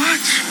so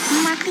much.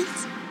 More,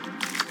 please.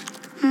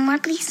 More,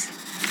 please.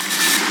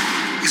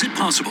 Is it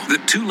possible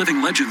that two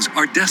living legends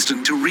are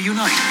destined to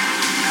reunite?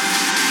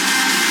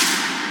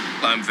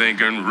 I'm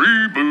thinking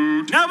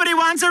reboot. Nobody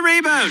wants a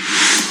reboot.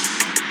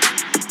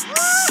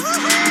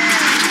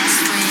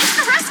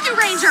 The Rescue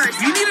Rangers!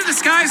 You need a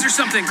disguise or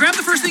something. Grab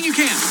the first thing you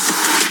can.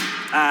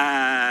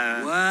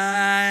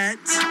 What? And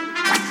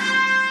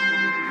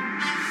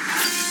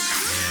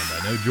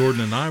I know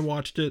Jordan and I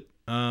watched it.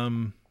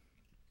 I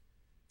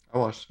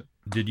watched it.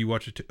 Did you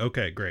watch it too?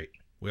 Okay, great.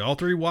 We all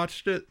three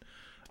watched it.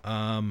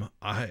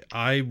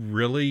 I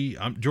really,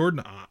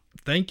 Jordan,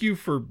 thank you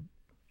for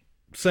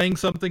saying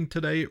something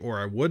today, or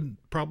I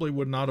probably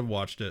would not have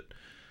watched it.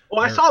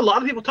 Well, I saw a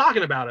lot of people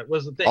talking about it.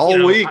 Was the thing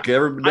all week?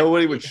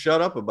 Nobody would shut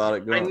up about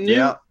it. Going,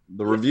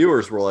 the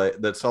reviewers were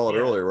like, that saw it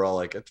earlier were all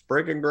like, it's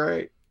freaking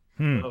great.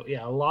 So,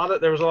 yeah,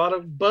 there was a lot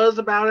of buzz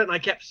about it, and I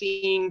kept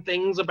seeing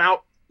things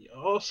about,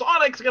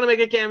 Sonic's gonna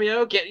make a cameo.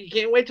 You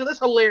can't wait till this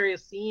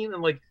hilarious scene,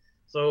 and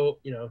so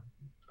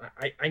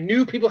I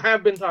knew people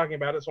have been talking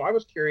about it, so I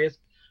was curious.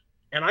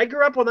 And I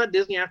grew up on that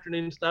Disney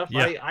afternoon stuff.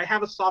 Yeah. I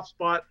have a soft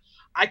spot.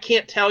 I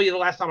can't tell you the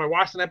last time I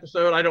watched an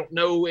episode. I don't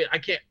know. I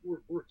can't,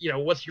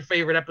 what's your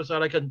favorite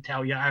episode? I couldn't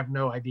tell you. I have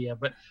no idea.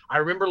 But I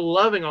remember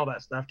loving all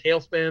that stuff.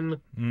 TaleSpin,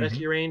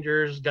 Rescue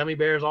Rangers, Gummy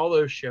Bears, all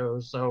those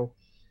shows. So,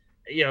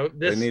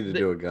 they need to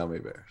do a Gummy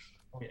Bears.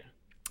 Yeah.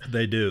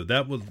 They do.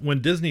 That was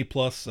when Disney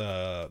Plus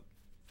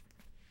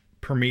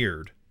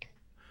premiered.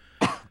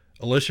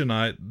 Alicia and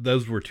I,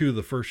 those were two of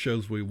the first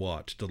shows we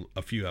watched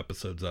a few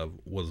episodes of.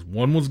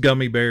 One was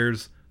Gummy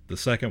Bears, the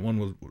second one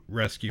was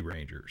Rescue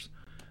Rangers,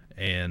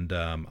 and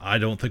I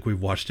don't think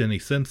we've watched any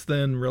since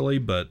then, really.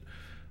 But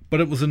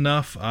it was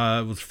enough.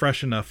 It was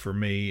fresh enough for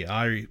me.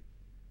 I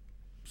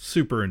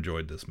super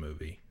enjoyed this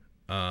movie.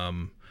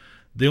 The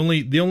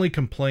only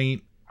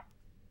complaint,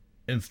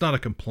 and it's not a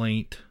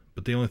complaint,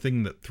 but the only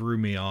thing that threw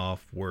me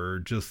off were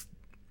just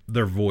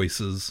their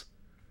voices.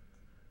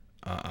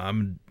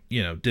 I'm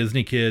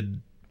Disney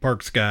kid,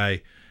 Parks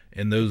guy,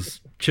 and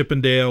those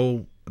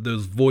Chippendale,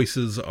 those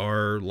voices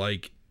are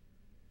like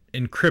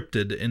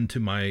encrypted into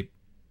my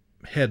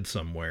head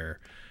somewhere.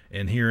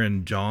 And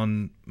hearing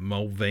John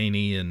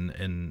Mulvaney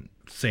and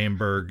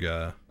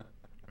Sandberg,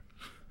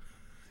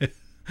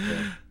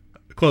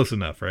 close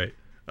enough, right?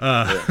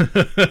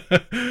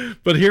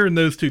 But hearing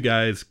those two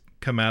guys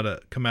come out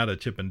of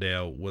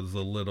Chippendale was a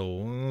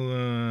little,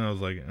 I was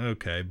like,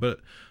 okay, but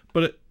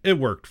it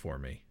worked for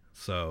me.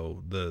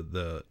 So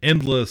the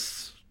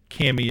endless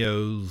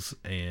cameos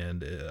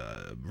and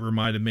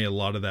reminded me a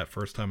lot of that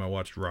first time I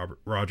watched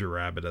Roger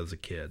Rabbit as a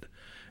kid,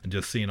 and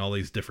just seeing all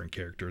these different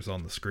characters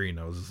on the screen.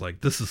 I was just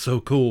like, this is so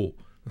cool.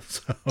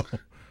 So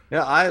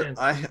yeah,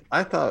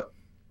 I thought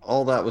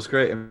all that was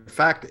great. In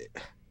fact,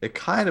 it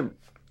kind of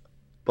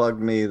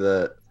bugged me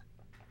that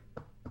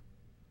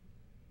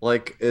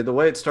the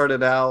way it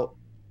started out,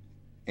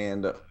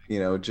 and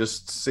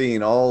just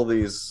seeing all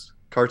these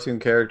cartoon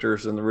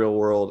characters in the real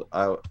world,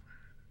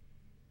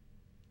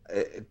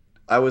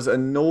 I was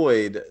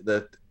annoyed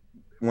that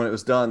when it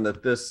was done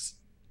that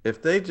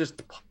if they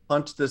just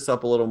punched this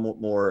up a little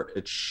more,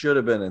 it should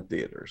have been in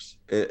theaters.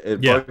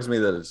 It bugs me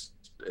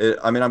that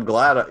I'm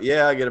glad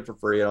I get it for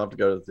free. I don't have to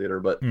go to the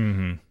theater, but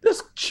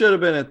this should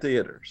have been in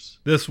theaters.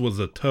 This was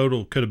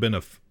could have been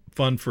a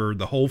fun for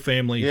the whole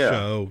family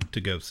show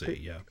to go see.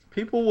 Yeah,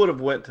 people would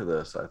have went to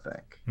this, I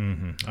think.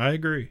 I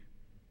agree.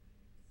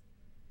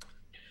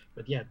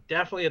 But yeah,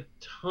 definitely a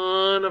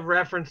ton of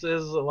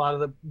references. A lot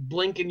of the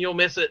blink and you'll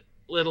miss it.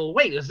 Little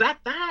wait, is that?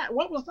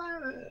 What was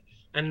that?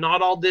 And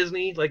not all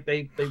Disney. Like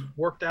they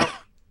worked out.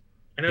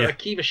 I know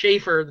Akiva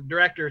Schaffer, the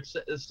director,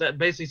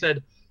 basically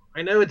said,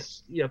 "I know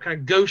it's kind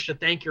of gauche to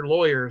thank your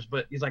lawyers,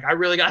 but he's like, I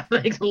really got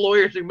to thank the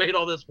lawyers who made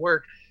all this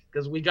work,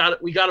 because we got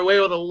away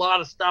with a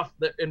lot of stuff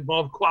that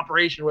involved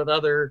cooperation with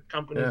other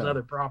companies and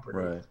other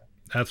properties." Right.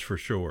 That's for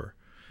sure.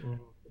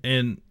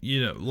 And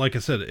like I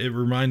said, it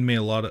reminded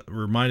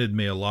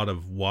me a lot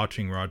of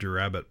watching Roger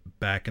Rabbit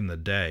back in the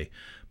day.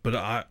 But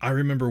I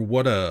remember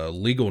what a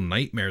legal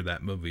nightmare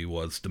that movie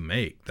was to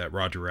make. That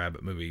Roger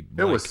Rabbit movie.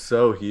 It was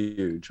so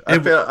huge. I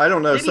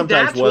don't know. Maybe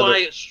sometimes that's why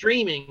it's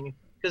streaming,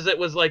 because it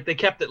was like they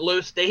kept it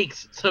low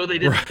stakes, so they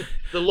didn't. Right.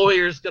 The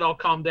lawyers could all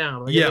calm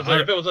down. Like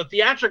if it was a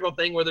theatrical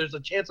thing where there's a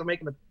chance of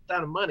making a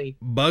ton of money,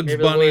 Bugs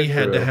Bunny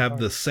had to have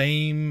the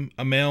same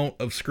amount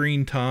of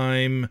screen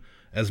time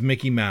as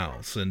Mickey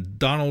Mouse, and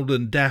Donald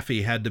and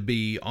Daffy had to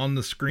be on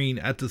the screen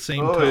at the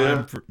same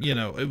time.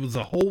 Yeah. It was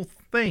a whole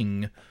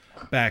thing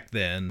back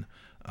then,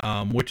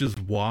 which is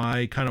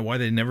why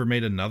they never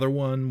made another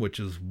one, which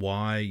is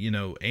why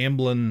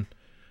Amblin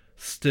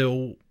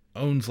still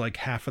owns like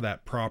half of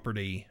that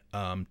property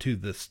to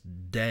this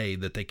day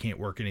that they can't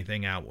work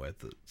anything out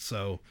with.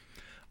 So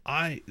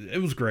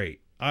it was great.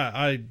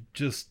 I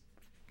just,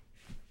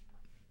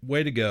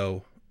 way to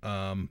go.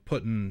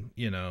 Putting,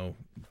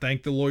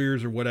 thank the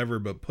lawyers or whatever,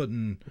 but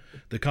putting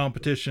the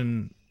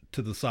competition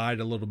to the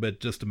side a little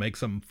bit just to make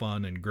something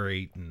fun and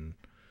great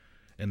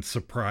and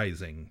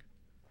surprising.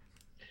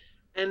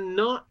 And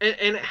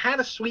it had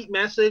a sweet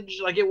message.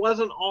 Like, it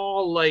wasn't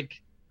all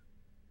like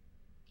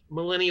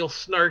millennial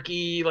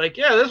snarky, like,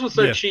 this was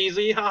so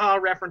cheesy, haha,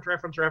 reference.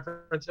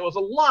 It was a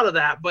lot of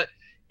that, but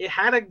it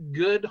had a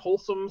good,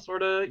 wholesome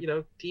sort of,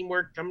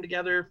 teamwork, come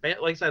together,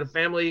 like I said, a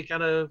family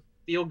kind of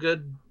feel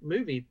good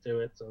movie to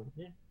it. So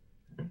yeah,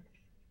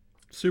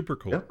 super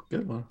cool. Yep,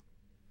 good one.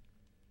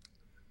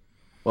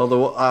 Well, the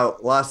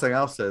last thing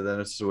I'll say then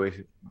is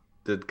we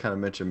did kind of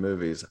mention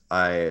movies.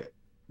 I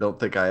don't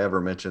think I ever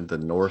mentioned The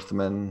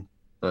Northman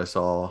that I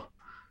saw,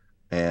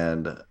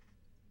 and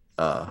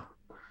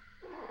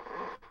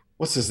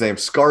what's his name?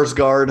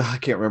 Skarsgård. I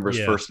can't remember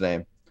his first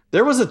name.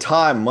 There was a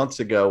time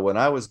months ago when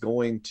I was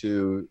going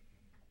to,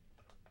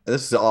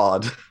 this is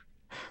odd,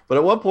 but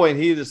at one point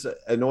he just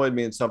annoyed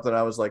me in something.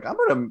 I was like, I'm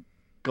going to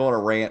go on a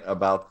rant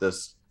about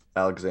this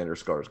Alexander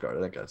Skarsgård.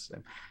 I think that's his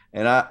name.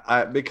 And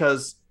I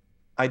because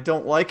I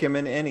don't like him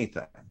in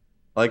anything.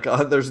 Like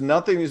there's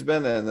nothing he's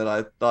been in that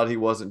I thought he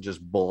wasn't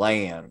just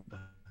bland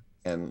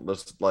and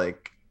just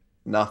like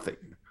nothing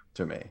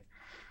to me.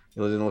 He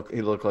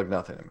looked like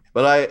nothing to me.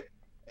 But I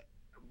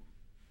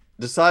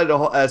decided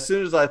to, as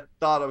soon as I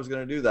thought I was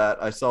going to do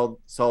that, I saw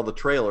the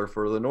trailer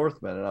for The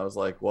Northman, and I was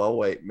like, well,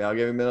 wait, I'll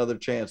give him another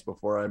chance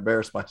before I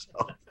embarrass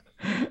myself.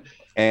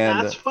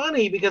 And that's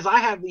funny because I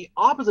have the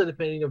opposite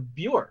opinion of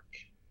Bjork,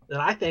 that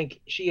I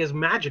think she is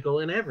magical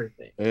in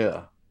everything.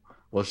 Yeah.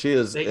 Well, she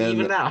is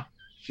even now.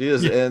 She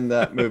is in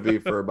that movie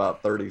for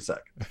about 30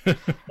 seconds.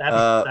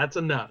 That's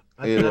enough.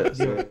 That's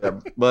enough. Yeah.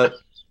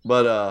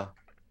 But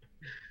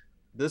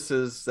this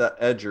is that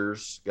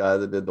Edgers guy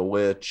that did The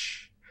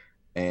Witch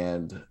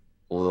and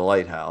The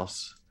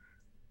Lighthouse.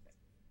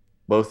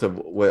 Both of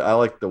I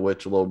like The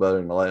Witch a little better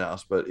than The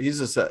Lighthouse, but he's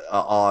just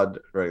odd.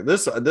 Right?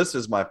 This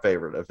is my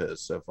favorite of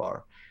his so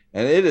far,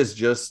 and it is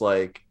just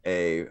like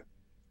a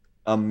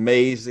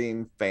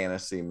amazing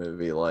fantasy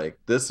movie. Like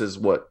this is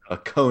what a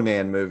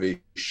Conan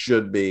movie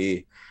should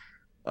be.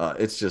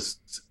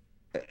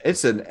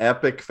 It's an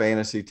epic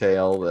fantasy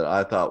tale that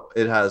I thought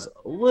it has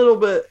a little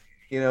bit,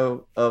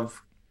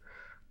 of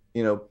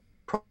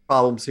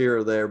problems here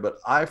or there, but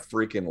I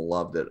freaking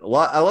loved it a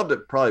lot. I loved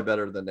it probably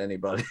better than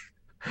anybody.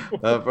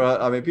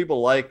 I mean,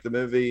 people like the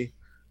movie,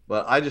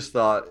 but I just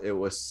thought it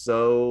was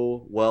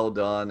so well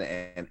done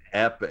and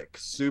epic,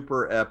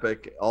 super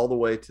epic, all the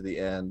way to the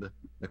end.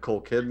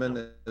 Nicole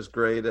Kidman is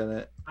great in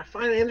it. I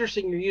find it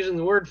interesting you're using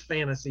the word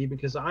fantasy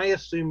because I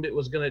assumed it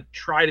was going to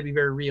try to be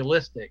very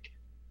realistic.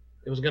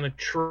 It was going to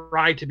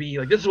try to be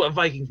like, this is what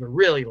Vikings were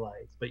really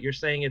like, but you're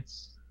saying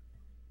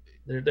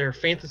there are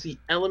fantasy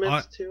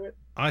elements to it.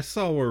 I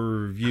saw a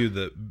review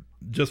that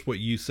just what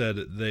you said.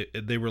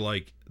 They were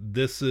like,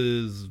 this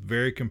is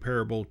very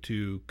comparable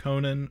to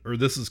Conan, or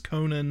this is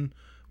Conan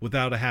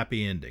without a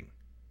happy ending.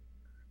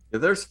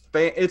 Yeah,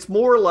 it's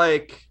more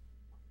like,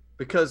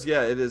 because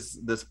it is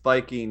this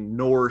Viking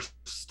Norse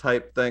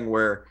type thing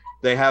where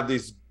they have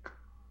these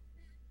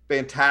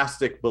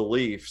fantastic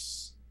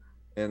beliefs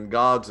in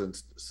gods and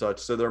such.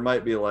 So there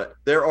might be like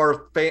there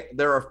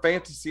are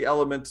fantasy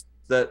elements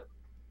that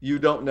you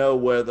don't know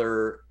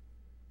whether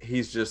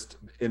he's just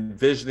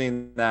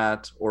envisioning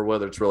that or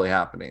whether it's really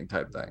happening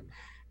type thing.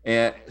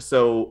 And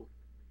so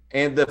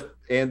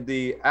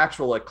the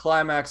actual like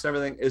climax and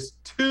everything is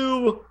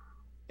too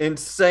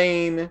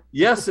insane.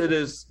 Yes, it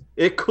is.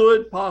 It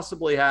could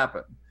possibly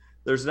happen.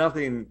 There's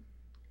nothing,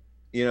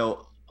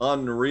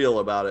 unreal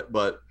about it,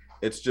 but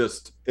it's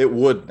just, it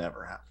would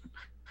never happen.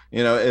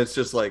 It's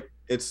just like,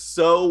 it's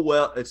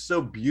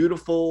so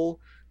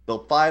beautiful. The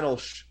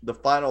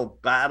final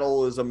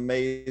battle is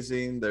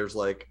amazing. There's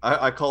like,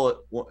 I call it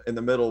in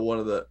the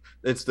middle,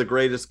 it's the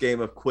greatest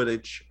game of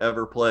Quidditch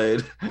ever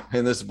played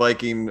in this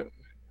Viking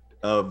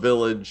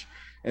village.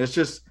 And it's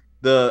just,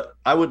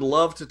 I would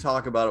love to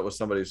talk about it with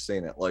somebody who's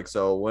seen it. Like,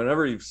 so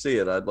whenever you see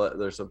it,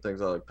 there's some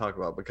things I like to talk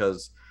about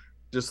because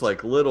just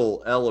like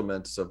little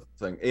elements of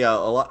things. Yeah. A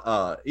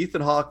lot.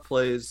 Ethan Hawke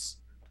plays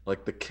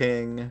like the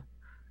king,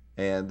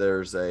 and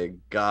there's a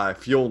guy,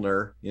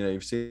 Fjolnir,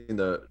 you've seen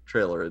the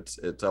trailer. It's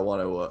I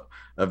want to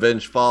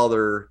avenge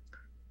father,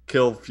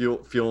 kill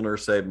Fjolnir,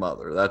 save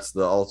mother. That's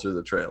all through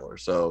the trailer.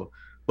 So,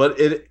 but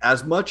it,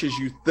 as much as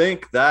you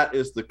think that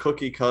is the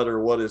cookie cutter,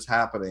 what is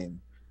happening,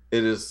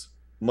 it is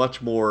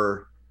much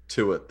more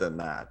to it than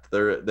that.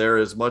 There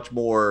is much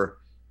more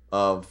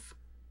of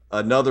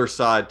another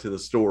side to the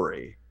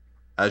story.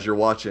 As you're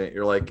watching it,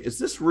 you're like, is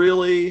this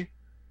really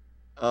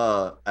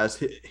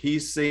as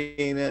he's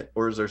seeing it,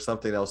 or is there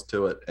something else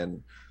to it?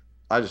 And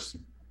I just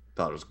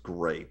thought it was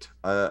great.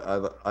 I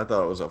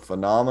thought it was a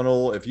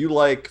phenomenal. If you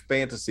like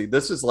fantasy,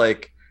 this is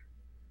like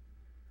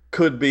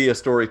could be a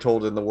story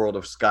told in the world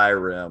of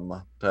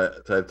Skyrim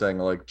type thing.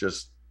 Like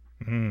just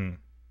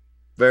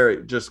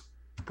very just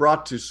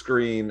brought to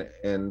screen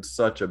in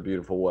such a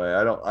beautiful way.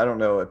 I don't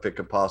know if it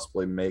could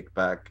possibly make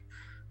back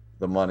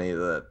the money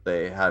that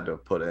they had to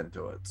put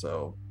into it.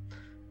 So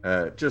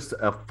just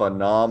a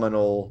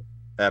phenomenal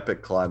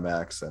epic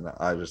climax, and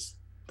I just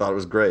thought it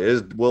was great.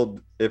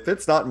 If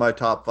it's not in my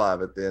top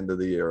 5 at the end of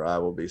the year, I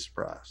will be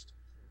surprised.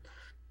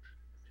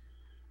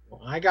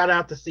 Well, I got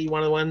out to see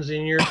one of the ones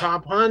in your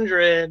top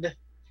 100.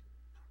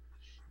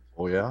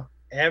 Oh yeah,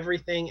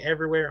 Everything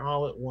Everywhere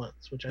All at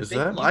Once, which I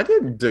think I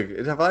didn't dig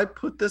it. Have I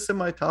put this in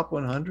my top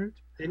 100?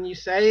 Didn't you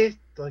say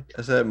like?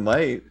 I said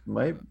might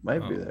be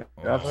there.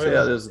 I'll see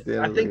how it is at the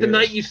end. I think the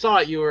night you saw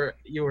it, you were.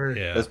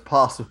 Yeah. It's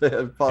possible.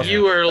 It's possible.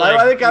 You were like.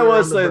 I think I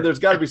was saying there's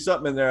got to be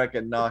something in there I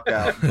can knock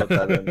out and put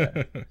that in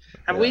there.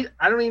 Have we?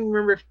 I don't even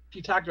remember if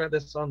you talked about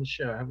this on the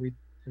show. Have you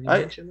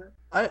mentioned that?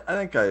 I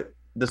think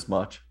this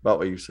much about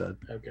what you said.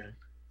 Okay.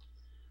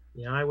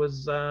 Yeah, I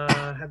was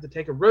had to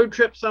take a road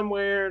trip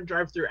somewhere,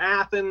 drive through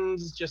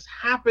Athens. Just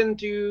happened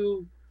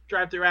to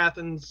drive through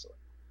Athens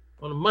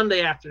on a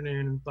Monday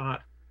afternoon and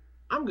thought,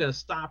 I'm gonna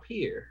stop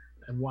here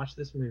and watch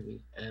this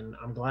movie, and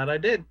I'm glad I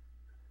did.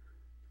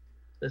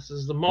 This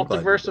is the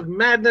Multiverse of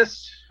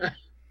Madness.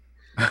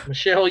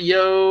 Michelle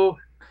Yeoh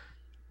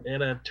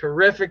in a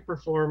terrific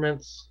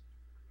performance.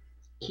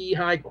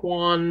 Ki-Hai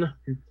Kwan,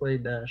 who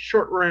played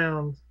Short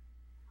Round,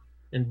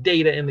 and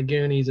Data in the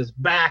Goonies, is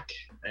back,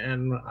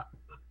 and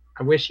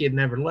I wish he had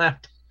never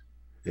left.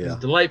 Yeah. It was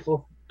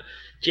delightful.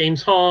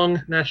 James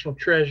Hong, National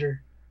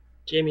Treasure.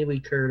 Jamie Lee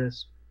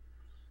Curtis.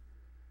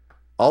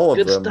 All of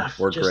good them stuff.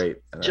 were great.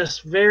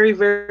 Just very,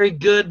 very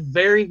good.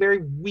 Very,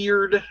 very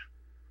weird.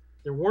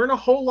 There weren't a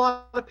whole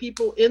lot of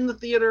people in the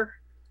theater.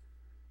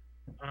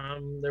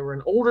 There were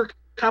an older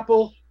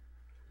couple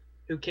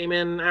who came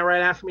in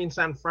right after me and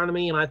sat in front of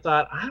me, and I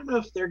thought, I don't know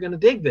if they're going to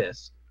dig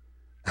this.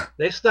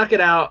 They stuck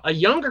it out. A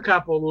younger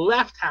couple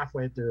left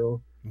halfway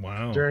through.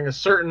 Wow. During a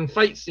certain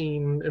fight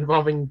scene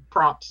involving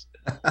props.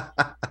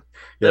 That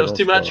was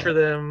too much for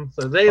them,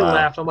 so they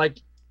left. I'm like,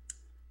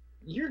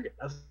 I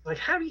was like,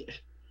 how do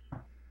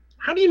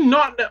you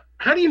not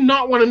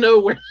want to know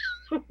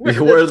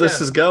where this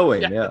is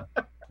going? Yeah.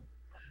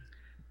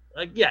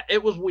 Like, yeah,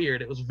 it was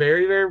weird. It was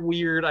very, very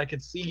weird. I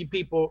could see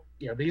people,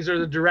 these are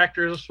the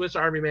directors of Swiss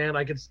Army Man.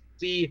 I could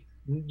see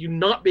you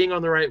not being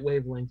on the right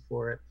wavelength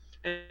for it.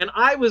 And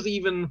I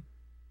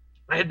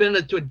had been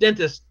to a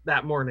dentist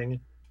that morning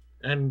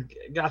and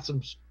got some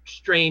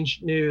strange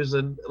news,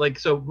 and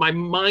so my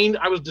mind,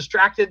 I was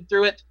distracted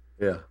through it.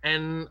 Yeah.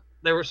 And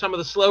there were some of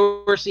the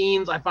slower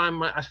scenes. I found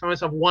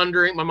myself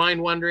wondering, my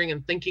mind wandering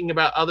and thinking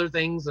about other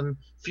things and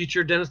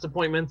future dentist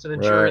appointments and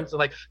insurance,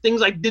 and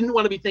things I didn't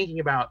want to be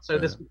thinking about. So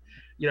this,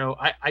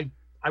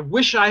 I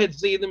wish I had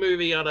seen the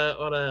movie on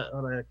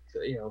a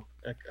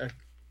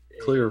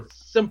clear,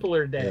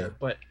 simpler day,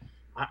 but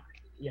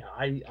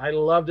I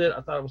loved it.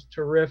 I thought it was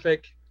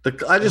terrific.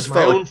 I just felt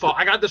felt my own fault.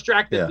 I got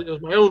distracted. Yeah. It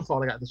was my own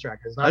fault. I got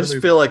distracted. I just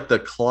feel like the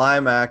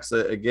climax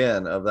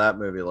again of that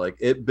movie, like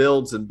it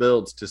builds and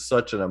builds to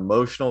such an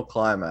emotional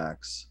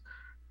climax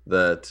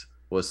that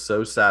was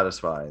so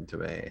satisfying to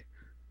me.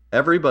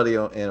 Everybody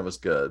in it was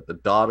good. The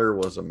daughter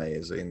was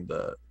amazing.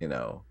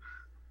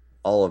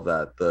 All of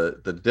that.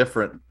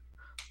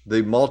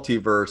 The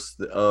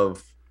multiverse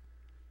of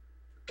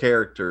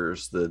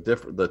characters.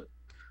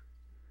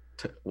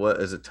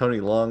 What is it? Tony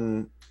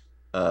Leung.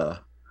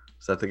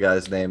 Is that the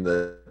guy's name?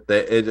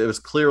 It was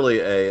clearly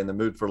In the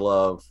Mood for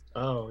Love.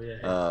 Oh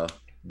yeah.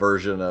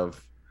 Version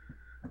of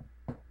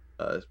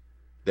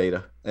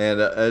Data, and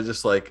I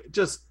just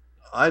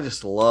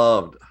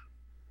loved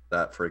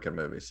that freaking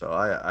movie. So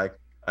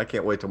I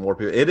can't wait till more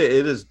people. It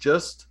is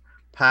just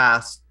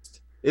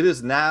past. It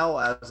is now,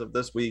 as of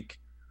this week,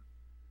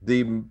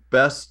 the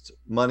best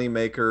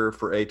moneymaker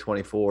for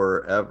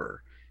A24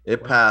 ever.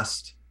 It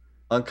passed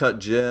Uncut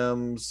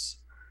Gems,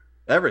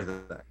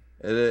 everything.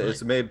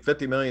 It's made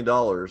 $50 million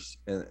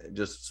and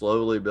just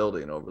slowly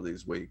building over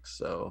these weeks.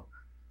 So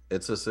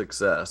it's a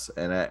success.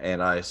 And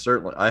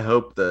I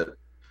hope that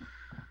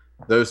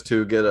those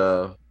two get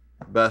a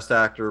best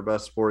actor,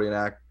 best supporting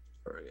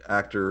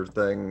actor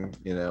thing,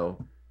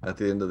 at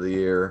the end of the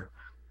year.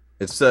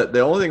 It's the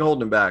only thing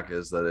holding back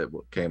is that it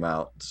came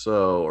out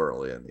so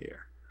early in the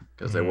year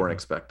because they weren't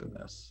expecting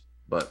this.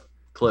 But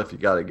Cliff, you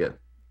got to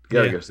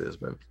go see this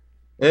movie.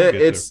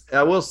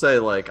 I will say,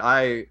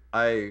 I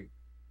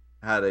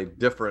had a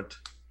different,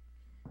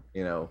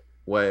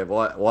 way of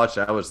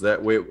watching. I was there.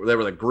 They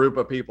were the group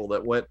of people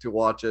that went to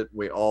watch it.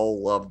 We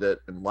all loved it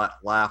and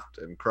laughed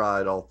and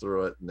cried all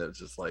through it. And it was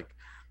just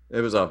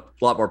it was a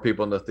lot more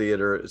people in the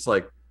theater. It's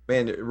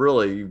man,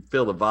 really, you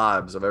feel the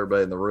vibes of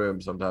everybody in the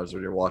room sometimes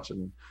when you're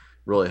watching.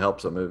 Really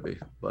helps a movie,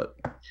 but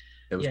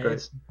it was great.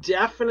 It's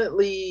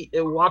definitely,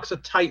 it walks a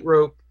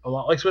tightrope a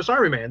lot like Swiss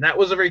Army Man. That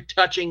was a very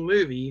touching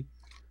movie.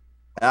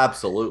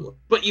 Absolutely.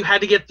 But you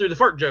had to get through the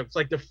fart jokes,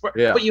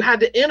 but you had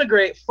to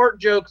integrate fart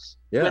jokes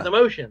with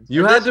emotions.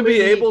 You have to be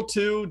able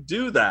to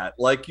do that.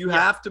 You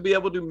have to be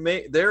able to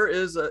make. There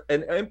is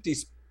an empty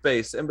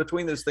space in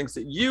between those things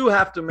that you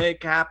have to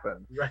make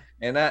happen. Right.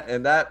 And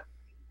that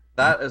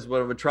is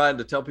what I'm trying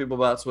to tell people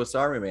about Swiss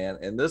Army Man,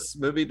 and this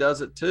movie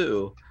does it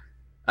too.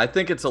 I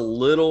think it's a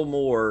little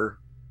more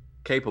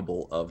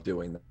capable of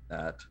doing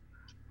that.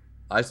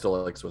 I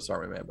still like Swiss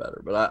Army Man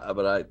better,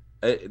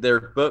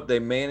 they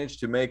managed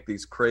to make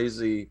these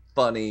crazy,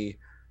 funny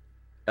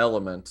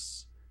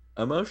elements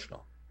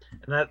emotional.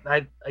 And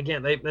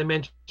they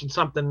mentioned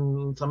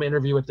some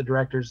interview with the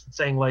directors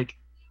saying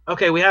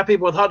okay, we have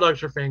people with hot dogs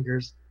for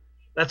fingers.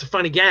 That's a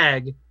funny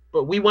gag,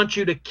 but we want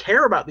you to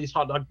care about these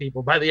hot dog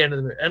people by the end of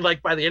the movie. And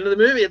by the end of the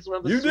movie, it's one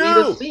of the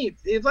sweetest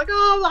scenes. It's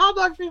oh, the hot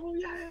dog people,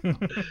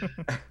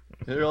 yeah.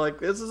 And you're like,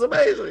 this is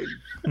amazing.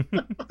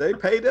 They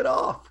paid it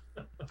off.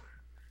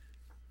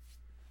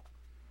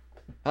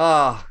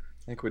 I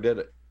think we did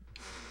it.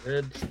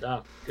 Good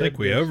stuff. I think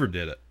we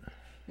overdid it.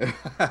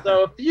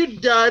 So a few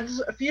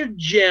duds, a few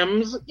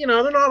gems. You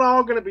know, they're not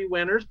all going to be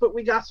winners, but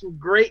we got some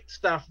great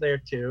stuff there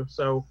too.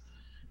 So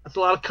that's a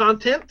lot of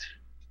content.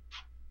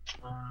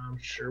 I'm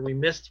sure we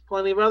missed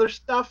plenty of other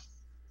stuff.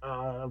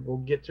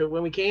 We'll get to it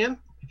when we can.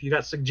 If you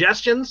got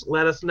suggestions,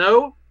 let us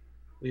know.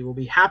 We will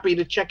be happy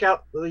to check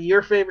out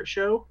your favorite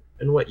show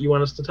and what you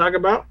want us to talk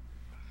about.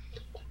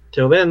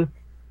 Till then,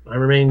 I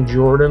remain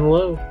Jordan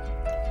Lowe.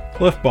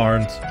 Cliff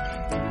Barnes.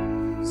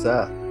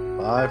 Seth,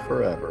 bye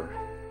forever.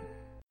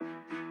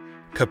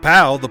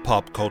 Kapow, the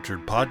Pop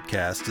Cultured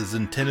Podcast, is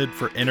intended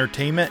for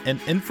entertainment and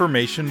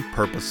information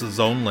purposes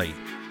only.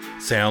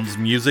 Sounds,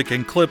 music,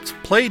 and clips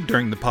played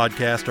during the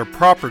podcast are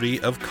property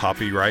of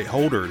copyright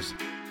holders.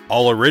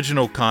 All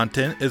original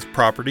content is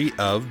property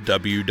of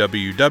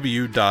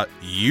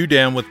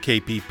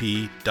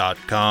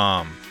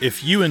www.udownwithkpp.com.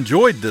 If you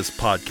enjoyed this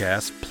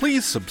podcast,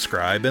 please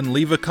subscribe and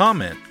leave a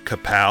comment.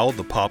 Kapow,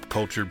 the Pop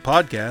Cultured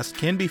Podcast,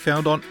 can be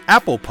found on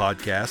Apple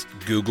Podcasts,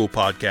 Google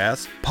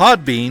Podcasts,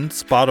 Podbean,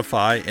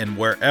 Spotify, and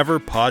wherever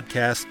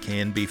podcasts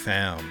can be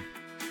found.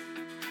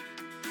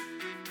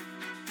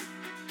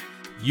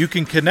 You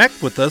can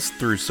connect with us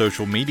through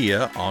social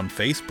media on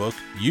Facebook,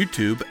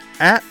 YouTube,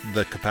 at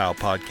The Kapow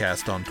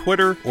Podcast on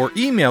Twitter, or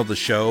email the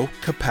show,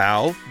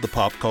 Kapow, the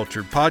Pop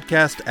Cultured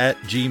Podcast,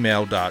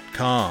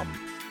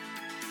 @gmail.com.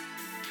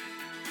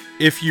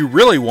 If you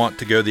really want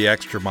to go the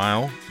extra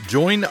mile,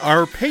 join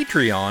our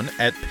Patreon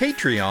at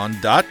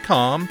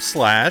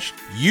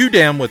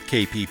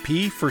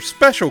patreon.com/udownwithkpp for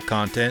special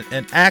content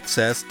and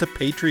access to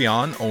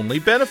Patreon-only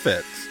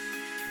benefits.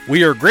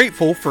 We are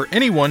grateful for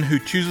anyone who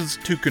chooses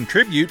to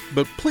contribute,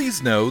 but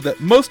please know that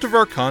most of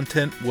our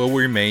content will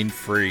remain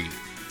free.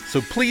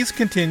 So please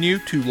continue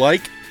to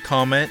like,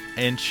 comment,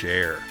 and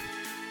share.